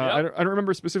 I don't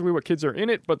remember specifically what kids are in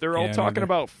it, but they're all Yeah, talking neither.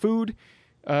 about food,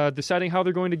 deciding how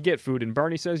they're going to get food. And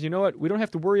Barney says, "You know what? We don't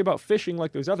have to worry about fishing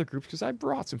like those other groups because I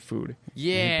brought some food.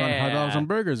 Yeah. Hot dogs and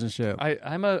burgers and shit.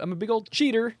 I'm a big old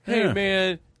cheater." Hey, Yeah.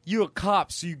 man, you a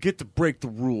cop, so you get to break the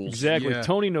rules. Exactly. Yeah.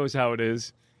 Tony knows how it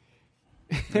is.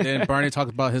 And then Barney talks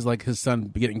about his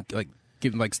son getting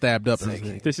stabbed up.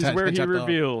 This is where he chopped off.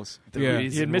 reveals. Yeah.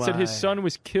 He admits that his son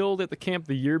was killed at the camp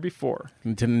the year before.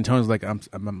 And Tony's like, "I'm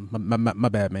my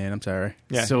bad, man. I'm sorry."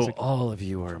 Yeah, So he's like- all of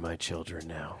you are my children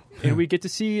now. and we get to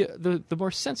see the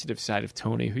more sensitive side of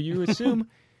Tony, who you assume,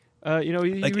 he was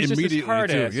just this immediately hard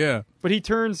too. ass. Yeah. But he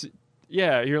turns,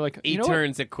 you're like, He you know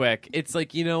turns it quick. It's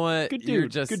like, you know what? Good You're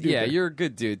dude. just Good dude there. you're a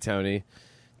good dude, Tony.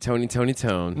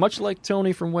 Tone. Much like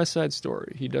Tony from West Side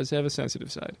Story, he does have a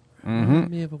sensitive side.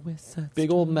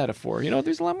 Big old metaphor. You know,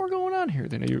 there's a lot more going on here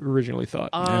than you originally thought.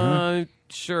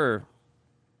 Sure.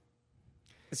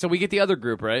 So we get the other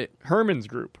group, right? Herman's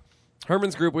group,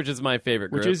 Which is my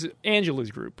favorite group. which is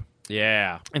Angela's group.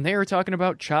 Yeah. And they are talking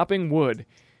about chopping wood.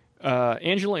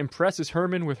 Angela impresses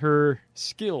Herman with her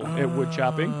skill at wood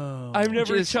chopping. I've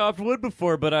never chopped wood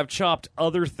before, but I've chopped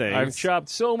other things. I've chopped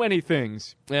so many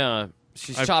things. Yeah.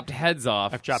 She's chopped heads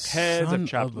off. I've chopped heads, Son I've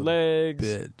chopped of a legs.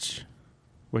 Bitch.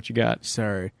 What you got?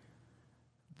 Sorry.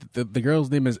 The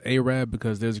girl's name is Arab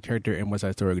because there's a character in West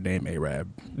Side Story named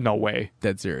Arab. No way.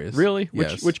 Dead serious. Really?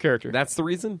 Yes. Which character? That's the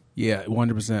reason? Yeah,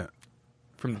 100%.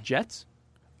 From the Jets?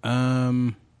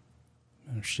 Oh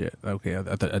shit. Okay, I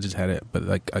thought I just had it, but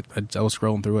like I was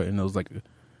scrolling through it and it was like,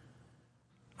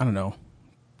 I don't know,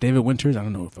 David Winters. I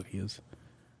don't know who the fuck he is.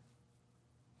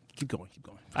 Keep going.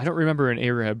 I don't remember an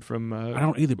Arab from I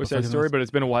don't either. West Side Story, but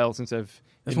it's been a while since I've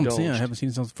That's what I'm indulged. saying. I haven't seen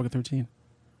it since fucking 13.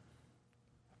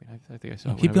 I mean, I think I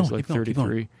saw it Keep when I was going. like Keep going.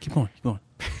 33. Keep going. All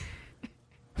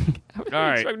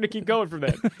right. expecting to keep going from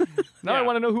that. Now I Yeah.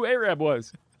 want to know who Arab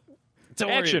was. Don't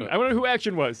worry Action. about I want to know who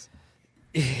Action was.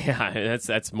 Yeah,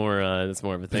 that's more of a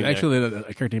thing. There's actually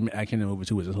a character named Action in the movie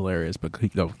too, which is hilarious. But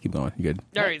keep going. You're good.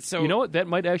 All right, so You know what? That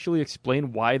might actually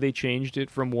explain why they changed it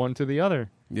from one to the other.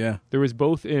 Yeah. There was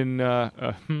both in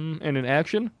and an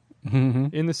action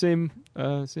in the same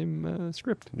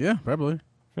script. Yeah. Probably.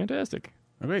 Fantastic.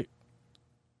 Oh, great.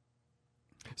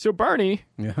 So Barney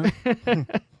Yeah.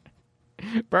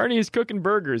 is cooking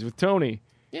burgers with Tony.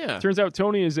 yeah, Turns out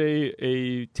Tony is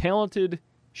a talented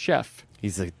chef.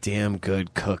 he's a damn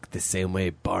good cook. The same way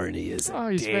Barney is. Oh,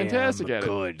 he's fantastic at it.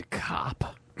 Good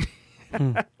cop.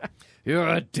 You're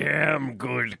a damn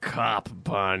good cop,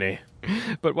 Barney.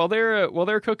 But while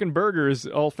they're cooking burgers,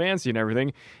 all fancy and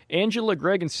everything, Angela,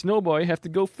 Greg, and Snowboy have to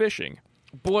go fishing.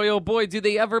 Boy, oh boy, do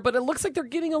they ever! But it looks like they're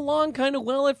getting along kind of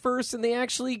well at first, and they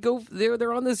actually go.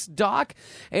 They're on this dock,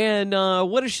 and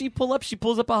what does she pull up? She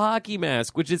pulls up a hockey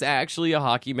mask, which is actually a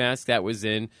hockey mask that was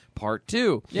in part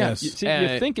 2. Yes.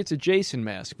 You think it's a Jason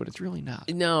mask, but it's really not.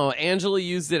 No, Angela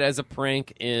used it as a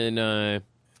prank in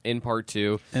part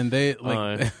 2. And they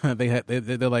like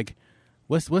they're like,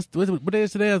 what day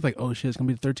is today? I was like, oh shit, it's gonna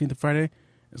be the 13th of Friday.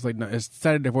 It's like no, it's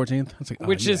Saturday the 14th. It's like, oh,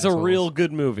 Which you is a assholes. real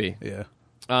good movie. Yeah.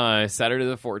 Saturday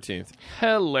the 14th.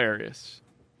 Hilarious.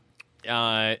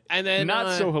 And then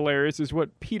Not so hilarious is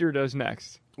what Peter does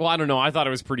next. Well, I don't know. I thought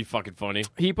it was pretty fucking funny.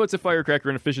 He puts a firecracker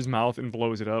in a fish's mouth and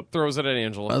blows it up. Throws it at I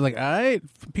Angela. was like, all right,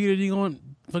 Peter, you gonna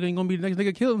be the next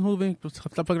nigga killed in the movie?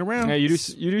 Stop fucking around. Yeah, you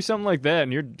do something like that,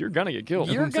 and you're gonna get killed.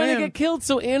 You're what I'm gonna saying. get killed.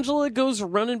 So Angela goes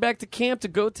running back to camp to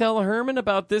go tell Herman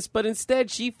about this, but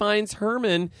instead she finds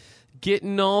Herman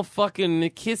getting all fucking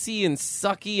kissy and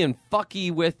sucky and fucky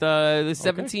with the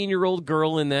 17-year-old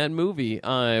girl in that movie.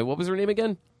 What was her name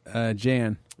again?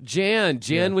 Jan.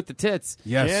 Jan with the tits.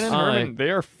 Yes. Jan and Herman, they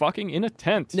are fucking in a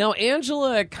tent. Now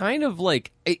Angela kind of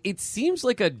like it seems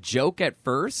like a joke at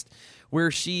first, where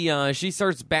she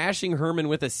starts bashing Herman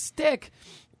with a stick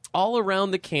all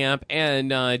around the camp, and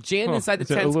Jan inside the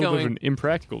It's a tent's little bit going. of an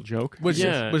impractical joke. Which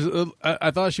Yeah.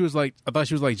 I thought she was like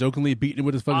jokingly beating him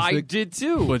with his fucking I stick. did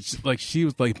too. But like she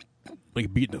was like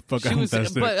beating the fuck She out was, of that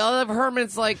stick. but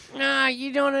Herman's like, nah,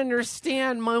 you don't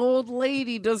understand. My old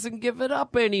lady doesn't give it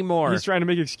up anymore. He's trying to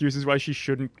make excuses why she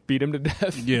shouldn't beat him to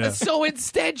death. Yeah. So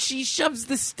instead, she shoves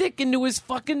the stick into his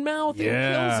fucking mouth Yeah.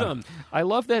 and kills him. I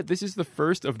love that this is the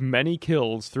first of many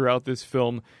kills throughout this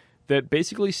film that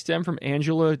basically stem from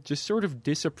Angela just sort of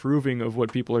disapproving of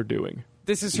what people are doing.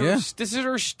 This is her. Yeah. This is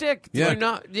her shtick. Yeah.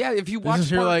 If you watch is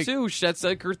her, part like- 2, that's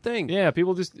like her thing. Yeah,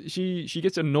 people just she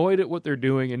gets annoyed at what they're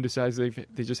doing and decides they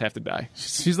just have to die.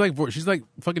 She's like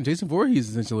fucking Jason Voorhees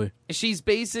essentially. She's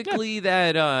basically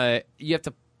that you have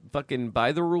to fucking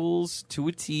buy the rules to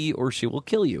a T, or she will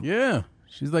kill you. Yeah.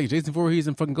 She's like Jason Voorhees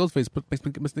and fucking Ghostface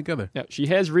mixed together. Yeah, she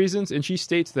has reasons and she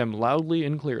states them loudly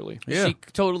and clearly. Yeah. She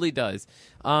totally does.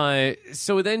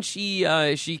 So then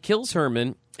she kills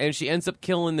Herman, and she ends up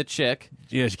killing the chick.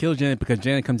 Yeah, she kills Janet because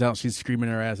Janet comes out, she's screaming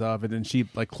her ass off, and then she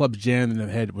like clubs Jan in the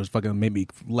head, which fucking made me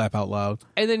laugh out loud.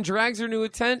 And then drags her to a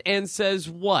tent and says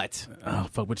what? Oh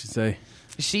fuck, what'd you say?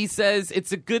 She says,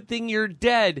 it's a good thing you're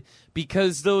dead,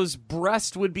 because those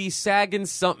breasts would be sagging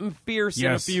something fierce in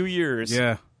a Yes. few years.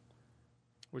 Yeah.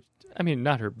 Which, I mean,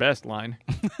 not her best line.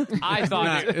 I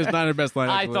thought It's not her best line.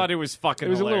 I actually. thought it was fucking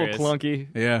It was hilarious. a little clunky.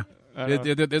 Yeah.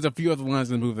 There's a few other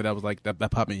lines in the movie that I was like, that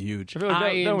popped me huge. I feel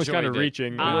like that was kind of enjoyed it.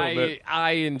 reaching a little bit.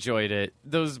 I enjoyed it.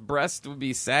 Those breasts would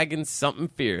be sagging something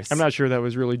fierce. I'm not sure that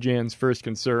was really Jan's first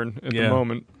concern at Yeah. the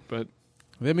moment, but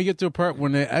Then we get to a part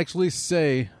when they actually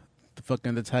say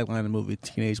the tagline of the movie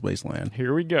Teenage Wasteland.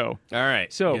 Here we go. All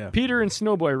right. So Yeah. Peter and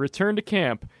Snowboy return to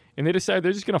camp, and they decide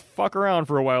they're just going to fuck around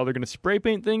for a while. They're going to spray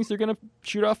paint things. They're going to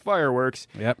shoot off fireworks.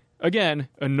 Yep. Again,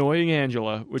 annoying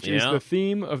Angela, which is Yeah. the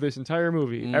theme of this entire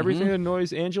movie. Everything that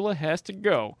annoys Angela has to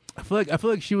go. I feel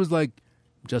like she was like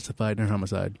justified in her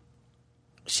homicide.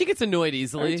 She gets annoyed I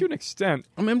easily. mean, to an extent.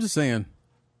 I mean, I'm just saying.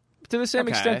 To the same Okay.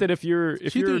 extent that if you're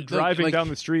She threw, driving like, down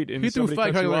the street and He threw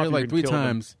somebody cuts firecrackers you at off, her you like can 3 kill them.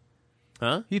 times.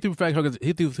 Huh? He threw firecrackers.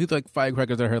 He threw like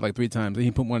firecrackers at her like 3 times, and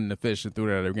he put one in the fish and threw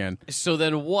it at her again. So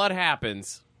then what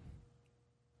happens?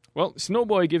 Well,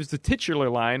 Snowboy gives the titular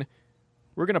line,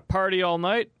 "We're going to party all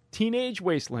night, Teenage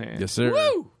Wasteland." Yes, sir.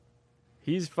 Woo!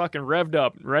 He's fucking revved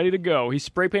up, ready to go. He's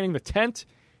spray painting the tent.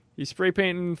 He's spray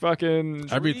painting fucking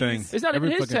Everything. It's not Every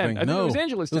even his fucking tent. thing. I think no, it was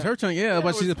Angela's It was tent. her tent. Yeah,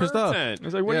 but it she's was pissed her off. tent. I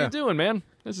was like, "What are Yeah. you doing, man?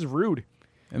 This is rude."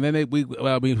 And then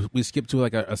we skipped to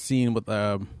like a scene with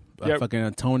Yep.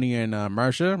 fucking Tony and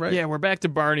Marsha, right? Yeah, we're back to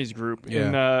Barney's group,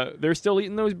 Yeah. and they're still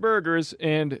eating those burgers.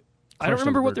 And I don't Crushed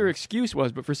remember those what their burgers. excuse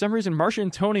was, but for some reason, Marsha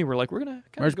and Tony were like, "We're gonna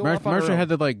kind of go off on our Marsha own." had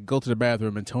to like go to the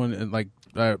bathroom, and Tony and like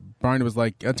Barney was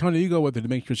like, "Tony, you go with her to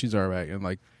make sure she's all right." And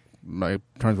like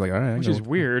Tony's like, "All right," which is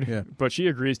weird, Yeah. but she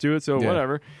agrees to it, so Yeah.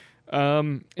 whatever.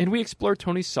 And we explore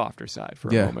Tony's softer side for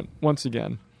a Yeah. moment once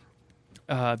again.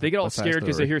 They get all West Side scared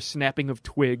because they Story. hear snapping of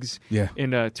twigs. Yeah.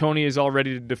 And Tony is all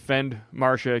ready to defend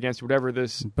Marsha against whatever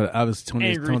this. But I was Tony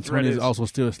Angry threat is is- also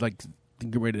still like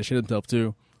getting ready to shit himself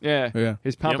too. Yeah. Yeah.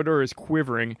 His pompadour is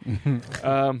quivering.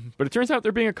 But it turns out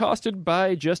they're being accosted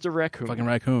by just a raccoon. Fucking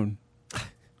raccoon.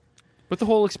 But the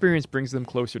whole experience brings them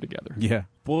closer together. Yeah.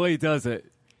 Boy, does it.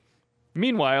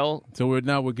 Meanwhile, So we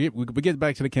get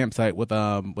back to the campsite with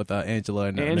Angela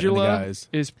and the Angela guys.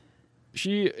 is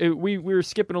we were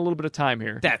skipping a little bit of time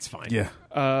here. That's fine. Yeah.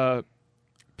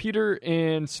 Peter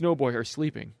and Snowboy are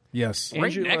sleeping. Yes. Right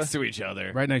Angela- next to each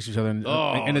other. Right next to each other in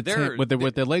the they're- tent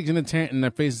with their legs in the tent and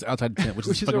their faces outside the tent, which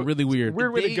is fucking really weird.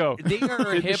 Weird way to go. They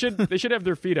are They hip. should have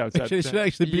their feet outside. They should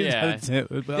actually be Yeah. inside the tent.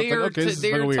 But I was They like, are, okay, this is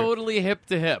they fucking are weird. totally hip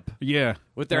to hip Yeah.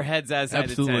 with their heads outside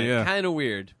Absolutely, the yeah. tent. Kind of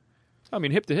weird. I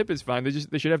mean, hip to hip is fine.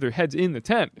 They should have their heads in the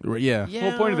tent. Yeah. The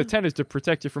whole point of the tent is to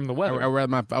protect you from the weather. I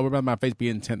would rather my face be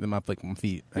in the tent than my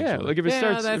feet. yeah, Actually. like if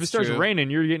Yeah, it that's starts true. raining,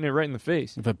 you're getting it right in the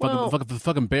face. if a Well-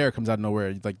 fucking bear comes out of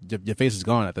nowhere, like your face is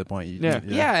gone at that point.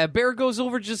 Yeah, a bear goes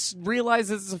over, just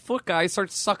realizes it's a foot guy,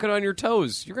 starts sucking on your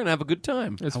toes. You're gonna have a good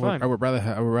time. It's I fine. would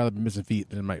rather be missing feet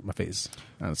than my face.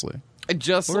 Honestly.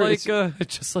 Just Or like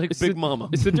it's- Big the, Mama.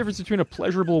 It's the difference between a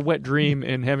pleasurable wet dream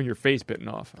and having your face bitten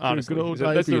off. Honestly, good old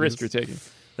that's the risk diabetes. you're taking.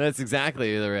 That's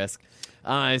exactly the risk.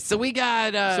 So we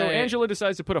got So Angela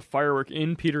decides to put a firework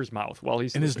in Peter's mouth while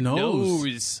he's In his sleeping.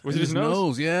 nose. Was In it his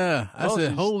nose? Yeah. I Oh, said,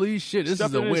 she's holy shit, this is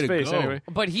stuffed the it in way his to face go. anyway.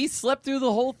 But he slept through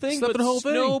the whole thing. Slept but through the whole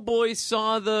thing. Snowboy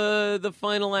saw the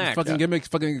final act. Fucking gimmicks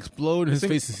fucking explode. His thing-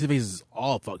 face is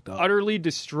all fucked up. Utterly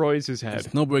destroys his head.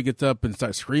 Snowboy gets up and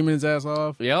starts screaming his ass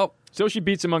off. Yep. So she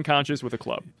beats him unconscious with a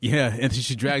club. Yeah, and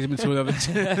she drags him into another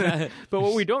tent. But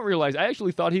what we don't realize, I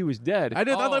actually thought he was dead. I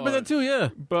thought about that too, yeah.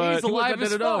 but He's alive wasn't as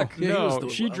dead at all. fuck. Yeah, he no,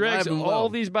 was she drags alive and all well.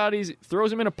 these bodies,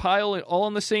 throws them in a pile, all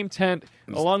in the same tent,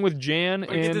 along with Jan We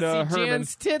get and to see Herman.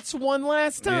 Jan's tits one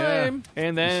last Yeah. time.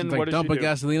 And then She's like what does she dumping do?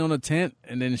 gasoline on the tent,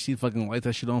 and then she fucking lights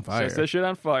that shit on fire. Sets that shit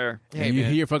on fire. Hey, and you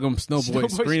man. hear fucking Snowboy,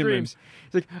 Snowboy screaming. screams.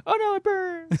 He's like, "Oh no, it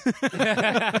burns!"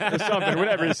 or something.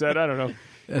 Whatever he said, I don't know.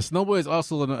 Snowboy is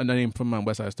also a name from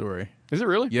West Side Story. Is it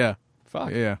really? Yeah,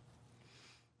 Fuck. yeah.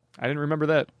 I didn't remember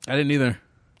that. I didn't either.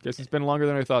 Guess it's been longer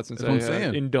than I thought since That's what I I'm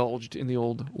saying. indulged in the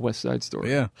old West Side Story.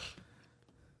 Yeah.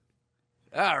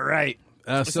 All right.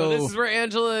 So, So this is where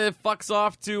Angela fucks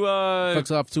off to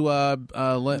fucks off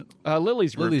to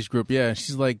Lily's group. Lily's group. Yeah,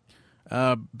 she's like,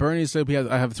 Bernie said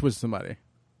I have to switch to somebody.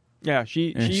 Yeah,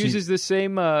 she And she- uses this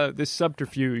same this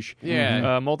subterfuge.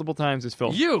 Yeah. multiple times this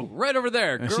film. you right over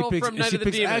there, And girl she picks, from and Night she of the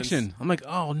picks Demons. action. I'm like,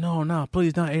 oh no,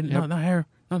 please, not her,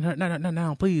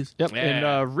 no, please. Yep.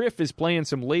 Yeah. And Riff is playing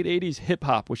some late '80s hip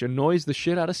hop, which annoys the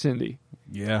shit out of Cindy.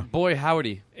 Yeah, Boy,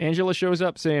 howdy. Angela shows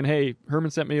up saying, "Hey,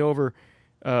 Herman sent me over."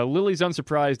 Lily's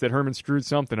unsurprised that Herman screwed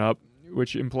something up,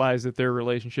 which implies that their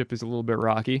relationship is a little bit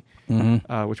rocky,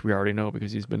 which we already know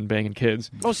because he's been banging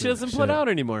kids. Oh, she doesn't put out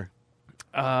anymore.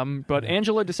 But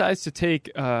Angela decides to take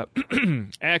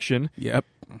action yep.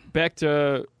 back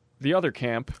to the other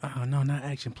camp, Oh no, not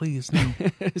action, please, no.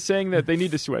 saying that they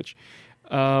need to switch.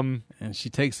 And she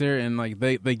takes her, and like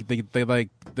they get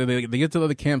to the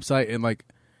other campsite, and like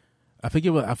I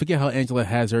forget how Angela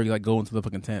has her like go into the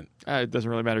fucking tent. It doesn't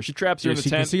really matter. She traps her in the she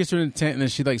tent, gets her in the tent, and then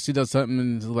she does something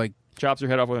and like chops her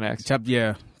head off with an axe.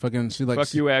 fucking she like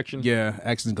Fuck you, action. Yeah,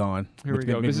 action's gone. Here we Make-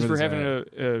 go. make This me is for really having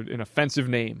sad. an offensive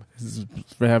name. This is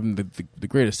for having the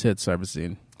greatest hits I've ever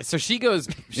seen. So she goes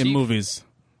in movies.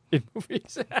 In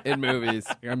movies. in movies.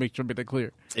 I gotta make sure to make that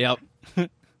clear. Yep.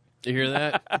 You hear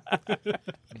that?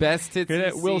 Best tits. Hear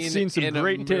that? Will's seen some in a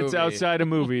great tits movie. outside of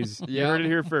movies. You Yeah. heard it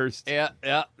here first. Yeah,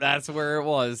 that's where it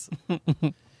was.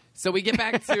 So we get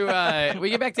back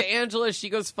to Angela. She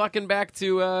goes fucking back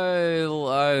to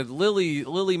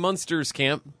Lily Munster's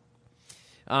camp.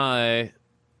 And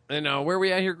where are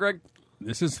we at here, Greg?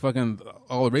 This is fucking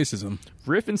all racism.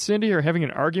 Riff and Cindy are having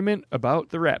an argument about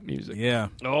the rap music. Yeah,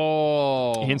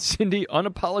 Oh, And Cindy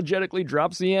unapologetically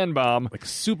drops the N-bomb like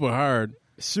super hard.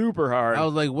 super hard. I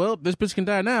was like, well, this bitch can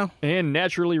die now, And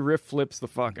naturally, Riff flips the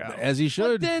fuck out. as he but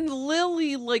should. then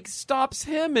Lily stops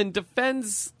him and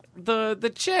defends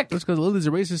the chick. That's because Lily's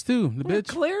a racist too. The Well, bitch.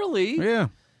 clearly, Yeah,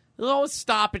 oh,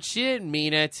 stop it! She didn't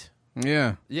mean it.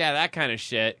 yeah. Yeah, that kind of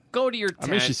shit. Go to your tent. I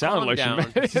mean, she sounded calm like down.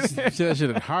 she meant She said that shit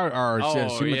at hard R. Oh, she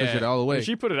went that yeah. shit all the way.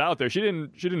 She put it out there. She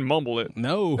didn't mumble it.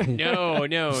 No, No,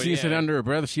 She yeah. said under her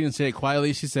breath. She didn't say it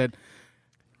quietly. She said,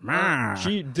 "Ma."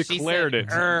 She She declared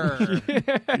said,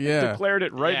 it. yeah, Declared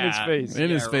it right in his Yeah. face. in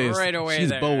his Yeah, face. right away She's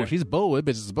there. bold. She's bold. That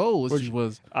bitch is bold. She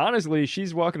was. Honestly,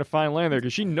 she's walking a fine line there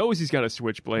because she knows he's got a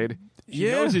switchblade. She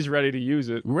Yeah. knows he's ready to use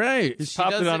it. Right. He's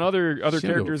popped it doesn't- on other She don't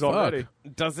characters give a fuck. already.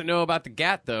 Doesn't know about the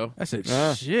gat though. I said,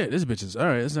 shit, this bitch is all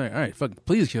right. It's like, all right, fuck,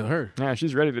 please kill her. Yeah,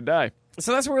 she's ready to die.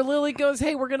 So that's where Lily goes,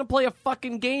 hey, we're going to play a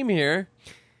fucking game here.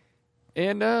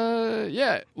 And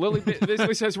Lily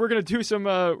basically says we're gonna do some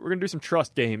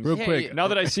trust games. Real Hey, quick. Now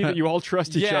that I see that you all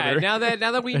trust each Yeah, other. now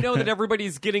that we know that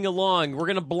everybody's getting along, we're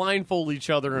going to blindfold each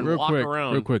other and walk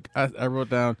around. Real quick. I wrote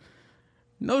down,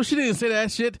 no, she didn't say that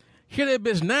shit. Hear that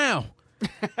bitch now.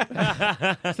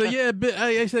 I said,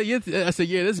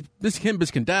 yeah, this Kim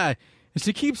bitch can die. And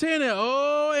she keeps saying that.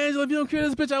 Oh, Angela, if you don't kill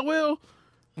this bitch, I will.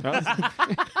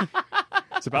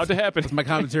 It's about to happen. That's my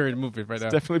commentary in the movie right now.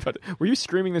 Definitely about to. Were you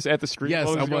screaming this at the screen? Yes,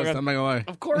 while I this going was. on? I'm not gonna lie.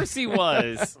 Of course he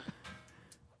was.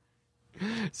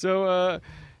 So,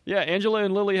 Angela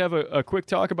and Lily have a quick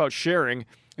talk about sharing,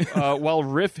 while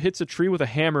Riff hits a tree with a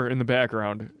hammer in the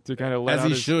background to kind of let As out he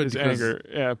his, should, his because- anger.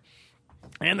 Yeah.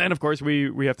 And then, of course,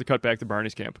 we have to cut back to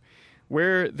Barney's camp,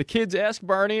 where the kids ask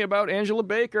Barney about Angela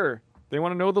Baker. They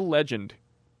want to know the legend.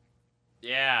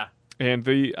 Yeah. And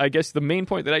I guess the main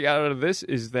point that I got out of this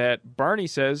is that Barney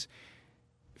says,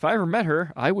 if I ever met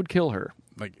her, I would kill her.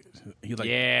 Like he like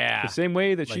Yeah. The same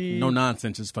way that like she no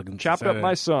nonsense, just fucking chopped up decided-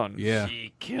 my son. Yeah.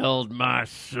 She killed my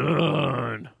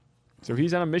son. So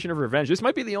he's on a mission of revenge. This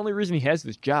might be the only reason he has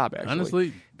this job, actually.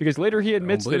 Honestly, Because later he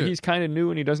admits believe that it. he's kind of new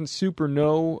and he doesn't super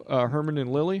know Herman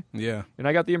and Lily. yeah, And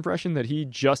I got the impression that he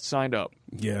just signed up.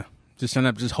 yeah. Just sign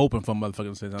up, just hoping for a motherfucker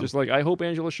to say something. Just like, I hope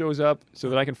Angela shows up so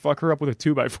that I can fuck her up with a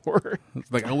 2x4.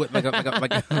 like I would, like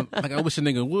I wish a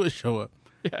nigga would show up.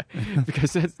 Yeah,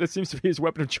 because that seems to be his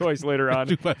weapon of choice later on.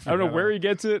 2x4. I don't know where he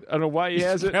gets it. I don't know why he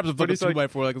has it. Grabs a But fucking he's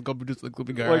like, 2x4, like go just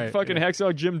like guy, like fucking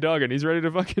Hacksaw Jim Duggan. He's ready to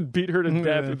fucking beat her to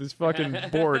death with his fucking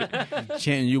board.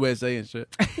 chanting USA and shit.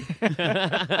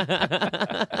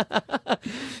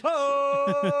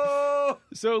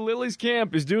 So Lily's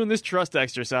camp is doing this trust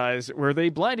exercise where they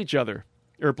blind each other.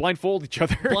 Or blindfold each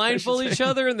other. Blindfold each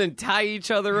other and then tie each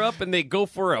other up and they go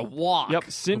for a walk. Yep,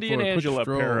 Cindy For and a quick Angela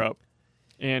stroll. pair up.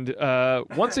 And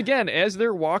once again, as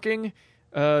they're walking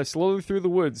slowly through the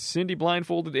woods, Cindy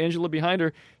blindfolded Angela behind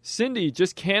her. Cindy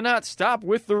just cannot stop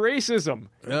with the racism.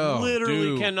 Oh, Literally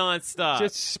dude. cannot stop.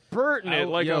 Just spurting it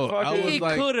like yo, a I fucking... was he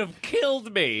like- could have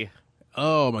killed me.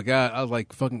 Oh my god! I was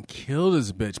like, "Fucking kill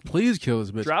this bitch! Please kill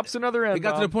this bitch!" drops another It end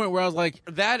got to the point where I was like,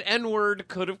 That N-word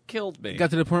could have killed me. got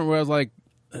to the point where I was like,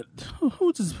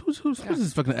 "Who's this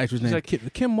fucking actress name? like,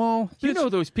 Kim Wall? You know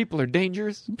those people are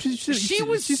dangerous. She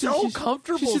was so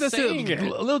comfortable said that saying shit it.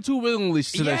 a little too willingly.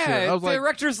 She said that shit. I Yeah, was the like,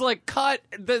 director's like, cut.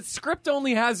 The script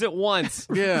only has it once.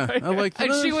 yeah. I was like,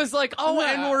 And she was like, oh,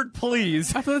 Yeah. N-word,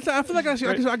 please. I feel like I could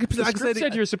The say script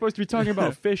said it. you're supposed to be talking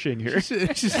about fishing here. She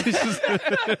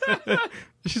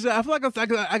said, I feel like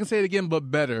I can say it again, but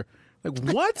better. Like,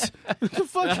 what? What the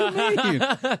fuck you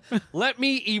mean? Let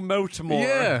me emote more.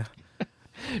 Yeah.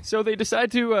 So they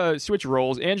decide to switch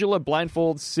roles. Angela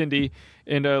blindfolds Cindy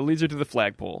and leads her to the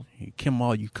flagpole. Kim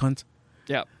Wall, you cunt.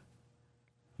 Yeah.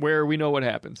 Where we know what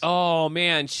happens. Oh,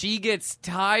 man. She gets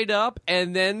tied up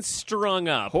and then strung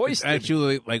up. It's Hoisted.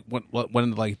 actually like one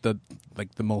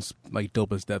of the most like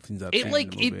dopest death scenes I've seen. in the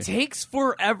movie. It takes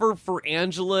forever for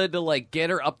Angela to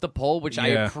get her up the pole, which I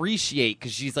Yeah. appreciate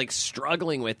because she's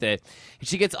struggling with it. And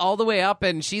she gets all the way up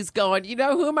and she's going, you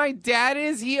know who my dad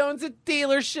is? He owns a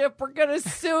dealership. We're gonna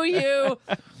sue you.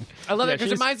 I love Yeah, it because it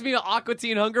she's- reminds me of Aqua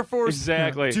Teen Hunger Force.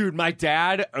 Exactly. Dude, my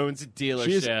dad owns a dealership.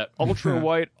 She's ultra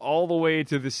white all the way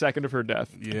to the second of her death.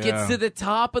 Yeah. Gets to the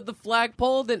top of the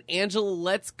flagpole, then Angela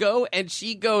lets go, and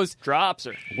she goes Drops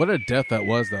her. What a death that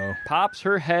was, though. Pops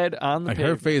her head on the Like pig.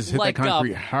 her face hit like that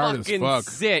concrete a hard as fucking fuck.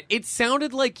 zit. It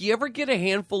sounded like you ever get a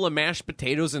handful of mashed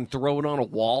potatoes and throw it on a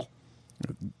wall?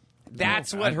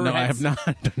 That's what her No, head I have not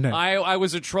done that. I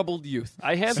was a troubled youth.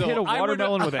 I have So hit a I would-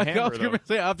 watermelon with a I hammer, was though. gonna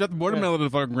say I've dropped the watermelon to the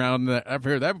fucking ground. I've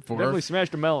heard that before. Definitely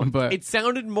smashed a melon. But It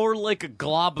sounded more like a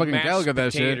glob of Fucking mashed Gallagher,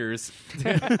 that shit. potatoes.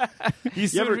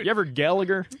 You ever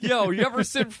Gallagher? Yo, you ever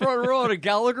sit front row at a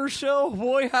Gallagher show?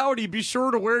 Boy, howdy, be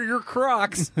sure to wear your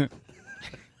Crocs.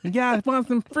 you guys want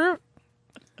some fruit?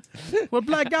 Well,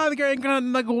 Black Gallagher ain't gonna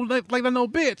like no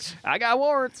bitch. I got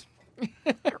warrants.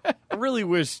 I really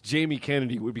wish Jamie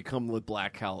Kennedy would become the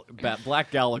Black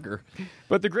Gallagher.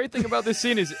 But the great thing about this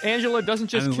scene is Angela doesn't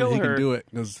just Honestly, kill he her. can do it.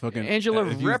 'Cause fucking Angela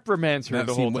if you've reprimands her not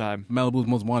the seen whole what time. Malibu's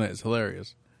Most Wanted is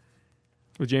hilarious.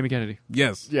 With Jamie Kennedy.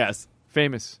 Yes. Yes.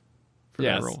 Famous for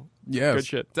Yes. that role. Yes. Good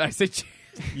shit. Did I say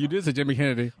You did say Jimmy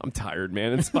Kennedy. I'm tired,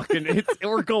 man. It's fucking.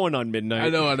 We're going on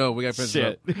midnight. I know. We got to finish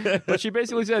Shit. up. But she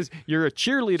basically says, you're a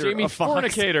cheerleader, Jamie a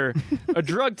Foxx. fornicator, a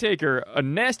drug taker, a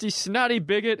nasty, snotty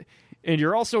bigot, and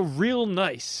you're also real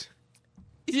nice.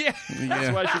 Yeah. That's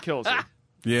Yeah. why she kills her.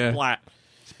 Yeah. Flat.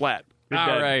 Splat. Big All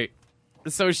dead. right.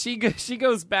 So she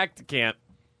goes back to camp,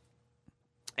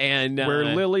 and Where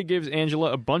Lily gives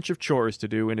Angela a bunch of chores to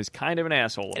do and is kind of an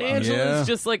asshole about it. Angela's Yeah.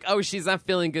 just like, oh, she's not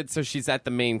feeling good, so she's at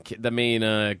the main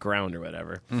ground or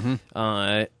whatever.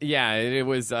 Yeah, it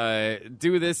was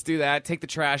do this, do that, take the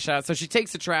trash out. So she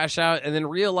takes the trash out and then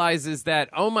realizes that,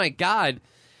 oh my god,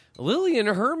 Lily and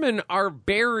Herman are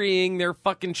burying their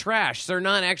fucking trash. They're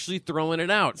not actually throwing it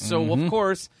out. So of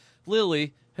course,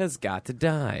 Lily has got to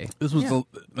die. This was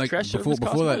like Trash before service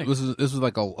costs that. money. This was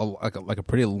like a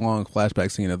pretty long flashback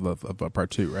scene of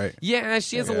part 2, right? Yeah,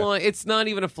 she has a Okay. long. It's not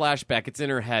even a flashback. It's in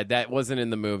her head. That wasn't in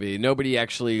the movie. Nobody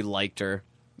actually liked her.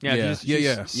 Yeah. she's Yeah.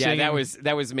 Yeah, singing,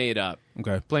 that was made up.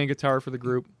 Okay. playing guitar for the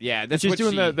group. Yeah, that's She's what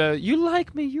doing she, the you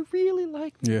like me, you really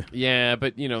like me. Yeah. Yeah,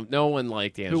 but no one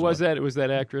liked Angela. Who was that? It was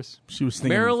that actress. She was singing.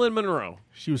 Marilyn Monroe.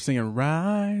 She was singing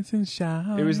 "Rise and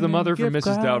Shine." It was the mother from Give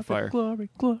Mrs. God the Doubtfire. Glory,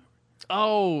 glory.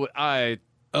 Oh,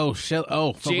 Oh, Shell.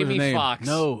 Oh, fuck, what's her Jamie name? Foxx.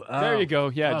 No. There you go.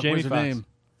 Yeah, fuck, Jamie what's her Foxx. name?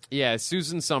 yeah,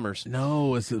 Susan Summers.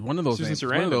 No, it's one of those Susan names.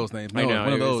 One Sarandon. of those names. I No, know,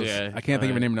 one of it was, those. yeah. I can't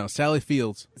think of her name now. Sally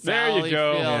Fields. There you Sally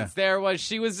go. Fields. Yeah. There was.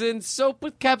 She was in Soap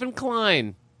with Kevin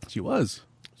Kline. She was.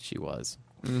 She was.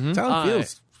 Sally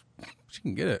Fields. She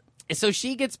can get it. So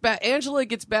she gets back. Angela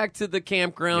gets back to the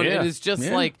campground Yeah. and is just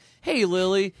Yeah. like, "Hey,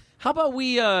 Lily, how about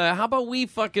we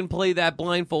fucking play that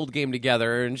blindfold game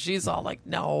together?" And she's all like,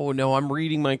 "No, I'm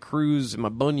reading my cruise and my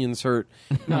bunions hurt."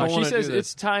 No, I she wanna says do this."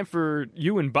 it's time for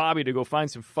you and Bobby to go find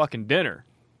some fucking dinner.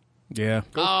 Yeah.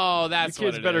 Oh, You that's what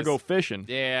kids it better is. go fishing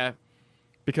Yeah,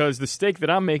 because the steak that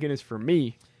I'm making is for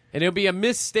me. and it'll be a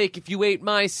mistake if you ate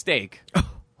my steak.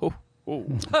 Oh.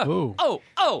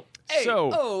 Oh, hey,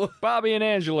 So, oh. Bobby and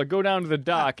Angela go down to the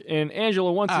dock, and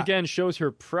Angela once again shows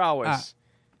her prowess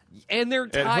And they're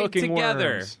at tied hooking together.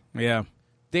 worms. Yeah.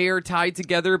 They are tied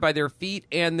together by their feet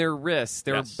and their wrists.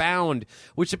 They're Yes. bound,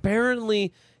 which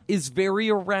apparently is very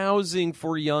arousing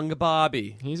for young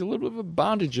Bobby. He's a little bit of a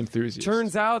bondage enthusiast.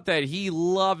 Turns out that he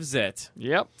loves it.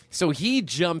 Yep. So he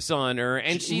jumps on her,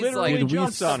 and she's literally like,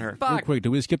 jumps on her. Real Fuck. quick, did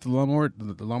we skip the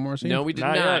lawnmower scene? No, we did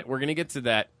Not not. yet. We're going to get to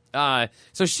that.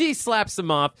 So she slaps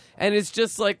him off, and it's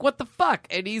just like, what the fuck?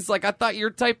 And he's like, I thought your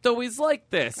type always like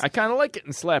this. I kind of like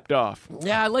getting slapped off.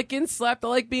 Yeah, I like getting slapped. I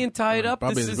like being tied up.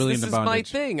 Bobby's This is, really this into is my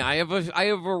bondage. thing. I have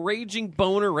a raging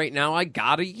boner right now. I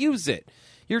gotta use it.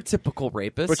 You're a typical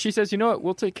rapist. But she says, you know what?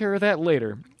 We'll take care of that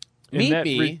later. And Meet that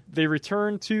me. They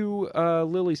return to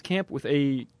Lily's camp with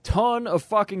a ton of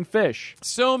fucking fish.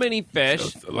 so many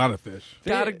fish. A lot of fish.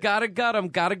 Gotta gut 'em.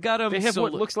 Gotta gut 'em. They have So-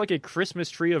 what looks like a Christmas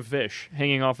tree of fish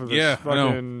hanging off of this Yeah, I know.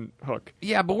 fucking hook.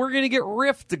 Yeah, but we're gonna get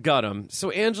Riff to gut him. So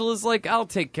Angela's like, I'll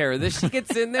take care of this. She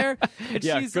gets in there, and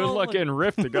Yeah, she's good all luck like, getting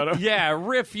Riff to gut him. Yeah,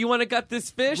 Riff, you want to gut this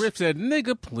fish? Riff said,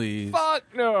 "Nigga, please." Fuck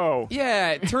no.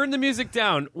 Yeah, turn the music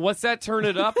down. What's that? Turn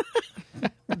it up.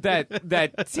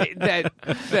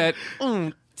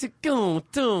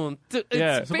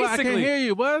 Yeah. It's So what, I can't basically hear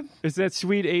you. What? It's that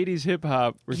sweet 80s hip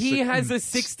hop. he has a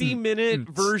 60-minute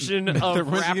version of Run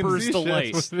Rapper's DMC shit,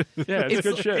 Delight. that's what it is. Yeah, it's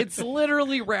good shit. It's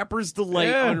literally Rapper's Delight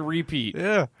Yeah. on repeat,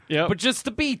 Yeah. Yep. but just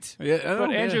the beat. Yeah. I know,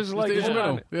 But Angela's yeah. like, Just the hold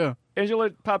on. instrumental. Yeah. Angela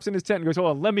pops in his tent and goes, hold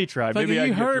on, let me try. Like, Maybe I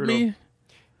you can get heard through to him." me.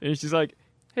 And she's like,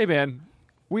 hey, man,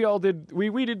 we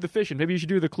did the fishing. Maybe you should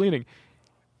do the cleaning.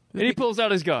 And he pulls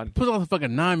out his gun. Put on a fucking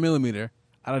 9mm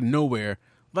out of nowhere.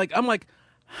 Like, I'm like,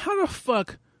 how the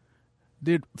fuck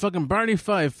Did fucking Barney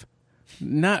Fife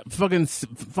not fucking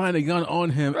find a gun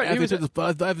on him Right, after he took the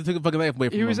fucking life away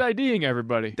from He him? was IDing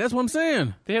everybody. That's what I'm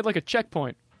saying. They had like a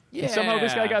checkpoint. Yeah. And somehow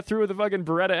this guy got through with a fucking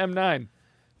Beretta M9.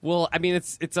 Well, I mean,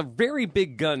 it's a very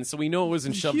big gun, so we know it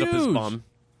wasn't shoved up his Huge. bum.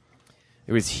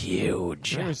 It was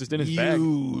huge. It was just in his bag.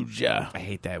 Huge. I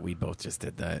hate that we both just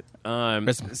did that.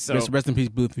 Rest in peace,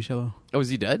 Booth Michello. Oh, is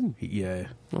he dead? Yeah.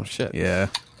 Oh shit. Yeah.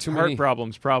 Too Heart many.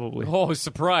 problems, probably. Oh,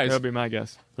 surprise! That would be my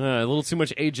guess. A little too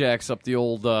much Ajax up the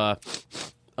old.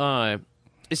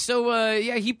 So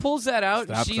he pulls that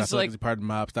out. She's like, pardon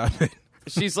mob. Stop it.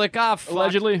 she's like, ah, fuck.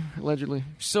 Allegedly.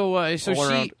 So All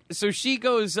around. she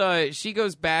goes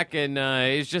back and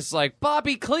is just like,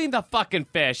 Bobby, clean the fucking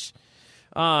fish.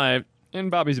 And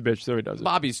Bobby's a bitch, so he does it.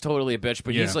 Bobby's totally a bitch,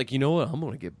 but Yeah. he's like, you know what? I'm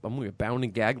gonna get bound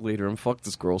and gagged later and fuck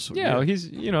this girl. So Yeah, he's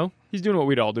doing what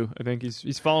we'd all do. I think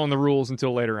he's following the rules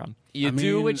until later on. you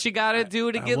do mean, what you gotta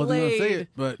do to I get wasn't gonna say laid. it,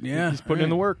 but yeah, He's putting in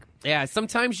the work. Yeah,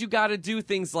 sometimes you gotta do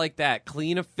things like that.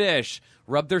 Clean a fish,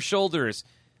 rub their shoulders,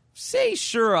 say,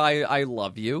 sure, I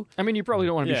love you. I mean, you probably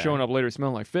don't want to Yeah. be showing up later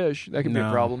smelling like fish. That could be a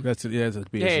No, problem. That's a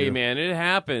big Hey, issue. man, it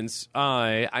happens.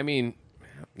 I mean,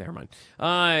 never mind.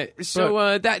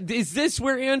 That is this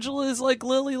where Angela is like,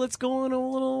 Lily, let's go on a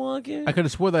little walk in? I could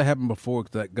have swore that happened before.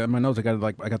 Cause in my notes, I got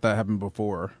that happened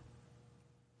before.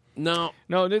 No.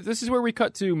 No, this is where we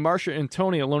cut to Marcia and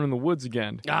Tony alone in the woods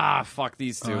again. Ah, fuck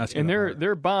these two. that's And gonna hurt.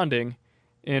 they're bonding,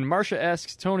 and Marcia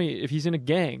asks Tony if he's in a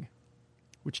gang,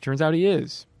 which turns out he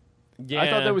is. yeah. I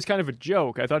thought that was kind of a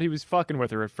joke. I thought he was fucking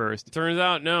with her at first. Turns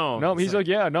out, no. No, It's he's like,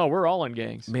 yeah, no, we're all in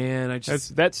gangs. man, I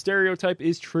just, That stereotype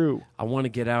is true. I want to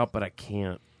get out, but I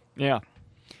can't. Yeah.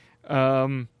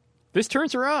 This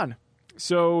turns her on.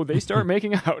 So they start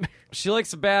making out. She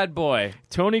likes a bad boy.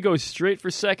 Tony goes straight for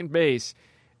second base.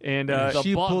 And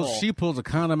she butthole. pulls a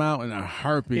condom out in a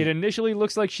heartbeat. it initially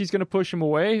looks like she's going to push him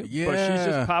away, but she's Yeah.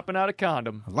 just popping out a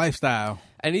condom. Lifestyle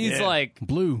And he's Yeah. like,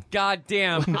 blue. God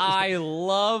damn, I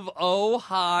love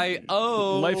Ohio.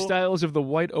 Lifestyles of the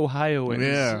white Ohioans.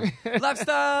 Yeah.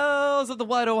 Lifestyles of the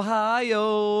white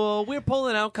Ohio. We're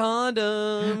pulling out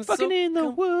condoms. Fucking in the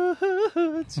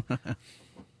woods.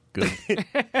 Good.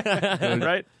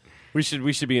 Right? We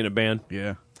should be in a band.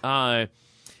 Yeah.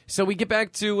 So we get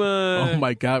back to Oh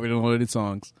my God, we don't know any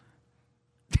songs.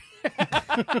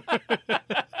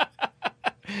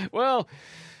 Well,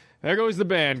 there goes the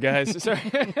band, guys. So,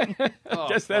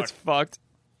 guess that's fucked.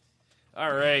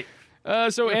 all right.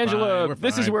 So Angela, we're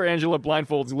this is fine. where Angela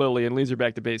blindfolds Lily and leads her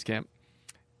back to base camp.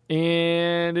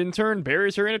 And in turn,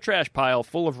 buries her in a trash pile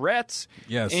full of rats.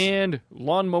 Yes. And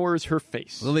lawnmowers her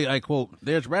face. Lily, I quote,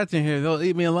 "There's rats in here. They'll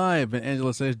eat me alive." And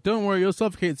Angela says, "Don't worry, you'll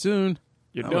suffocate soon."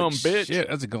 You I'm dumb like, bitch. Shit,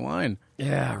 that's a good line.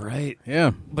 Yeah, right.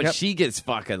 Yeah. But Yep. she gets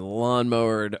fucking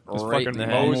lawnmowered right in fucking the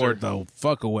mows head. her. The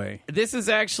fuck away. This is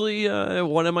actually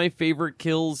one of my favorite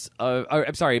kills.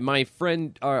 I'm sorry, my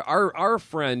friend, our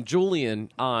friend Julian,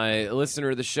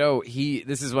 listener of the show.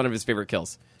 This is one of his favorite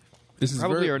kills. This is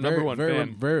Probably very, our number very,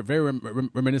 one very, fan. very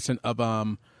reminiscent of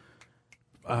The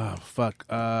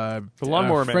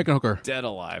Lawnmower Man. Frankenhooker. Dead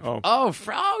Alive. Oh.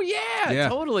 Oh yeah, Yeah.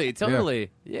 totally.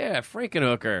 Yeah,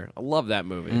 Frankenhooker. I love that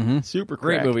movie. Super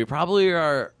Great crack. movie. Probably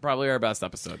our best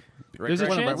episode. Right, There's a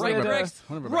Greg? chance right, that, Greg?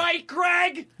 One of our Right,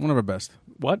 Greg. One of our best.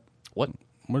 What? What?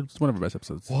 It's one of our best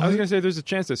episodes. I was going to say there's a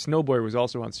chance that Snowboy was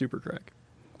also on Super Crack.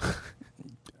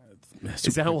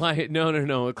 Is that why?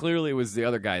 No. Clearly, it was the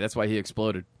other guy. That's why he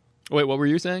exploded. Wait, what were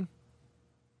you saying?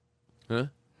 Huh?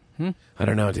 I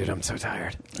don't know, dude. I'm so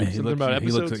tired. He looks, about he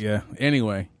looks- episodes? yeah.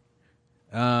 Anyway,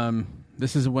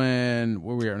 this is where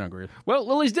we are now, Grace. Well,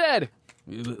 Lily's dead.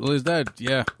 Lily's dead.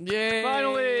 Yeah.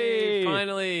 Yay!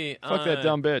 Finally! Fuck that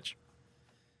dumb bitch.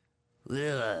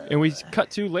 Ugh. And we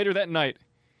cut to later that night,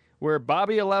 where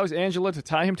Bobby allows Angela to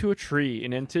tie him to a tree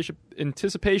in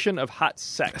anticipation of hot I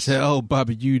sex. said, "Oh,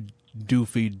 Bobby, you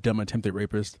doofy, dumb attempted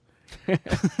rapist."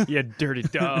 You dirty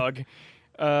dog.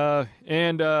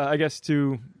 I guess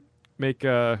to make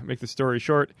the story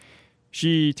short,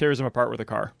 she tears him apart with a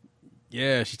car.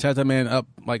 Yeah, she ties that man up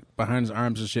like behind his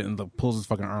arms and shit, and pulls his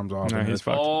fucking arms off. No, and he's it's-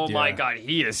 fucked. Oh my Yeah. god,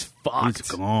 he is fucked.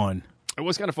 He's gone. It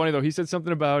was kind of funny though. He said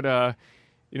something about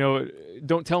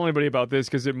don't tell anybody about this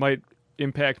because it might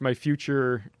impact my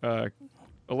future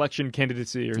election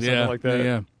candidacy or something like that.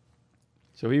 Yeah.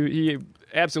 So he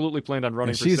absolutely planned on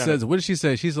running And for she Senate. says, "What did she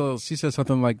say?" She says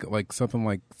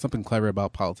something clever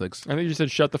about politics. I think you said,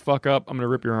 "Shut the fuck up! I'm going to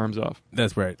rip your arms off."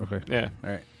 That's right. Okay. Yeah. All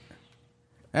right.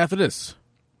 After this,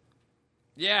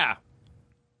 Yeah.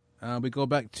 we go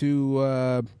back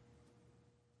to.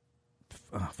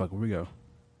 Fuck, where we go?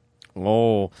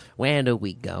 Oh, where do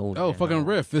we go? Oh, now? fucking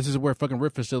Riff. This is where fucking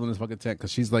Riff is still in his fucking tent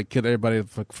because she's like killed everybody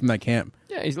from that camp.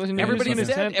 Yeah, he's listening to Everybody's music in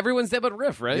his dead. tent. Everyone's dead but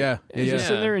Riff, right? Yeah. He's just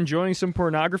sitting there enjoying some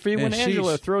pornography when And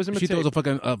Angela throws him a she tape. throws a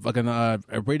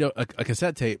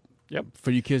cassette tape. Yep.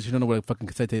 For you kids who don't know what a fucking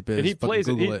cassette tape is, And he fucking plays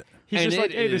Google it. it. He's And just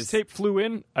like, it hey, this is- tape flew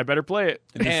in. I better play it.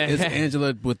 It's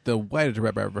Angela with the whitest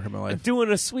rap I ever heard in my life.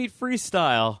 Doing a sweet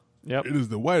freestyle. Yep. It is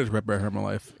the whitest rap I ever heard in my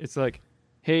life. It's like,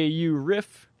 hey, you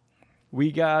Riff,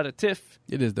 we got a tiff.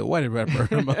 It is the whitest rap I ever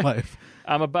heard in my life.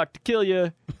 I'm about to kill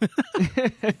you,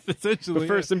 Essentially. but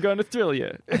first I'm going to thrill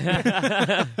you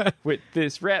with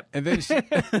this rap. And then she,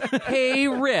 Hey,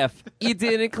 Riff, you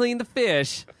didn't clean the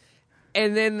fish,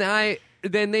 and then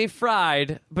they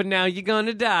fried, but now you're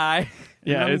gonna die.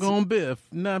 Yeah, I'm it's, going biff.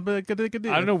 Nah, but I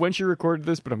don't know when she recorded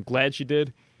this, but I'm glad she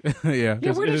did. yeah.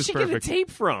 Yeah, where it did is she perfect. get a tape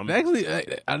from? Actually,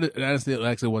 honestly, it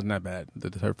actually wasn't that bad.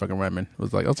 Her fucking rhyming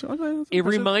was like, okay. It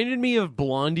reminded me of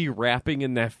Blondie rapping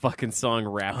in that fucking song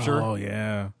Rapture. Oh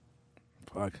yeah.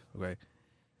 Fuck. Okay.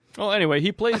 Well, anyway,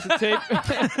 he plays the tape,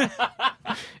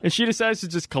 and she decides to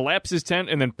just collapse his tent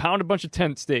and then pound a bunch of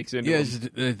tent stakes into Yeah,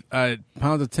 him. she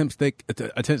pounds a tent stake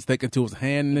into his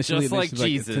hand initially, Just and then like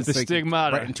she's Jesus. a tent The stake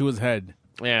stigmata. right into his head.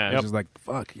 Yeah. It's just like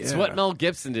fuck. Yeah. It's what Mel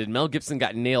Gibson did. Mel Gibson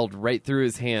got nailed right through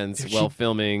his hands while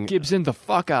filming. Gibson the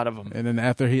fuck out of him. And then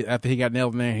after he got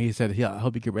nailed in there, he said, "Yeah, I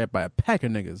hope you get rapped by a pack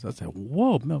of niggas." I said,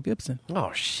 "Whoa, Mel Gibson,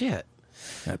 Oh, shit.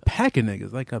 a pack of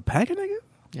niggas, like a pack of niggas."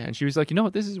 Yeah, and she was like, you know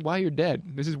what? This is why you're dead.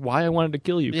 This is why I wanted to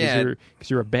kill you, because Yeah.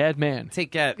 you're a bad man.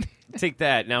 Take that. Take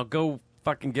that. Now go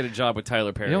fucking get a job with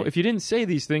Tyler Perry. You know, if you didn't say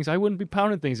these things, I wouldn't be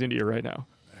pounding things into you right now.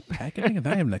 A pack of niggas,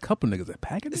 not even a couple niggas, a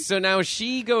pack of niggas. So now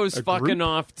she goes A fucking group?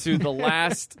 off to the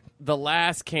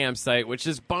last campsite, which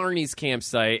is Barney's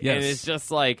campsite, Yes. and it's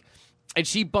just like, and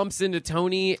she bumps into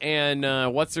Tony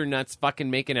and what's her nuts fucking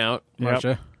making out.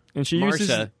 Marsha. And she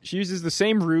Marsha. uses the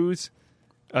same ruse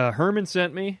Herman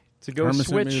sent me to go Herman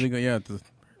switch. sent me to go, yeah,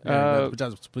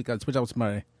 switch out with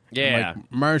somebody. Yeah. Like,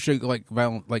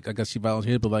 Marsha, I guess she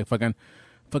volunteered, but like fucking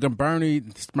Bernie,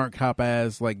 smart cop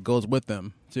ass, like goes with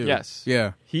them too. Yes.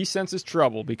 Yeah. He senses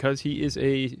trouble because he is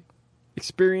a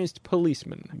experienced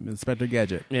policeman. Inspector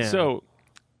Gadget. Yeah. So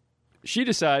she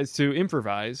decides to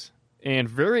improvise and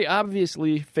very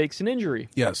obviously fakes an injury.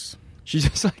 Yes. She's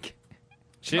just like,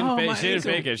 she didn't, Oh, fake, my she didn't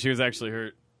ankle. fake it. She was actually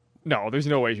hurt. no, there's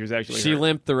no way she was actually She hurt.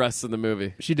 limped the rest of the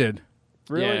movie. She did.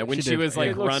 Really? Yeah, when She she, did. was Yeah. like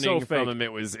It looked so running from fake. him,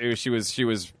 it was she was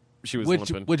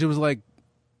limping. Which it was like,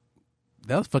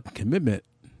 that was fucking commitment.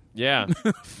 Yeah.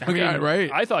 I mean,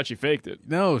 right? I thought she faked it.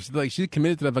 No, she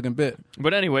committed to that fucking bit.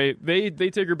 But anyway, they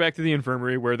take her back to the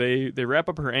infirmary where they wrap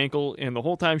up her ankle, and the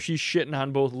whole time she's shitting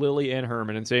on both Lily and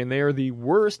Herman and saying they are the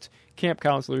worst camp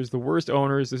counselors, the worst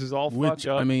owners. This is all fucked Which,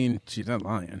 up. I mean, she's not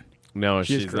lying. No,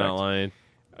 She is she's correct. not lying.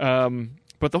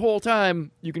 But the whole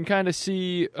time, you can kind of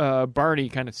see Barney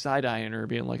kind of side-eyeing her,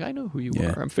 being like, I know who you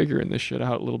Yeah. are. I'm figuring this shit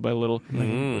out little by little.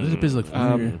 This bitch look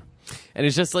familiar. And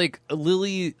it's just like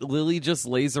Lily just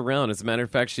lays around. As a matter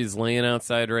of fact, she's laying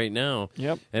outside right now.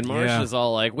 Yep. And Marsha's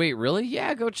all like, wait, really?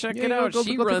 Yeah, go check Yeah, it go- out. go-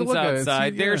 She go take a runs look at it and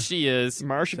outside. see, There yeah. she is.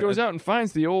 Marsha goes out and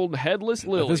finds the old headless At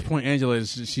Lily. this point, Angela,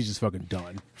 she's just fucking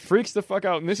done. Freaks the fuck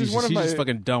out. And this She's is one of my just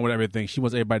fucking done with everything. She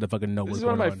wants everybody to fucking know this what's is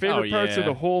one going of my on. favorite Oh, parts of yeah.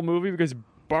 the whole movie because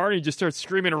Barney just starts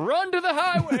screaming, "Run to the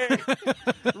highway!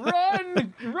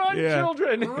 run, Yeah.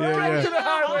 children! Run yeah. to the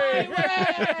highway!"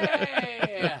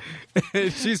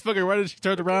 She's fucking running. She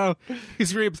turns around. He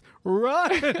screams, "Run!"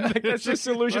 That's the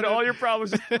solution to all your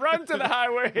problems. Just run to the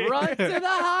highway. Run to the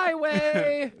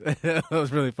highway. That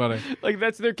was really funny. Like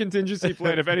that's their contingency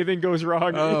plan if anything goes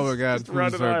wrong. Oh my it's god, just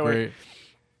run this to is the so highway.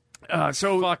 great.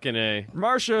 So Fucking A.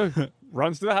 Marsha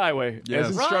runs to the highway Yes.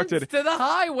 as Runs instructed, to the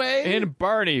highway. and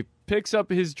Barney picks up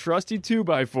his trusty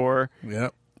 2x4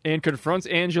 Yep. and confronts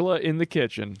Angela in the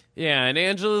kitchen. yeah, and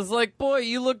Angela's like, boy,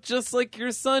 you look just like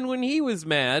your son when he was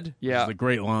mad. This is a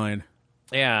great line.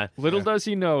 Yeah. Little does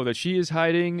he know that she is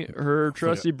hiding her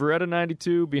trusty Beretta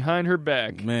 92 behind her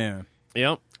back. Man.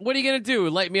 Yep. What are you going to do?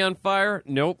 Light me on fire?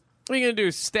 Nope. What are you going to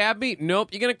do? Stab me? Nope.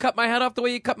 You going to cut my head off the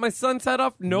way you cut my son's head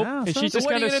off? Nope. No, And So she's just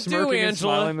what are kind you of gonna do, smirking and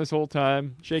Angela? smiling this whole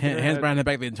time, shaking her Hands head. behind her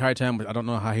back the entire time. But I don't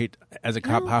know how as a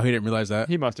cop, how he didn't realize that.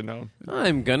 He must have known.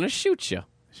 I'm going to shoot you.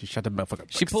 She shot the motherfucker.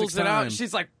 She pulls it out.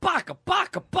 She's like, baka,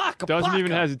 baka, baka, Doesn't baka.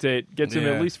 even hesitate. Gets him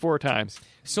Yeah. at least 4 times.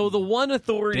 So the one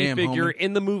authority Damn, figure homie.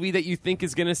 in the movie that you think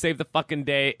is going to save the fucking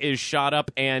day is shot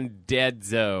up and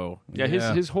dead-zo. Yeah,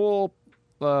 Yeah. his whole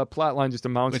plot line just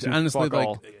amounts Which to honestly, fuck like,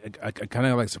 all. I kind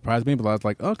of like surprised me, but I was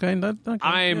like, okay,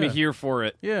 I'm yeah. here for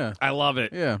it. Yeah, I love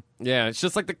it. yeah. Yeah, it's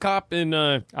just like the cop in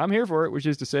I'm here for it, which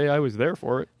is to say I was there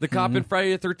for it. the cop in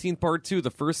Friday the 13th Part 2.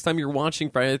 The first time you're watching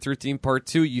Friday the 13th Part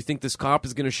 2, you think this cop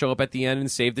is going to show up at the end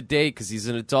and save the day because he's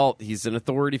an adult. He's an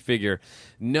authority figure.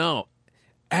 No.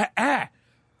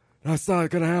 That's not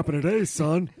going to happen today,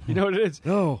 son. You know what it is?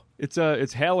 No.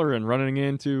 It's Halloran running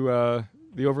into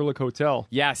the Overlook Hotel.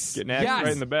 Yes. Getting axed yes.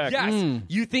 right in the back. Yes.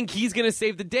 You think he's going to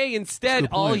save the day. Instead, Good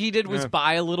all point. he did was Yeah.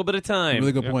 buy a little bit of time.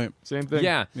 Really good Yep, point. Same thing.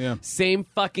 Yeah. Yeah. Same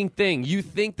fucking thing. You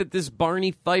think that this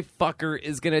Barney Fife fucker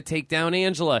is going to take down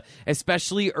Angela,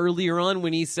 especially earlier on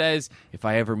when he says, if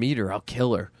I ever meet her, I'll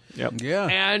kill her. Yep. Yeah,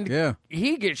 And yeah.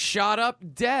 he gets shot up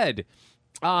dead.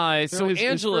 So his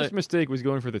Angela, first mistake was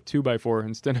going for the 2x4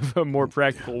 instead of a more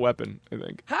practical weapon, I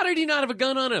think. how did he not have a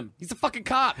gun on him? He's a fucking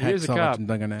cop. He is a Hacksaw cop. Jim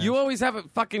Duggan ass. You always have a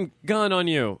fucking gun on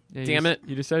you. Yeah, Damn it.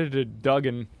 You decided to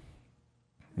Duggan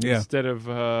Yeah. instead of,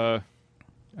 I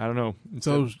don't know.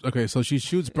 So okay, so she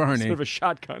shoots Barney. Instead of a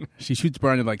shotgun. She shoots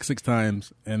Barney like 6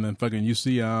 times, and then fucking you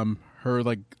see her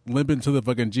like limp into the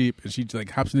fucking Jeep, and she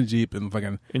like hops in the Jeep and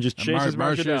fucking And just chases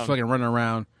Marsha down. fucking running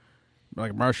around,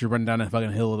 like Marsha running down that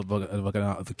fucking hill of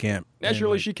the camp. Naturally,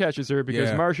 And, like, she catches her because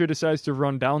Yeah. Marsha decides to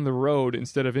run down the road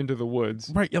instead of into the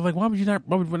woods. right. You're like, why would you not?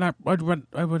 Why would not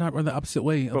run the opposite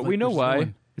way? But we know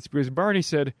why. It's because Barney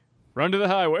said, run to the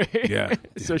highway. Yeah.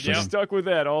 So she's Yeah. stuck with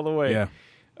that all the way. Yeah.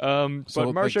 But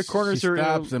So, Marsha like, corners she her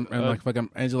stops in and like fucking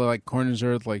Angela like corners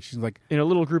her, like she's like, in a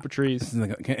little group of trees.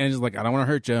 Angela's like, I don't want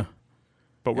to hurt you.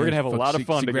 But we're going to have a lot of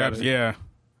fun she together. grabs, yeah.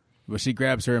 But she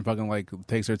grabs her and fucking like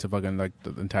takes her to fucking like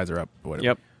and ties her up. Or whatever.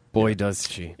 Yep. Boy, does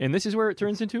she. And this is where it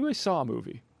turns into a Saw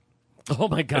movie. Oh,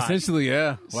 my God. Essentially,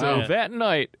 yeah. Wow. So that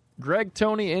night, Greg,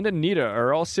 Tony, and Anita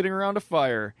are all sitting around a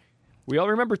fire. We all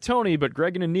remember Tony, but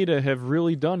Greg and Anita have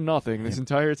really done nothing this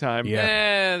entire time.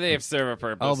 Yeah. They have serve a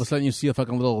purpose. All of a sudden, you see a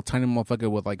fucking little tiny motherfucker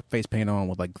with like face paint on,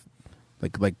 with like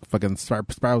fucking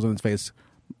spirals on his face,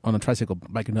 on a tricycle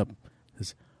biking up.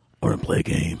 Says, "I want to play a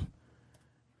game."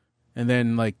 And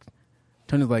then like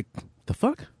Tony's like, "The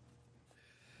fuck?"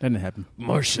 That didn't happen.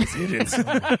 Marsha's hidden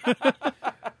somewhere.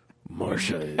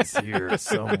 Marsha is here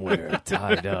somewhere,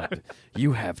 tied up.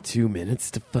 You have 2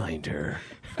 minutes to find her.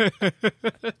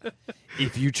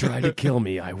 If you try to kill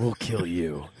me, I will kill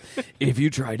you. If you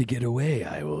try to get away,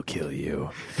 I will kill you.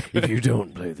 If you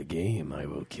don't play the game, I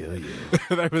will kill you.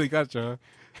 That really got you.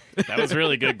 Huh? That was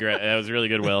really good, That was really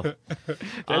good, Will. That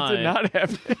did not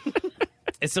happen.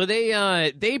 So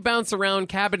they bounce around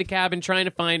cabin to cabin trying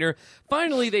to find her.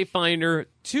 Finally, they find her.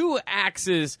 2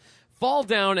 axes fall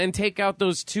down and take out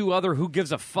those 2 other who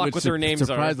gives a fuck what their names are.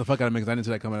 Surprised the fuck out of me because I didn't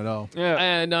see that coming at all. Yeah.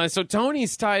 And so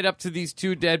Tony's tied up to these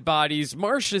 2 dead bodies.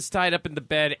 Marsha's tied up in the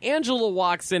bed. Angela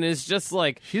walks in and is just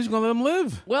like, She's gonna let him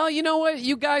live. well, you know what?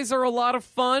 You guys are a lot of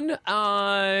fun.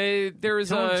 There's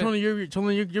Tony,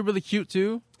 you're really cute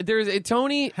too. There's a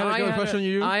Tony. Had a crush on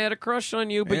you? I had a crush on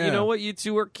you, but you Yeah. know what? You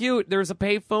 2 are cute. There's a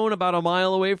payphone about a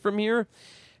mile away from here.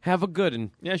 Have a good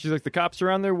one. Yeah, she's like, the cops are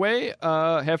on their way.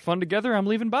 Have fun together. I'm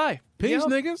leaving. Bye. Peace, Yep.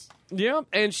 niggas. Yeah,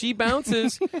 and she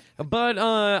bounces. But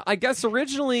I guess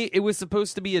originally it was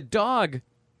supposed to be a dog.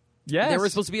 Yes. There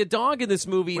was supposed to be a dog in this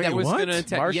movie Wait, that was what? going to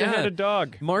attack. Marsha Yeah. had a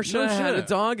dog. Marsha No had a shit.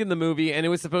 dog in the movie, and it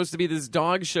was supposed to be this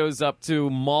dog shows up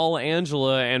to maul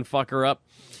Angela and fuck her up.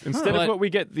 Instead But- of what we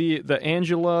get, the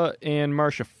Angela and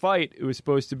Marsha fight, it was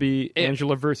supposed to be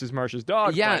Angela versus Marsha's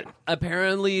dog Yeah, fight.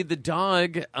 apparently the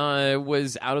dog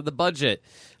was out of the budget.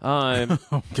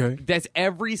 Okay. That's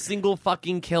every single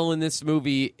fucking kill in this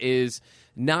movie is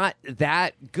not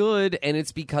that good, and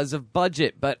it's because of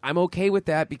budget. But I'm okay with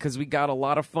that because we got a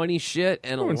lot of funny shit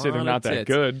and I a wouldn't lot say they're of not that tits.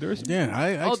 good. There's Yeah,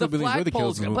 I Oh, actually the really enjoyed the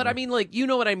kills. flagpoles, in the but I movie. mean, like, you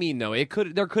know what I mean, though.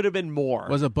 There could have been more.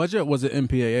 Was it budget? Or was it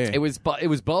MPAA? It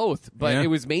was both, but Yeah. it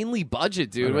was mainly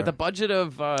budget, dude. Okay. With a budget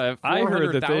of I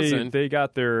heard that 400,000. they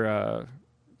got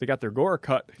their gore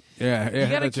cut. Yeah, You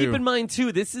got to that keep too. in mind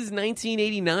too. This is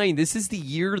 1989. This is the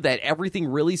year that everything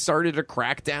really started to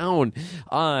crack down.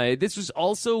 This was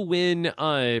also when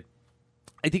I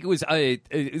think it was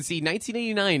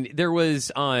 1989. There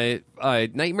was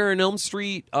Nightmare on Elm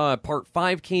Street Part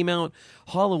 5 came out.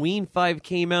 Halloween 5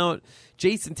 came out.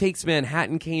 Jason Takes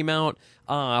Manhattan came out.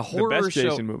 The Horror best show.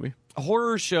 Jason movie.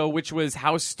 Horror show, which was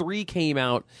House 3, came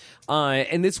out.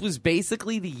 And this was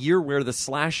basically the year where the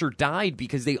slasher died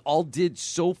because they all did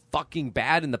so fucking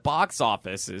bad in the box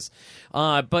offices.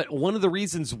 But one of the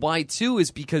reasons why, too,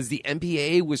 is because the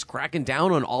MPAA was cracking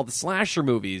down on all the slasher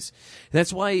movies.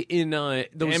 That's why in those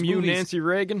Damn you, movies, Nancy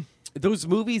Reagan. those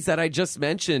movies that I just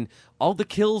mentioned, all the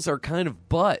kills are kind of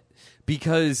butt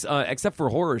because, except for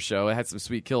Horror Show, it had some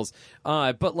sweet kills.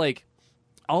 But like,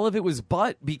 all of it was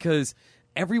butt because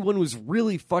everyone was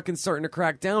really fucking starting to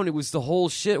crack down. It was the whole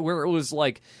shit where it was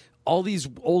like all these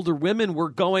older women were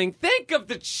going, think of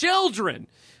the children.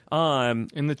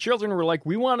 And the children were like,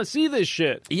 we want to see this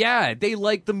shit. Yeah, they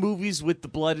like the movies with the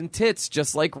blood and tits,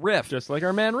 just like Riff. Just like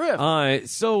our man Riff.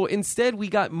 So instead, we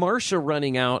got Marcia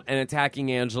running out and attacking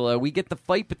Angela. We get the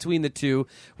fight between the two,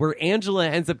 where Angela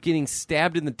ends up getting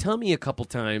stabbed in the tummy a couple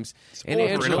times, and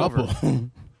Angela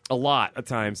a lot of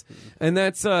times. And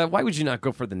that's why would you not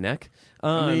go for the neck?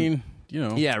 I mean, you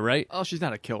know. Yeah, right. Oh, she's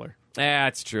not a killer.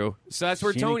 That's true. So that's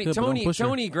where She ain't good, but don't push her.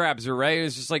 Tony grabs her. Right?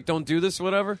 It's just like, don't do this,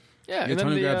 whatever. Yeah, Yeah, and then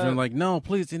Tony grabs her the, and like, no,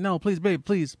 please, babe,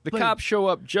 please. the please. cops show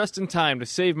up just in time to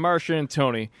save Marcia and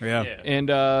Tony. Yeah.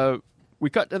 And we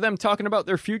cut to them talking about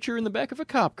their future in the back of a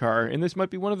cop car, and this might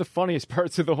be one of the funniest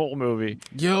parts of the whole movie.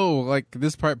 Yo, like,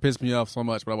 this part pissed me off so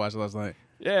much when I watched it last night.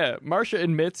 Yeah, Marcia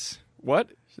admits, what?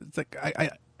 It's like, I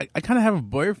kind of have a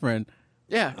boyfriend.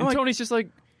 Yeah, and like- Tony's just like,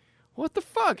 what the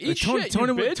fuck? Eat Like, shit, you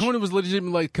bitch. Tony was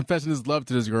legitimately like confessing his love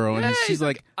to this girl, and Yeah, she's he's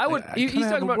like, I would. I he's kinda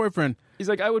have talking a about boyfriend. He's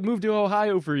like, I would move to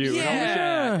Ohio for you. And I'm like,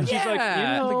 Yeah. And she's like,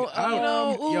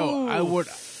 I would.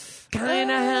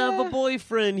 Kind of have a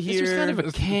boyfriend here. This was kind of a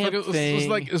It's camp like,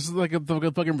 thing. it's like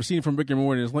a fucking scene from Rick and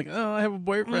Morty. It's like, oh, I have a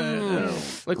boyfriend.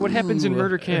 like what happens in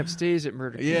murder camp stays at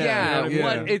murder camp. Yeah.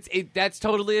 Yeah, what that's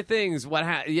totally a thing. Is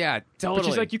what? Yeah, totally. But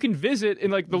she's like, you can visit,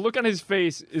 and like the look on his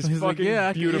face is He's like, fucking yeah,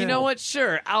 I can- beautiful. you know what?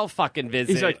 Sure, I'll fucking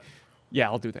visit. He's like, yeah,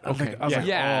 I'll do that. I was Okay, like, I was like,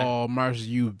 Yeah. oh, Marcia,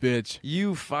 you bitch.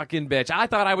 you fucking bitch. I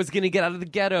thought I was going to get out of the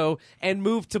ghetto and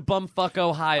move to bumfuck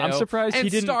Ohio. I'm surprised and he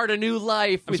didn't- start a new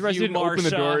life I'm with surprised you, he didn't open the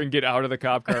Marsha. door and get out of the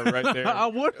cop car right I there.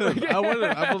 would have.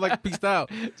 I would like peaced out.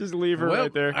 Just leave her Well,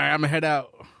 right there. All right, I'm gonna head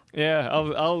out. Yeah,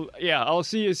 I'll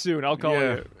see you soon. I'll call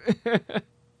Yeah. you.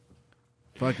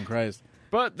 Fucking Christ.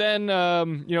 But then,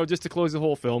 just to close the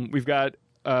whole film, we've got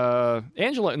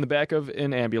Angela in the back of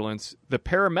an ambulance. The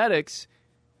paramedics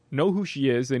know who she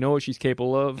is. They know what she's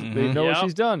capable of. They know what Yep.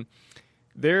 she's done.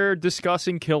 They're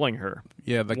discussing killing her.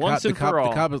 Yeah, the Once cop, and the cop, for all.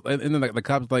 the cop, is, and then the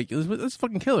cop's like, let's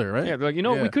fucking kill her, right? Yeah, they're like, you know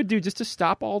what Yeah. we could do just to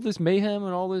stop all this mayhem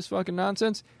and all this fucking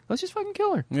nonsense? Let's just fucking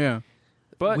kill her. Yeah.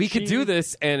 But We could she- do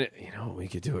this, and we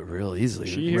could do it real easily.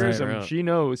 She hears Right. him. She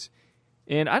knows.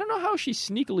 And I don't know how she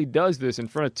sneakily does this in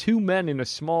front of two men in a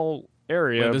small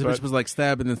area. This but bitch was like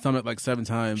stabbed in the stomach like 7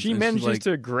 times. she and manages like,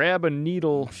 to grab a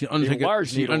needle, She a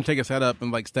large needle. Undertaker's head up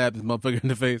and like stabbed this motherfucker in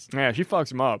the face. Yeah, she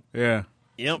fucks him up. Yeah.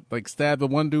 Yep. Like stabbed the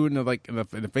one dude in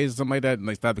the face or something like that, and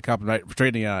like stabbed the cop right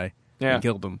straight in the eye. Yeah. And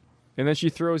killed him. And then she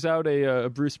throws out a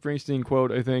Bruce Springsteen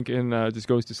quote, I think, and just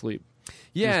goes to sleep.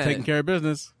 Yeah. Just taking care of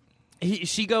business.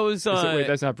 She goes. Wait,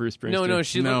 that's not Bruce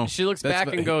Springsteen. no. She looks That's back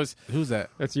the- and goes. Who's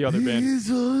that? That's the other band. These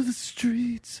are the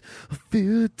streets of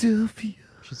Philadelphia.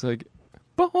 She's like,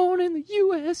 born in the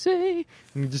USA.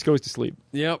 And he just goes to sleep.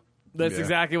 Yep. That's Yeah.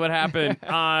 exactly what happened.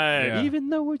 Yeah. Even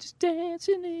though we're just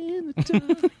dancing in the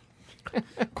dark.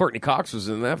 Courtney Cox was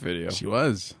in that video. She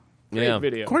was. Great Yeah.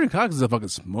 video. Courtney Cox is a fucking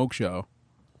smoke show.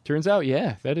 Turns out,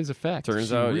 yeah, that is a fact. Turns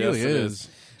She out, really yes, it is.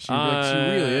 She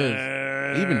really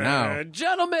is. Even now.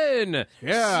 Gentlemen,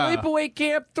 Yeah. Sleepaway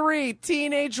Camp 3,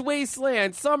 Teenage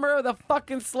Wasteland, Summer of the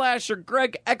fucking Slasher.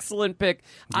 Greg, excellent pick.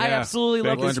 I Yeah, absolutely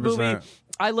love this 100%. movie.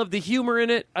 I love the humor in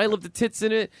it. I love the tits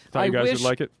in it. Thought you guys would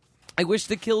like it. I wish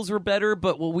the kills were better,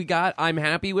 but what we got, I'm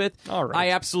happy with. All right. I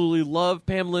absolutely love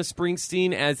Pamela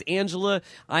Springsteen as Angela.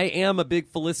 I am a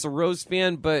big Felissa Rose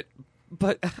fan, but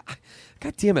God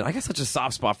damn it, I got such a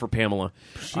soft spot for Pamela.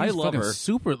 I She's love fucking her.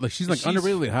 super. Like she's like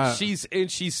underratedly hot.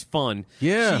 She's fun.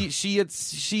 Yeah.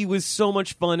 She was so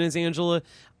much fun as Angela.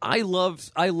 I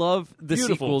love the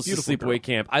Beautiful, sequels to beautiful Sleepaway girl.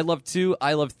 Camp. I love 2.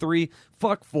 I love 3.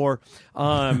 Fuck 4.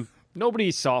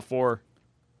 Nobody saw 4.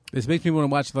 This makes me want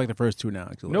to watch like the first 2 now.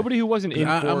 Actually, Nobody who wasn't in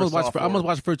 4 I almost saw watched. 4. I almost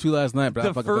watched the first 2 last night, but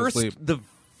I fucking fell asleep. The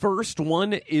first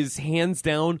one is hands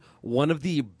down one of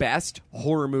the best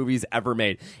horror movies ever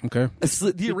made. Okay.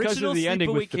 The because original of the ending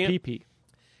Sleepaway with the Camp. pee-pee.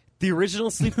 The original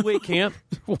Sleepaway Camp.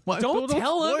 What? Don't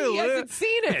tell him spoil he it. hasn't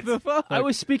seen it. The fuck? I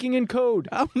was speaking in code.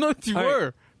 I don't know what you All right.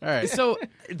 were. All right. So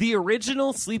the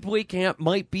original Sleepaway Camp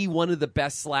might be one of the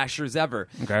best slashers ever.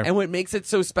 Okay. And what makes it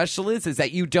so special is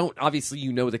that you don't obviously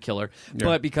you know the killer, Yeah.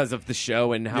 but because of the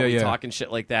show and how Yeah, we yeah. talk and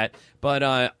shit like that. But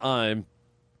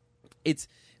it's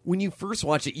when you first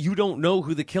watch it, you don't know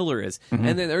who the killer is. Mm-hmm.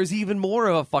 And then there's even more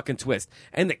of a fucking twist.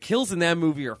 And the kills in that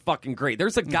movie are fucking great.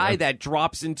 There's a guy that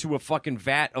drops into a fucking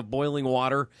vat of boiling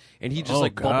water and he just Oh,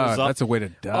 like God, bubbles up. that's a way to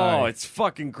die. Oh, it's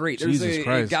fucking great. There's Jesus a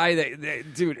Christ. guy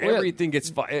that dude, Well, yeah, everything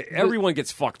gets everyone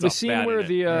gets fucked The up. scene bad where in it.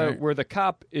 the Right. where the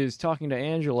cop is talking to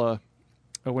Angela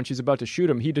when she's about to shoot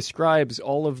him, he describes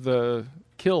all of the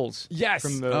kills. Yes.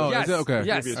 From the Oh, is yes. it? Okay.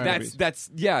 Yes. previous That's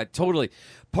movies. yeah, totally.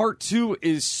 Part 2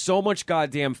 is so much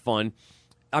goddamn fun.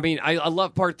 I mean, I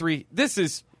love part 3. This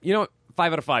is, 5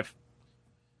 out of 5.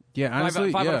 Yeah,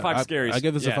 honestly, five out of yeah, five scaries. I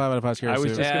give this a Yeah. 5 out of 5 scaries. I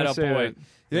was too. just gonna say boy.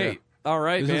 that. Hey, all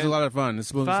right, This man. was a lot of fun.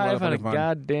 This was a lot of 5 out fucking of fun.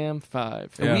 goddamn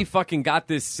 5. And Yeah. we fucking got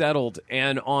this settled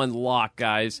and on lock,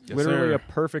 guys. Yes, Literally sir. a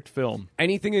perfect film.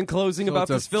 Anything in closing So about it's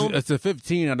a this film? It's a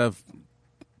 15 out of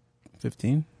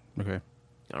 15. Okay,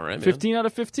 All right, man. 15 out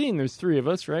of 15. There's 3 of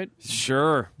us, right?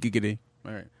 Sure. giggity.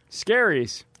 All right,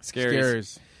 Scaries.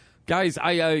 Scaries. Guys,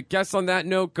 I guess on that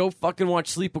note, go fucking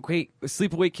watch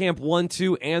Sleepaway Camp 1,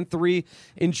 2, and 3.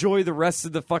 Enjoy the rest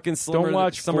of the fucking Summer Don't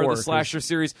watch of 4, the Slasher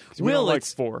series. we don't like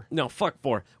it's 4. No, fuck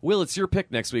 4. Will, it's your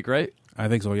pick next week, right? I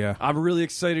think so. Yeah. I'm really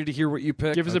excited to hear what you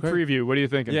pick. Give us Okay. a preview. What are you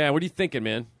thinking? Yeah, what are you thinking,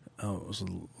 man? Oh, it was a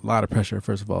lot of pressure.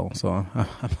 First of all, so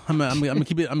I'm gonna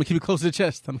keep it close to the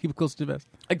chest. I'm gonna keep it close to the vest.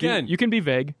 Again, You can be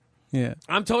vague. Yeah.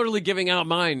 I'm totally giving out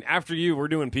mine. After you, we're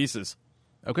doing pieces.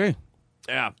 Okay.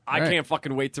 Yeah, I All right. can't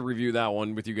fucking wait to review that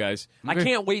one with you guys. I Okay.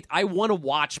 can't wait. I want to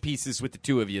watch pieces with the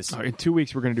two of you. All right, in 2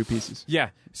 weeks, we're going to do pieces.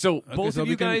 Yeah, so both so of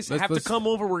we you can- guys let's- have to let's- come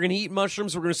over. We're going to eat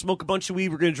mushrooms. We're going to smoke a bunch of weed.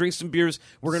 We're going to drink some beers.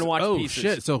 We're going to watch Oh pieces.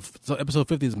 shit! So episode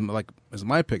 50 is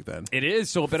my pick then. It is,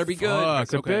 so it better be good. Fuck.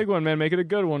 It's a Okay. big one, man. Make it a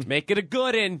good one, Make it a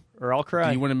good one. or I'll Do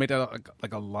cry. you want to make that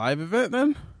like a live event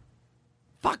then?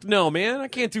 Fuck no, man. I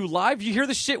can't do live. You hear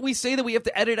the shit we say that we have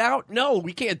to edit out? No,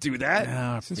 we can't do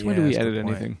that. Since when do we edit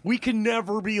anything? We can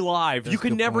never be live. That's you a can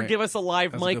good never point. give us a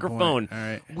live That's a good microphone. point. All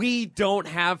right. We don't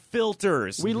have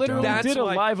filters. We literally That's did a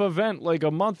why- live event like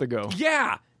a month ago.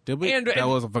 Yeah. Did we? And, That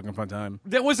was a fucking fun time.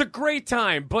 that was a great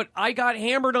time, but I got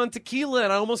hammered on tequila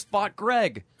and I almost fought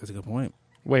Greg. That's a good point.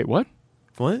 Wait, what?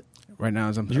 What? Right now,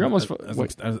 as I'm You're almost. as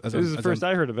wait, I'm- this is the first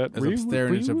I heard of it. as Were I'm you, staring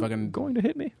were into you fucking- going to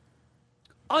hit me?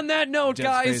 On that note, Jet's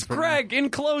guys, face right Craig, in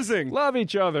closing, Love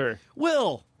each other.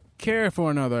 Will, care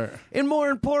for another. and more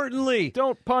importantly,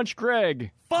 Don't punch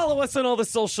Greg. follow us on all the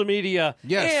social media.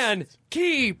 Yes. And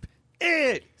keep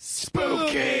it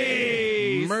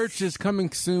spooky. Merch is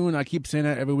coming soon. I keep saying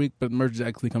that every week, but merch is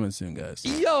actually coming soon, guys.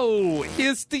 Yo,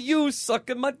 here's to you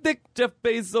sucking my dick, Jeff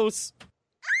Bezos.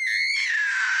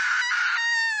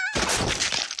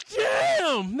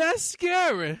 Damn, that's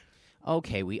scary.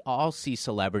 Okay, we all see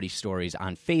celebrity stories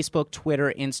on Facebook,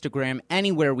 Twitter, Instagram,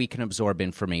 anywhere we can absorb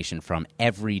information from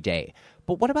every day.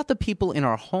 But what about the people in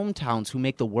our hometowns who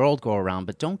make the world go around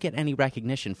but don't get any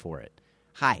recognition for it?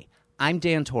 Hi, I'm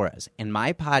Dan Torres, and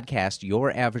my podcast,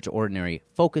 Your Average Ordinary,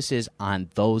 focuses on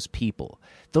those people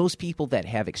that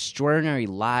have extraordinary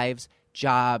lives,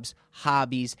 jobs,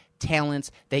 hobbies, talents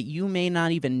that you may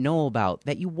not even know about,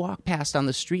 that you walk past on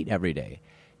the street every day.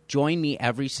 Join me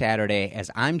every Saturday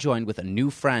as I'm joined with a new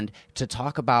friend to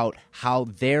talk about how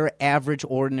their average,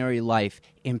 ordinary life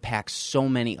impacts so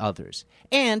many others.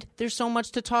 And there's so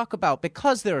much to talk about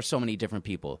because there are so many different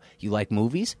people. You like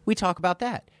movies? We talk about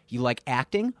that. You like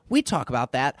acting? We talk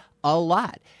about that a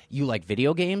lot. You like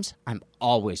video games? I'm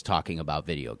always talking about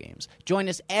video games. Join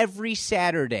us every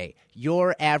Saturday,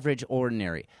 Your Average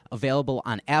Ordinary, available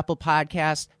on Apple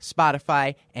Podcasts,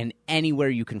 Spotify, and anywhere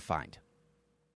you can find.